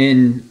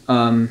in,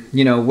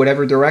 you know,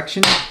 whatever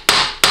direction.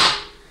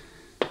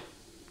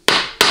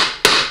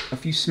 A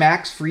few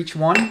smacks for each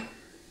one.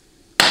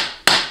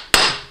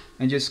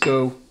 And just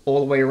go all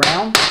the way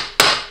around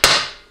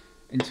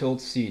until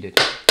it's seated.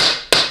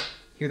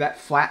 Hear that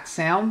flat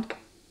sound?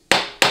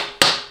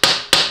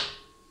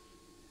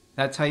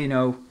 That's how you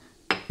know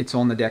it's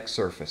on the deck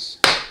surface.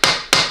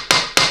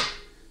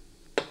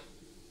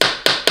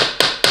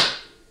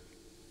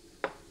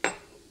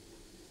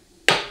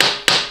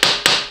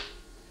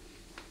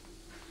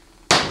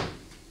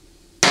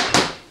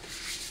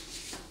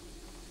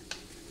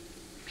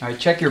 Alright,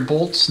 check your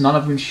bolts. None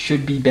of them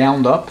should be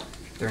bound up.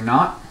 They're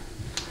not.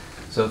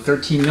 So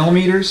 13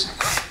 millimeters.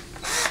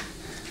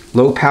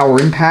 Low power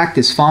impact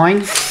is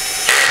fine.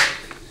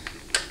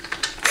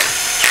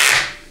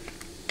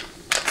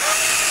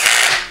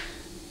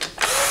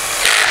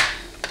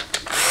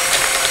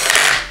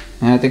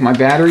 And I think my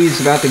battery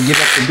is about to give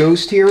up the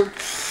ghost here.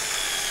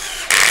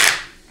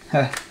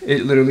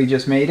 It literally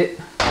just made it.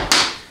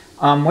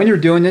 When you're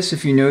doing this,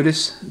 if you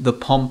notice the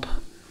pump,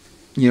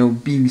 you know,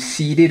 being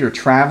seated or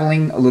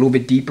traveling a little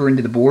bit deeper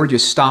into the bore,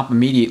 just stop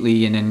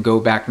immediately and then go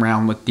back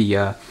around with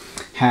the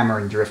hammer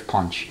and drift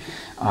punch.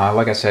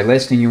 Like I said,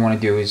 last thing you want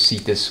to do is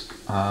seat this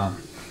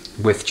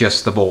with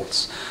just the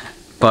bolts.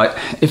 But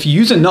if you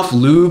use enough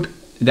lube,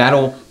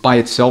 that'll by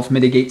itself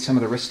mitigate some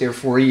of the risk there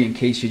for you in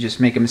case you just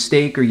make a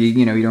mistake or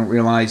you don't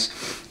realize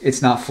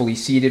it's not fully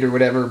seated or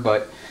whatever,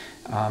 but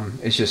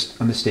it's just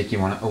a mistake you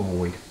want to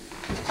avoid.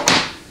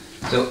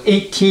 So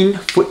 18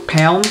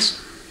 foot-pounds.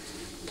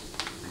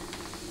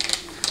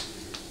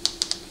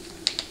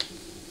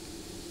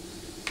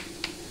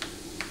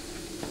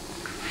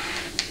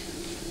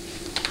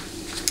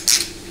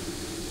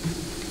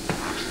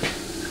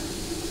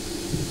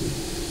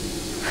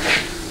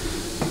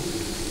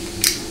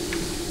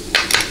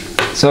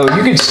 So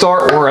you can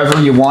start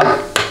wherever you want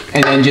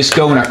and then just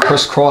go in a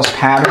crisscross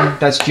pattern.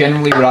 That's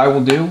generally what I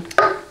will do.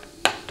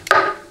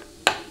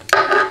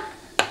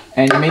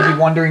 And you may be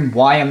wondering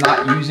why I'm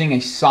not using a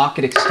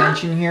socket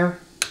extension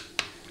here.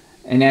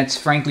 And that's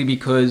frankly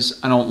because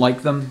I don't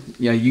like them.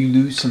 Yeah, you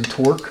lose some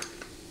torque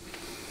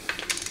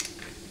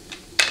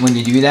when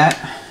you do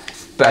that.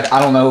 But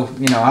I don't know,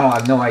 I don't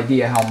have no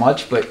idea how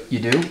much, but you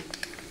do.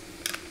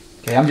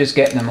 Okay, I'm just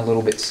getting them a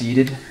little bit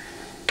seated,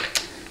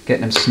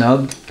 getting them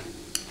snubbed.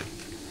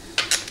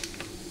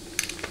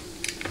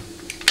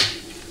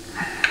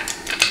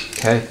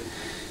 Okay,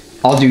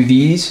 I'll do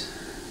these.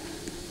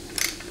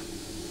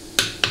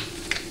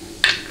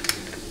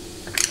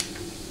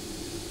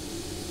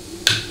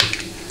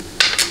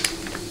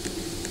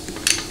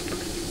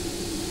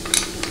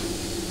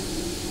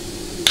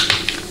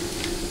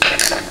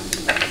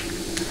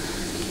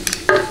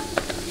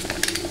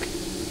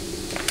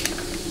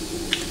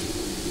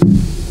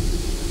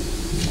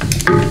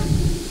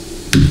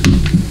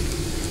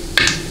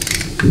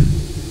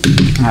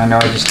 I know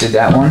I just did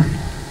that one,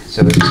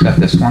 so we just got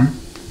this one.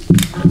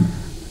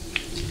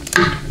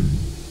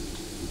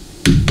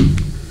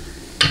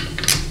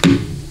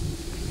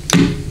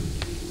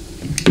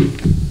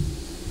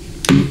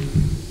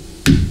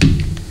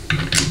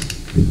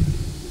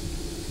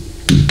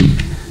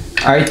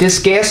 All right,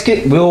 this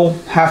gasket will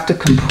have to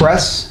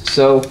compress,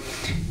 so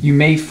you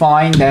may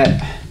find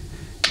that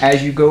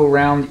as you go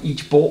around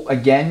each bolt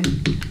again,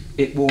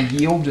 it will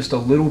yield just a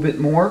little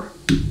bit more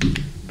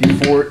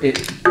before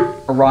it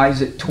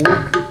arrives at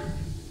torque.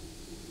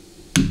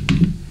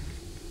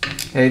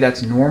 Okay,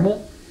 that's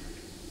normal.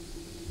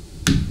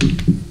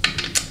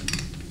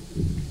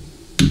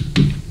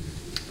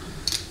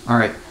 All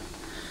right.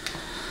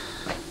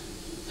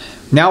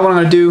 Now what I'm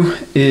going to do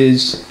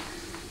is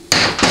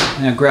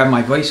I'm going to grab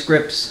my vice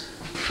grips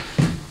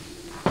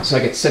so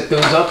I can set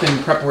those up in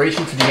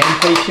preparation for the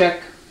end plate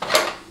check.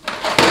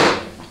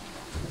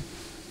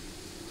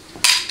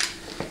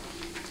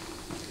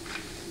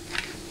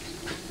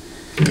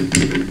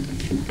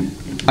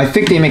 I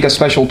think they make a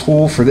special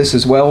tool for this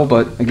as well,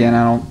 but again,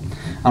 I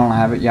don't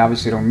have it. You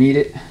obviously don't need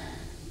it.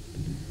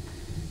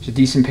 Just a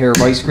decent pair of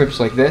vice grips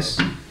like this,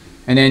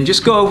 and then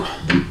just go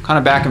kind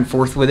of back and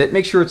forth with it.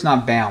 Make sure it's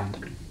not bound.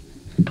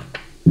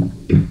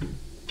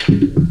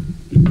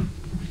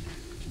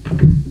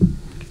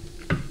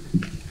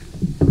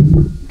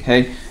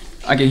 Okay,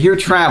 I can hear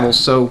travel,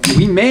 so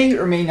we may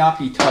or may not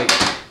be tight.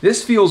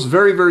 This feels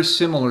very, very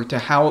similar to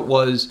how it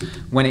was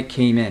when it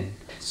came in.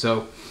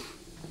 So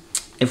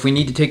if we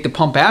need to take the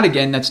pump out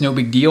again, that's no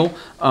big deal.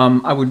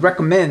 I would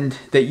recommend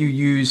that you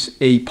use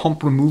a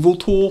pump removal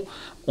tool,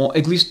 or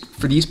at least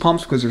for these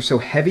pumps because they're so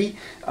heavy.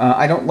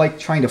 I don't like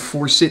trying to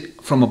force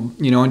it from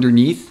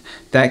underneath.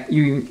 I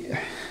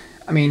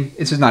mean,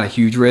 this is not a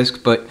huge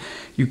risk, but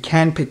you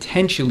can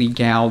potentially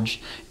gouge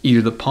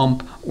either the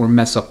pump or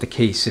mess up the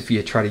case if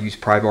you try to use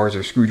pry bars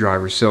or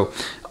screwdrivers. So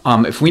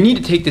if we need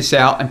to take this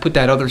out and put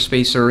that other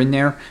spacer in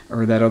there,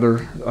 or that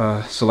other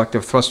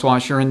selective thrust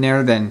washer in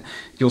there, then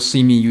you'll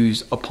see me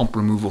use a pump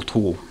removal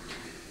tool.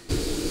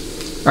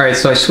 All right,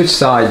 so I switched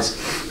sides.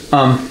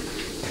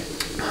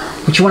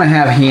 What you want to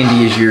have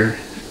handy is your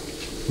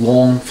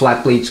long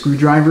flat blade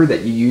screwdriver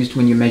that you used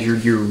when you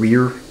measured your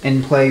rear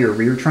end play or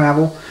rear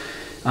travel.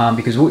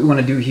 Because what we want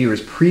to do here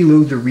is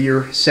preload the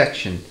rear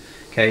section.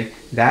 Okay,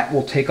 that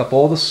will take up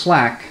all the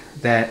slack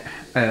that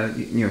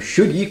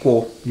should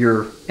equal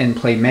your end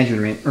play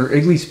measurement, or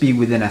at least be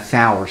within 1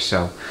 thou or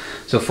so.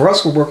 So for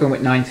us, we're working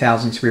with 9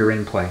 thousandths rear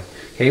end play.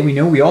 Okay, we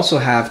know we also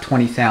have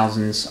 20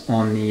 thousandths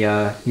on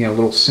the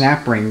little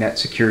snap ring that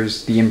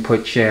secures the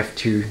input shaft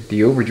to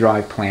the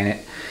overdrive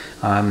planet.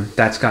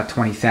 That's got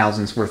 20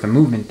 thousandths worth of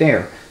movement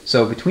there.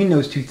 So between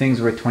those two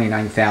things, we're at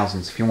 29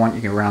 thousandths. If you want,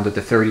 you can round it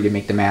to 30 to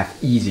make the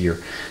math easier.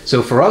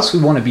 So for us, we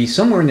want to be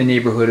somewhere in the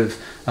neighborhood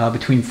of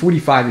between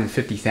 45 and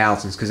 50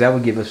 thousandths, because that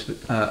would give us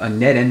a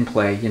net end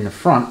play in the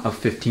front of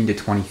 15 to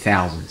 20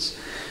 thousandths.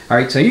 All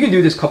right, so you can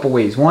do this a couple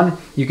ways. One,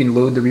 you can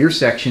load the rear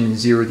section and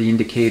zero the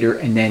indicator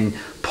and then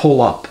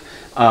pull up.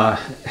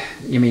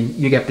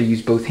 You have to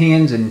use both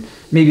hands, and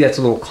maybe that's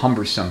a little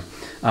cumbersome.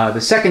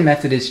 The second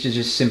method is to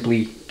just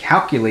simply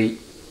calculate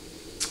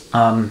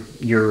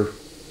your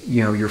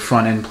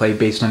front end play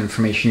based on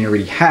information you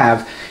already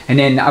have. And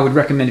then I would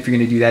recommend, if you're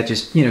going to do that,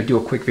 just do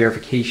a quick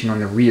verification on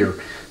the rear.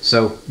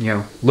 So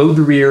load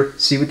the rear,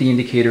 see what the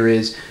indicator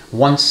is.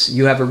 Once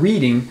you have a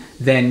reading,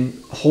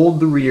 then hold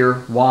the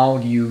rear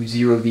while you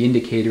zero the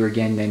indicator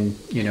again, then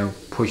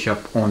push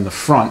up on the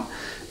front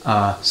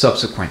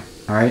subsequent.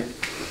 All right,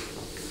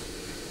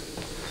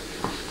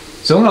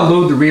 so I'm going to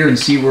load the rear and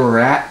see where we're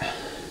at.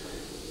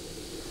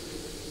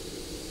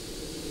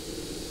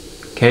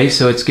 Okay,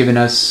 so it's given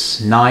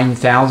us 9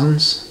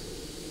 thousandths.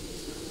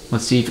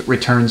 Let's see if it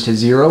returns to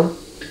 0.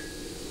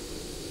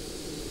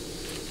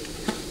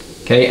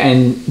 Okay,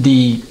 and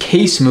the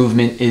case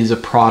movement is a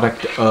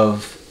product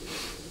of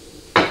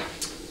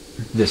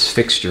this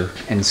fixture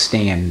and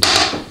stand.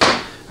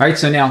 All right,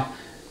 so now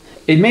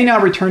it may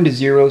not return to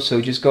 0, so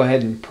just go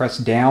ahead and press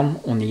down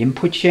on the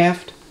input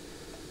shaft.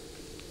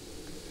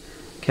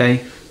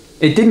 Okay,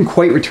 it didn't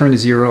quite return to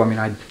 0. I mean,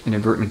 I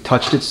inadvertently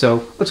touched it,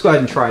 so let's go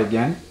ahead and try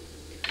again.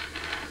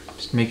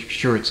 Just make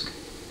sure it's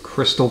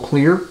crystal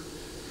clear.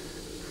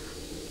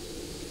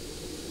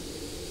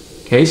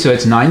 Okay, so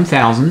it's 9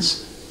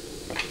 thousandths.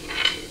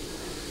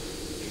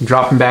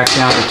 Dropping back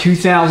down to 2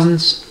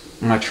 thousandths.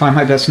 I'm going to try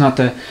my best not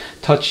to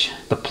touch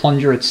the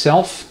plunger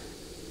itself.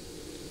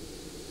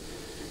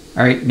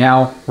 All right,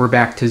 now we're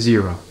back to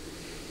 0. All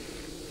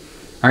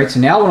right, so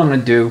now what I'm going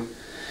to do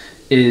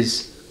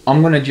is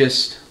I'm going to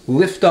just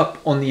lift up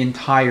on the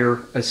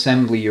entire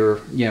assembly, or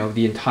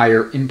the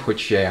entire input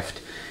shaft.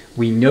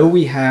 We know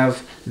we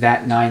have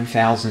that 9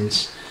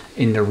 thousandths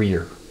in the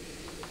rear.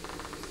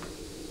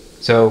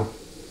 So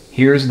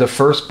here's the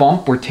first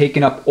bump. We're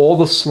taking up all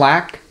the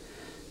slack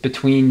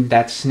between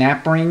that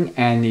snap ring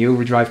and the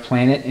overdrive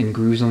planet and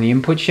grooves on the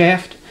input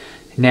shaft.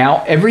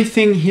 Now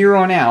everything here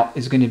on out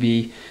is going to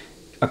be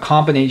a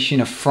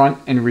combination of front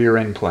and rear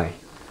end play.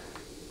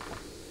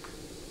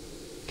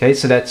 Okay,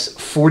 so that's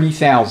 40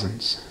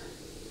 thousandths.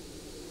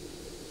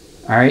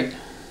 All right.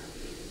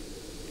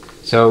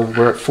 So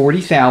we're at 40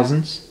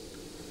 thousandths.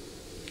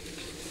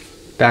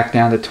 Back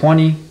down to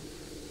 20.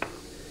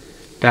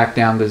 Back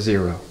down to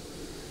 0.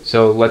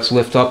 So let's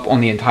lift up on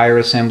the entire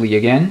assembly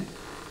again.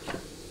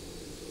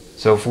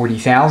 So 40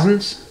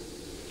 thousandths.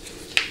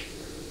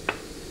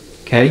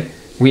 Okay.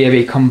 We have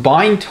a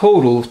combined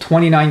total of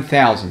 29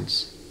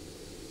 thousandths.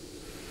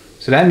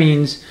 So that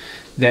means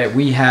that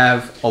we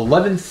have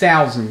 11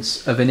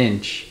 thousandths of an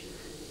inch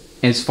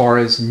as far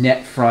as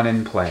net front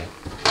end play.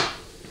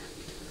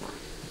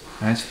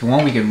 Alright, so if you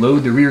want, we can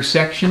load the rear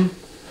section.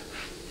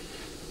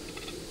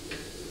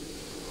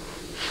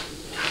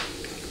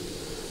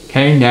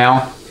 Okay,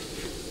 now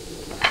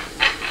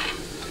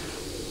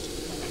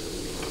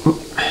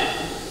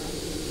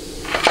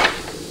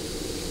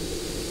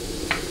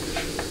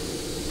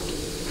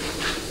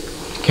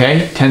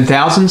okay, 10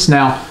 thousandths.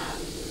 Now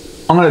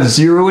I'm going to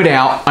zero it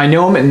out. I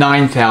know I'm at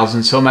 9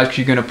 thousandths, so I'm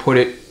actually going to put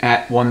it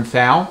at 1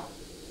 thou.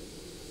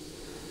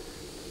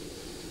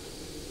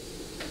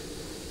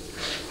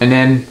 And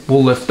then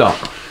we'll lift up.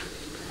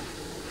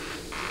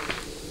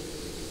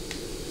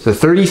 So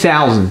 30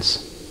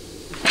 thousandths.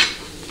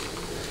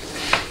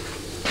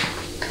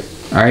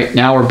 All right,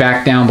 now we're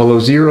back down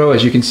below 0.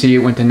 As you can see, it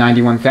went to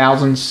 91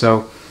 thousandths.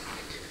 So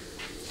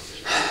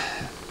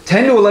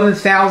 10 to 11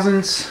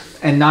 thousandths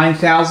and 9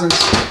 thousandths.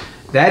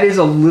 That is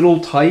a little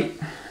tight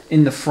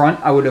in the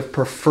front. I would have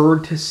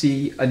preferred to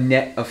see a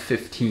net of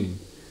 15.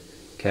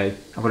 Okay,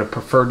 I would have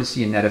preferred to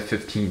see a net of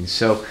 15.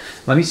 So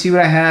let me see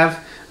what I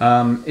have.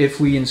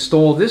 If we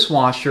install this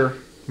washer,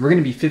 we're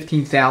going to be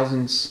 15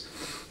 thousandths.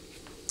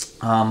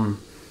 We're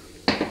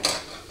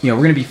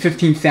going to be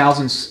 15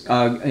 thousandths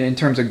in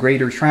terms of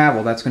greater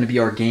travel. That's going to be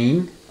our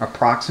gain,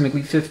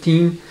 approximately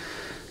 15.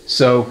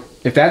 So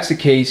if that's the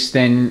case,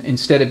 then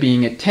instead of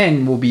being at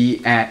 10, we'll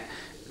be at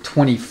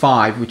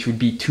 25, which would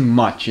be too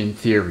much in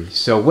theory.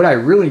 So what I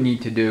really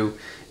need to do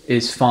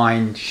is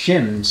find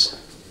shims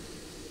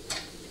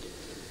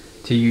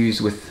to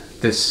use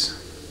with this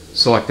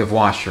selective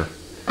washer.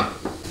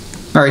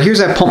 All right, here's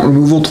that pump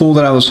removal tool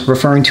that I was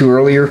referring to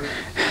earlier.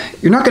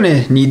 You're not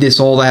going to need this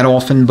all that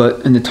often,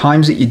 but in the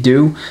times that you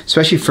do,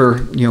 especially for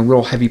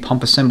real heavy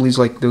pump assemblies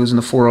like those in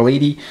the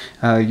 4L80,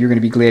 you're going to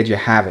be glad you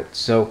have it.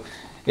 So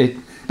it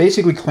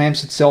basically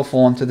clamps itself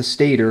onto the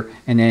stator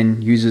and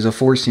then uses a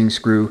forcing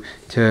screw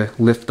to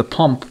lift the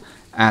pump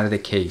out of the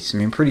case. I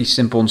mean, pretty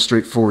simple and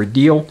straightforward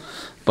deal,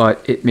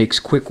 but it makes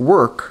quick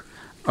work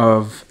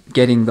of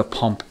getting the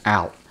pump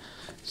out.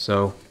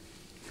 So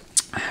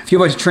if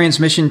you have a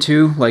transmission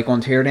too, like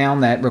on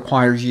teardown, that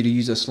requires you to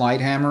use a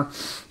slide hammer.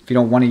 If you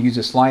don't want to use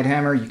a slide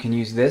hammer, you can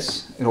use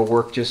this. It'll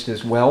work just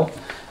as well.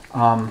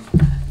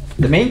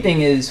 The main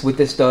thing is what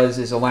this does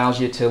is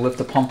allows you to lift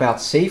the pump out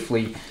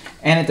safely,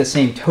 and at the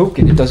same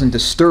token, it doesn't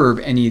disturb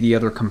any of the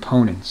other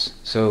components.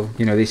 So,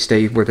 they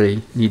stay where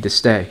they need to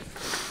stay.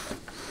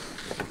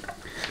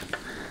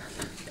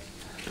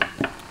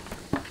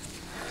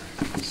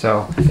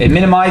 So it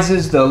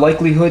minimizes the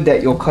likelihood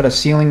that you'll cut a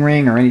sealing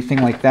ring or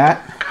anything like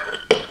that,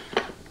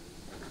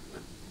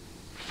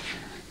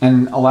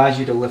 and allows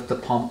you to lift the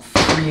pump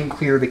free and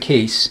clear the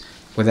case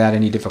without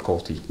any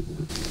difficulty.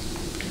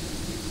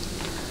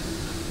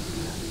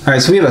 All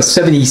right, so we have a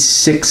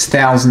 76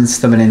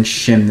 thousandths of an inch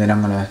shim that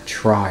I'm going to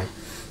try,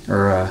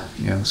 or a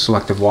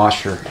selective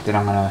washer that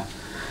I'm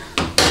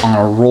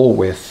gonna roll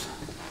with.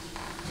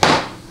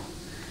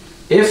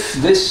 If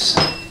this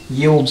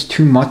yields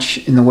too much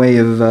in the way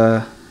of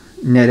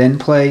net end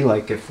play,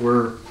 like if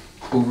we're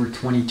over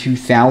 22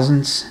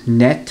 thousandths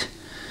net,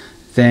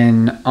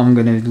 then I'm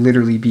going to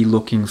literally be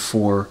looking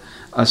for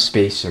a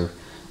spacer.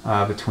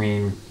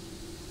 Between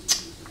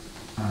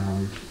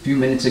a few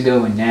minutes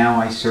ago and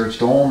now, I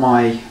searched all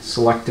my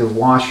selective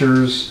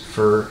washers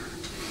for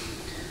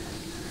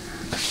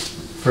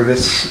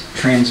this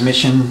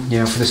transmission,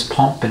 for this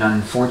pump, and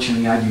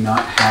unfortunately I do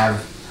not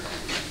have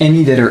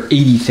any that are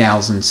 80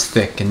 thousandths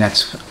thick, and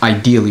that's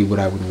ideally what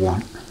I would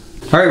want.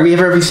 All right, we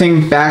have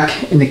everything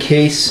back in the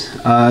case.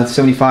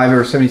 75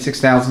 or 76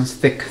 thousandths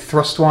thick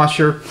thrust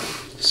washer.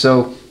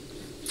 So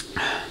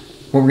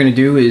what we're going to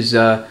do is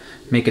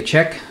make a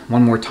check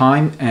one more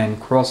time and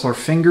cross our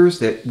fingers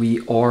that we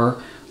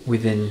are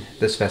within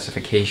the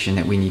specification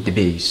that we need to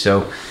be.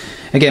 So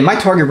again, my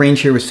target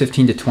range here was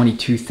 15 to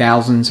 22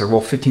 thousandths, or well,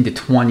 15 to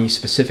 20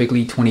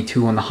 specifically,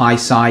 22 on the high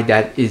side.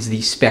 That is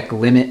the spec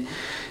limit.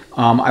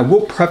 I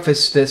will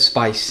preface this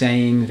by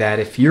saying that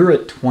if you're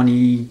at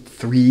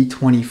 23,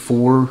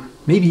 24,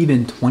 maybe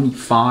even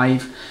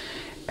 25,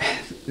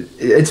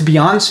 it's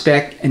beyond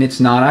spec and it's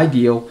not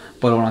ideal,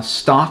 but on a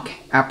stock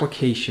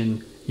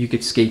application, you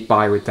could skate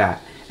by with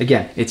that.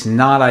 Again, it's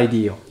not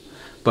ideal,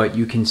 but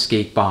you can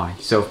skate by.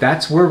 So if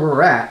that's where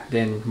we're at,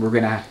 then we're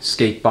gonna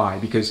skate by,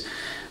 because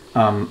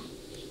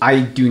I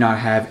do not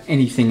have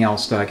anything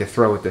else that I could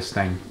throw at this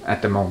thing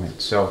at the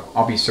moment. So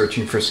I'll be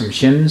searching for some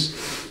shims,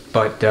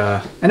 but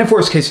and in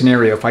worst case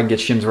scenario, if I can get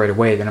shims right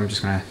away, then I'm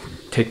just gonna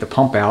take the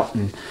pump out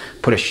and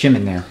put a shim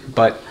in there.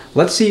 But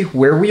let's see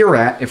where we are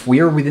at. If we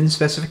are within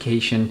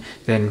specification,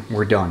 then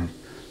we're done.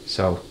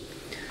 So,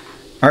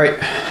 all right,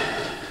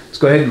 Let's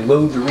go ahead and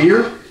load the rear.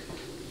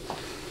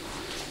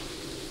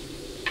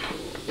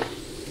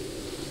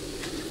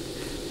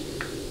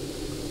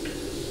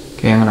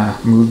 Okay, I'm gonna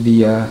move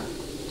the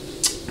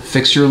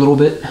fixture a little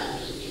bit.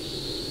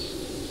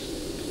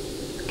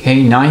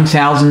 Okay, 9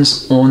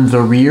 thousandths on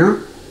the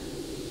rear.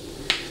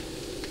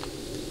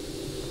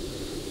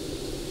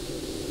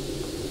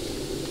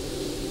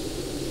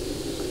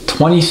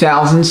 $20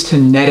 thousandths to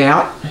net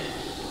out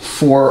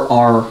for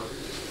our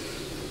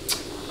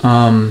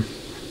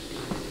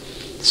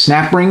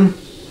snap ring.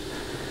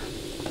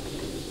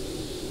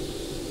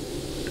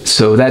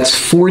 So that's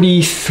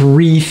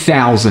 43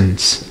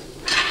 thousandths.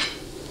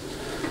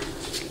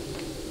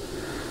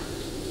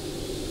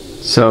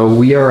 So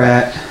we are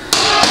at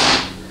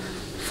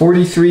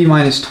 43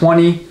 minus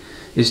 20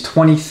 is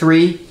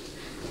 23.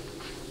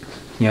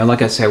 You know,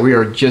 like I said, we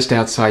are just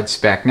outside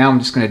spec. Now I'm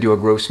just going to do a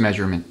gross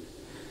measurement.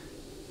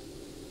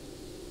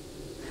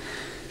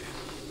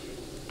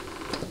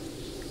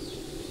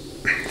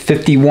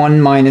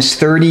 $51 minus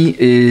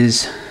 30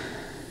 is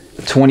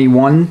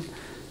 21.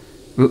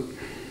 Oop,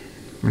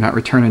 we're not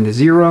returning to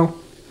 0.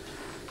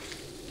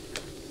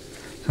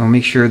 So I'll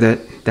make sure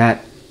that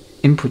that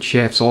input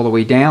shaft's all the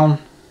way down.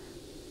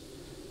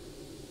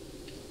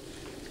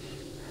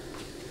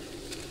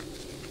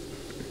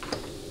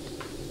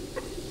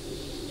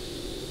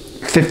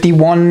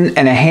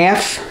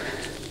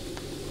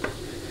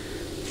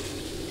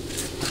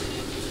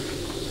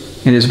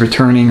 $51.5. It is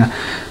returning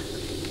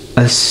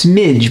a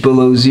smidge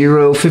below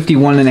 0.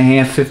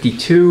 51.5,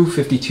 52.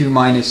 52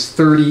 minus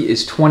 30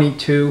 is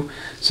 22.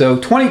 So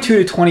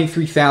 22 to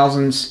 23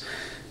 thousandths.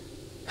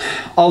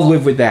 I'll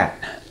live with that.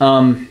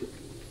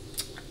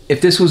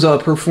 If this was a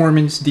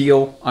performance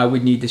deal, I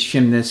would need to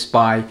shim this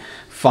by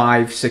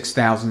 5-6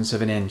 thousandths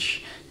of an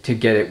inch to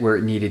get it where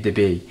it needed to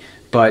be.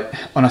 But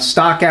on a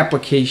stock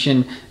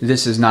application,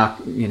 this is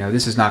not, you know,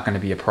 this is not going to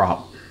be a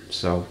problem.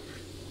 So,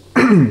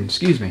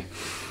 excuse me.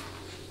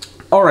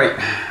 All right,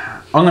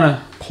 I'm going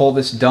to call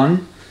this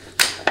done.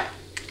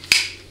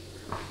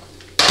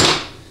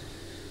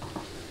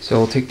 So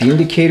we'll take the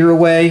indicator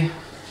away.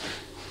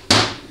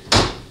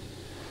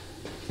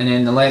 And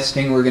then the last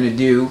thing we're going to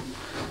do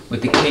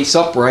with the case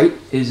upright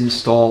is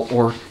install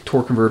our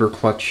torque converter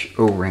clutch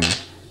O-ring.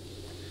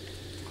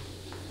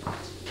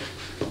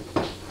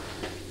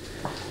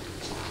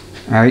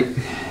 Alright,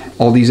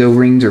 all these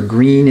O-rings are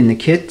green in the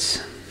kits.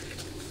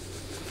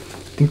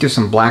 I think there's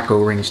some black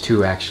O-rings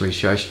too, actually,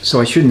 so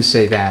I shouldn't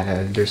say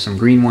that. There's some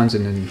green ones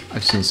and then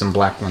I've seen some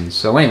black ones.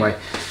 So anyway,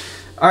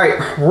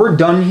 alright, we're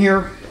done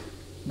here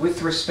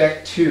with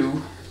respect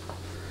to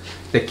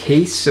the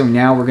case. So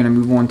now we're going to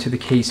move on to the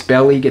case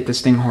belly, get this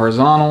thing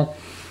horizontal.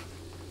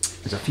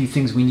 There's a few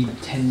things we need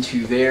to tend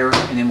to there,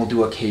 and then we'll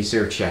do a case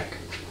air check.